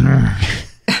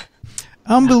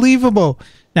 unbelievable.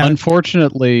 Now,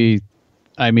 unfortunately,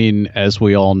 I mean, as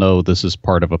we all know, this is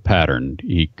part of a pattern.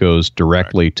 He goes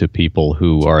directly to people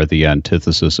who are the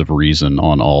antithesis of reason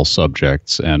on all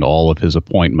subjects, and all of his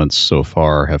appointments so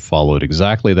far have followed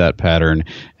exactly that pattern,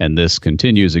 and this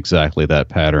continues exactly that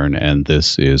pattern, and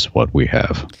this is what we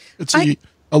have. It's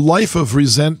a life of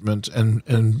resentment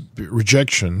and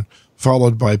rejection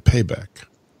followed by payback.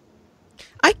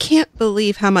 I can't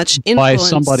believe how much influence... By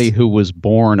somebody who was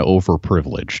born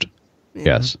overprivileged. Yeah.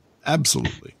 Yes.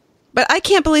 Absolutely. But I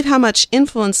can't believe how much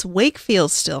influence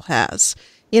Wakefield still has.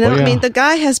 You know, I mean, the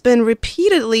guy has been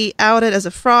repeatedly outed as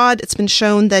a fraud. It's been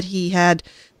shown that he had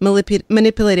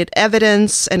manipulated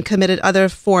evidence and committed other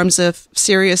forms of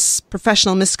serious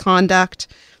professional misconduct.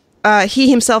 He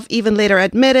himself even later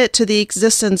admitted to the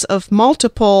existence of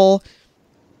multiple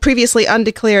previously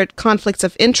undeclared conflicts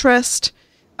of interest.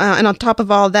 And on top of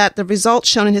all that, the results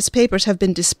shown in his papers have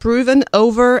been disproven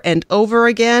over and over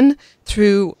again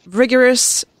through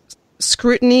rigorous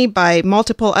scrutiny by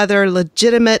multiple other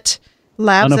legitimate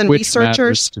labs and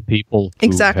researchers. To people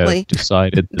who have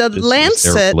decided that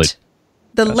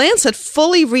the Lancet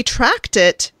fully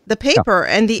retracted the paper,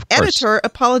 and the editor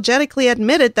apologetically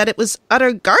admitted that it was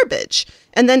utter garbage.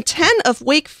 And then 10 of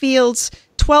Wakefield's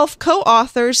 12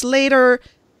 co-authors later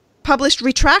published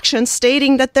retractions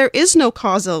stating that there is no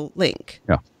causal link.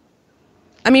 Yeah.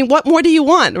 I mean, what more do you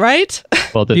want, right?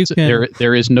 Well,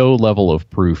 there is no level of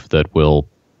proof that will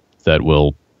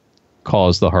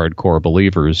cause the hardcore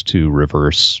believers to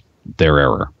reverse their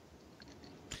error.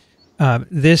 I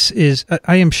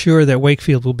am sure that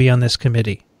Wakefield will be on this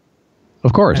committee.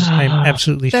 Of course. I'm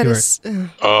absolutely sure.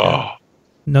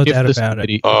 No doubt about it.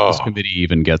 If this committee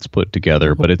even gets put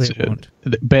together, but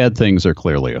bad things are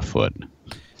clearly afoot.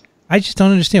 I just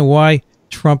don't understand why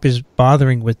Trump is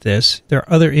bothering with this. There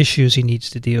are other issues he needs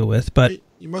to deal with, but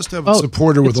you must have a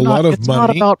supporter with a lot of money. It's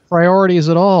not about priorities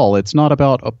at all. It's not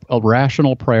about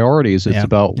rational priorities. It's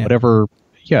about whatever.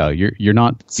 Yeah, you're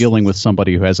not dealing with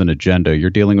somebody who has an agenda.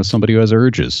 You're dealing with somebody who has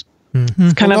urges. Mm-hmm.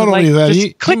 It's kind of like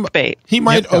just clickbait. He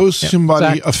might owe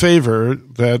somebody a favor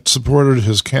that supported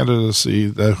his candidacy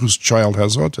whose child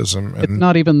has autism. And, it's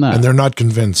not even that. And they're not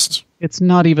convinced. It's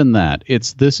not even that.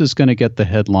 This is going to get the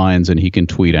headlines and he can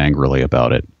tweet angrily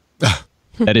about it.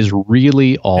 That is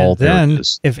really all there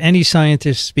is. If any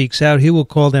scientist speaks out, he will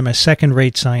call them a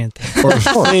second-rate scientist. Or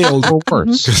failed. Or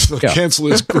worse. They'll cancel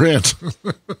his grant.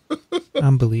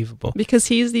 Unbelievable. Because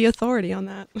he's the authority on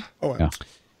that. Oh, yeah.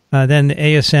 Then the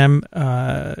ASM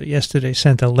yesterday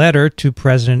sent a letter to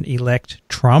President-elect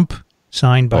Trump,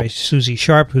 signed by Susie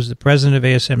Sharp, who's the president of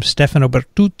ASM, Stefano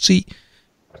Bertuzzi,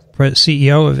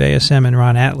 CEO of ASM, and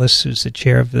Ron Atlas, who's the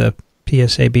chair of the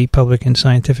PSAB, Public and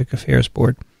Scientific Affairs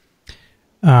Board.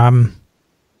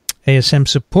 ASM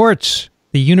supports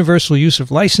the universal use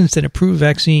of licensed and approved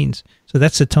vaccines. So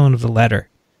that's the tone of the letter.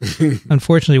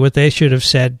 Unfortunately, what they should have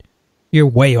said, you're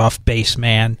way off base,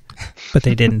 man. But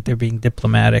they didn't. They're being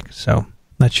diplomatic. So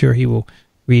not sure he will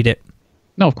read it.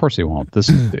 No, of course he won't.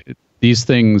 These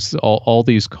things, all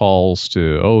these calls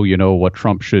to, what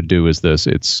Trump should do is this.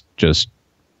 It's just,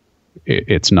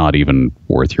 it's not even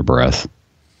worth your breath.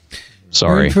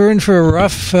 Sorry. We're in for a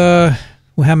rough,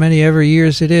 how many ever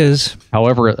years it is.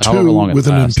 However long it with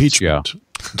lasts, an impeachment. Yeah.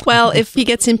 Well, if he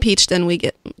gets impeached, then we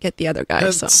get the other guy.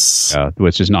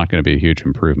 Which is not going to be a huge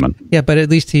improvement. Yeah, but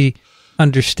at least he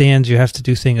understands you have to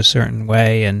do things a certain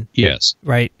way. And yes.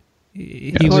 Right.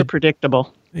 He's more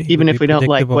predictable, even if we don't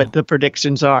like what the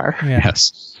predictions are. Yeah.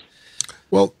 Yes.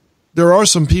 Well, there are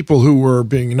some people who were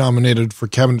being nominated for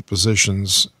cabinet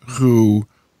positions who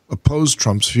opposed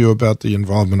Trump's view about the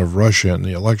involvement of Russia in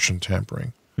the election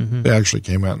tampering. Mm-hmm. They actually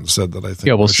came out and said that I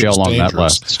think we'll see how long that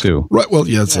lasts too. Right. Well,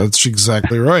 yes, that's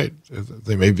exactly right.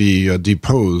 They may be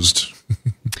deposed.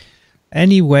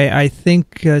 Anyway, I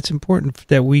think it's important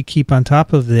that we keep on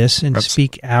top of this and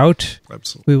speak out.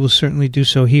 Absolutely. We will certainly do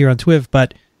so here on TWiV,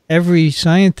 but every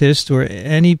scientist or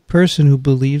any person who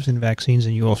believes in vaccines,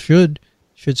 and you all should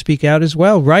speak out as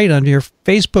well. Write on your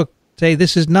Facebook, say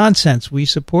this is nonsense. We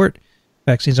support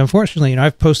vaccines. Unfortunately,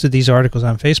 I've posted these articles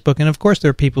on Facebook, and of course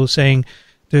there are people saying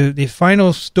the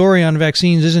final story on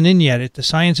vaccines isn't in yet. The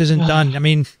science isn't done. I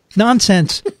mean,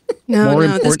 nonsense.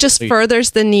 No, this just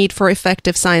furthers the need for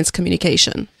effective science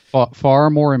communication. Far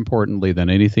more importantly than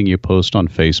anything you post on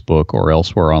Facebook or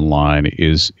elsewhere online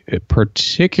is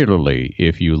particularly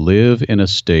if you live in a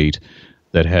state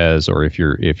that has, or if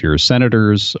your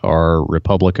senators are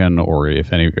Republican, or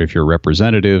if your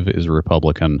representative is a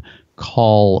Republican,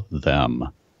 call them.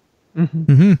 Mm-hmm.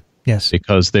 Mm-hmm. Yes,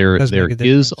 because there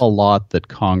is a lot that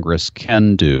Congress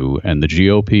can do, and the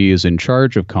GOP is in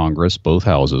charge of Congress, both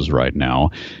houses right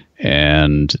now,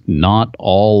 and not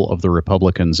all of the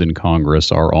Republicans in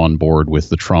Congress are on board with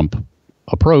the Trump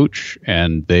approach,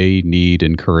 and they need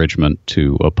encouragement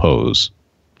to oppose.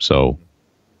 So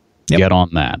get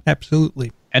on that.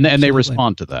 Absolutely. And they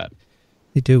respond to that.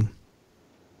 They do.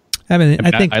 I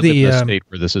think I live in a state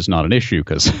where this is not an issue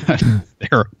because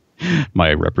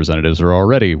my representatives are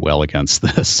already well against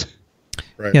this.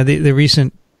 Right. Yeah, the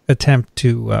recent attempt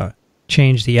to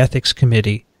change the ethics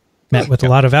committee met with a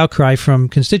lot of outcry from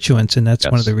constituents, and that's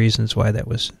one of the reasons why that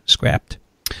was scrapped.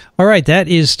 All right, that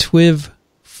is TWiV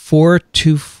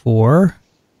 424.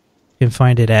 You can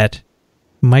find it at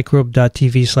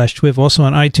microbe.tv/TWiV, also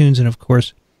on iTunes, and of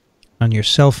course on your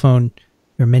cell phone.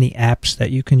 There are many apps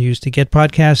that you can use to get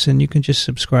podcasts, and you can just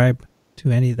subscribe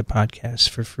to any of the podcasts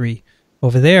for free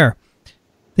over there.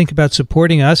 Think about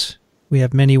supporting us. We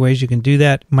have many ways you can do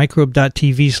that.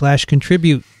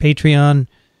 Microbe.tv/contribute, Patreon,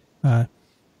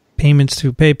 payments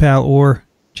through PayPal, or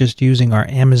just using our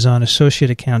Amazon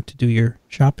associate account to do your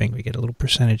shopping. We get a little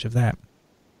percentage of that.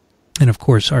 And of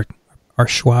course, our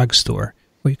Schwag store,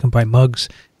 where you can buy mugs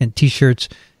and T-shirts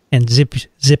and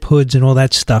zip hoods and all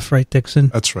that stuff, right, Dickson?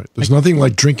 That's right. There's nothing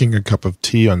like drinking a cup of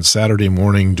tea on Saturday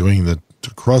morning doing the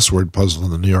crossword puzzle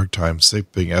in the New York Times,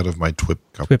 sipping out of my TWiP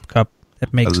cup. TWiP cup.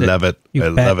 That makes it. I love it. I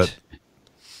love it.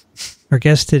 Our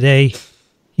guest today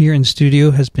here in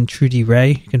studio has been Trudy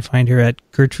Rey. You can find her at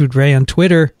Gertrude Rey on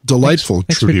Twitter. Delightful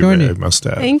Trudy Rey, I must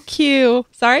add. Thank you.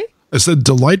 Sorry? I said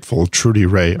delightful, Trudy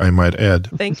Rey, I might add.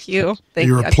 Thank you.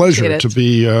 You're a pleasure to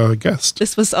be a guest.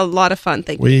 This was a lot of fun.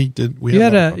 Thank you. We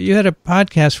had a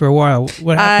podcast for a while.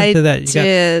 What happened to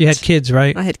that? You had kids,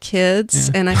 right? I had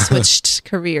kids, and I switched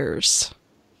careers.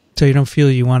 So you don't feel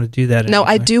you want to do that anymore?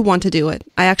 No, I do want to do it.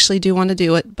 I actually do want to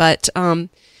do it, but I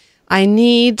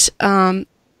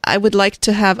would like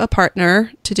to have a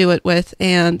partner to do it with,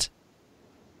 and...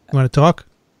 You want to talk?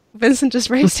 Vincent just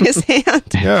raised his hand.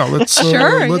 Yeah, let's.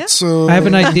 Sure. I have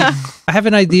an idea. I have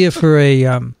an idea for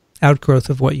a outgrowth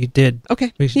of what you did.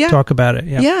 Okay. We should talk about it.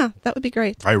 Yeah, that would be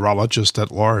great. Virologist at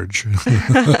large.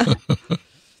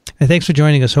 And thanks for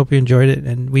joining us. Hope you enjoyed it,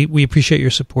 and we appreciate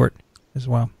your support as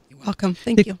well. You're welcome.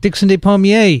 Thank you. Dickson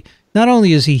Despommier. Not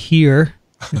only is he here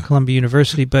at Columbia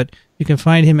University, but you can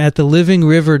find him at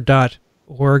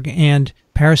thelivingriver.org and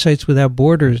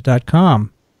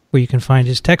parasiteswithoutborders.com, where you can find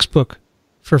his textbook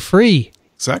for free.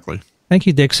 Exactly. Thank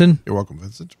you, Dickson. You're welcome,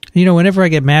 Vincent. Whenever I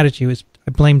get mad at you, I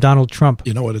blame Donald Trump.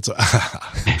 You know what?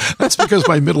 That's because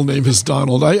my middle name is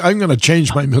Donald. I'm going to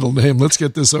change my middle name. Let's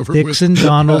get this over Dickson with.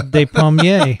 Donald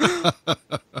Despommier.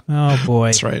 Oh,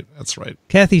 boy. That's right.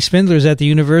 Kathy Spindler is at the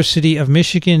University of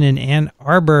Michigan in Ann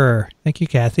Arbor. Thank you,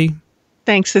 Kathy.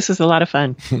 Thanks. This is a lot of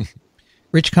fun.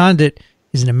 Rich Condit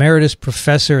is an emeritus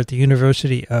professor at the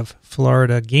University of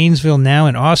Florida, Gainesville, now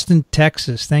in Austin,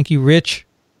 Texas. Thank you, Rich.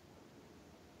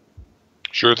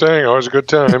 Sure thing. Always a good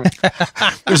time.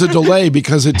 There's a delay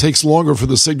because it takes longer for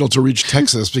the signal to reach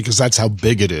Texas because that's how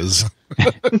big it is.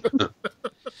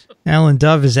 Alan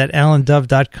Dove is at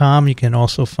alandove.com. You can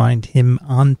also find him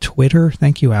on Twitter.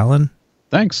 Thank you, Alan.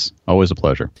 Thanks. Always a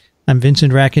pleasure. I'm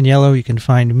Vincent Racaniello. You can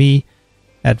find me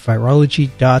at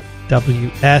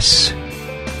virology.ws.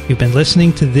 You've been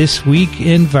listening to This Week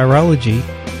in Virology.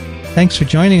 Thanks for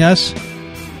joining us.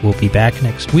 We'll be back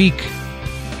next week.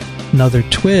 Another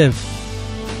TWiV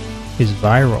is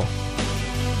viral.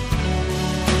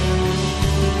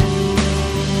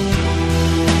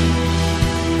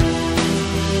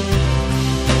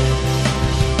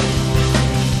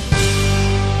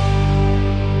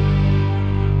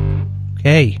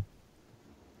 Okay.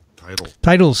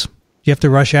 Titles. Do you have to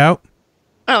rush out?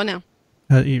 Oh, no.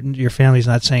 Your family's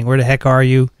not saying, where the heck are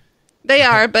you? They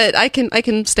are, but I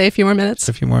can stay a few more minutes.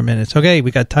 A few more minutes. Okay, we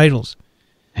got titles.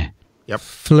 Yep.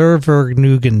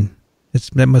 FLERVergnügen.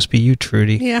 That must be you,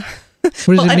 Trudy. Yeah. What does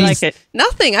it mean? I like it.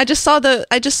 Nothing. I just saw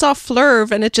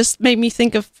FLERV, and it just made me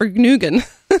think of vergnügen.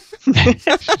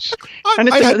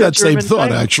 I had that same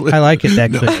thought, actually. I like it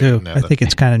actually too. I think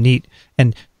it's kind of neat.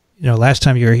 And last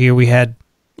time you were here, we had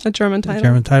a German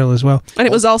title as well, and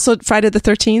it was also Friday the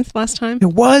 13th last time. It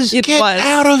was. Get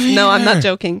out of here! No, I'm not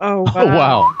joking. Oh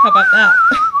wow! How about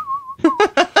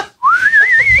that?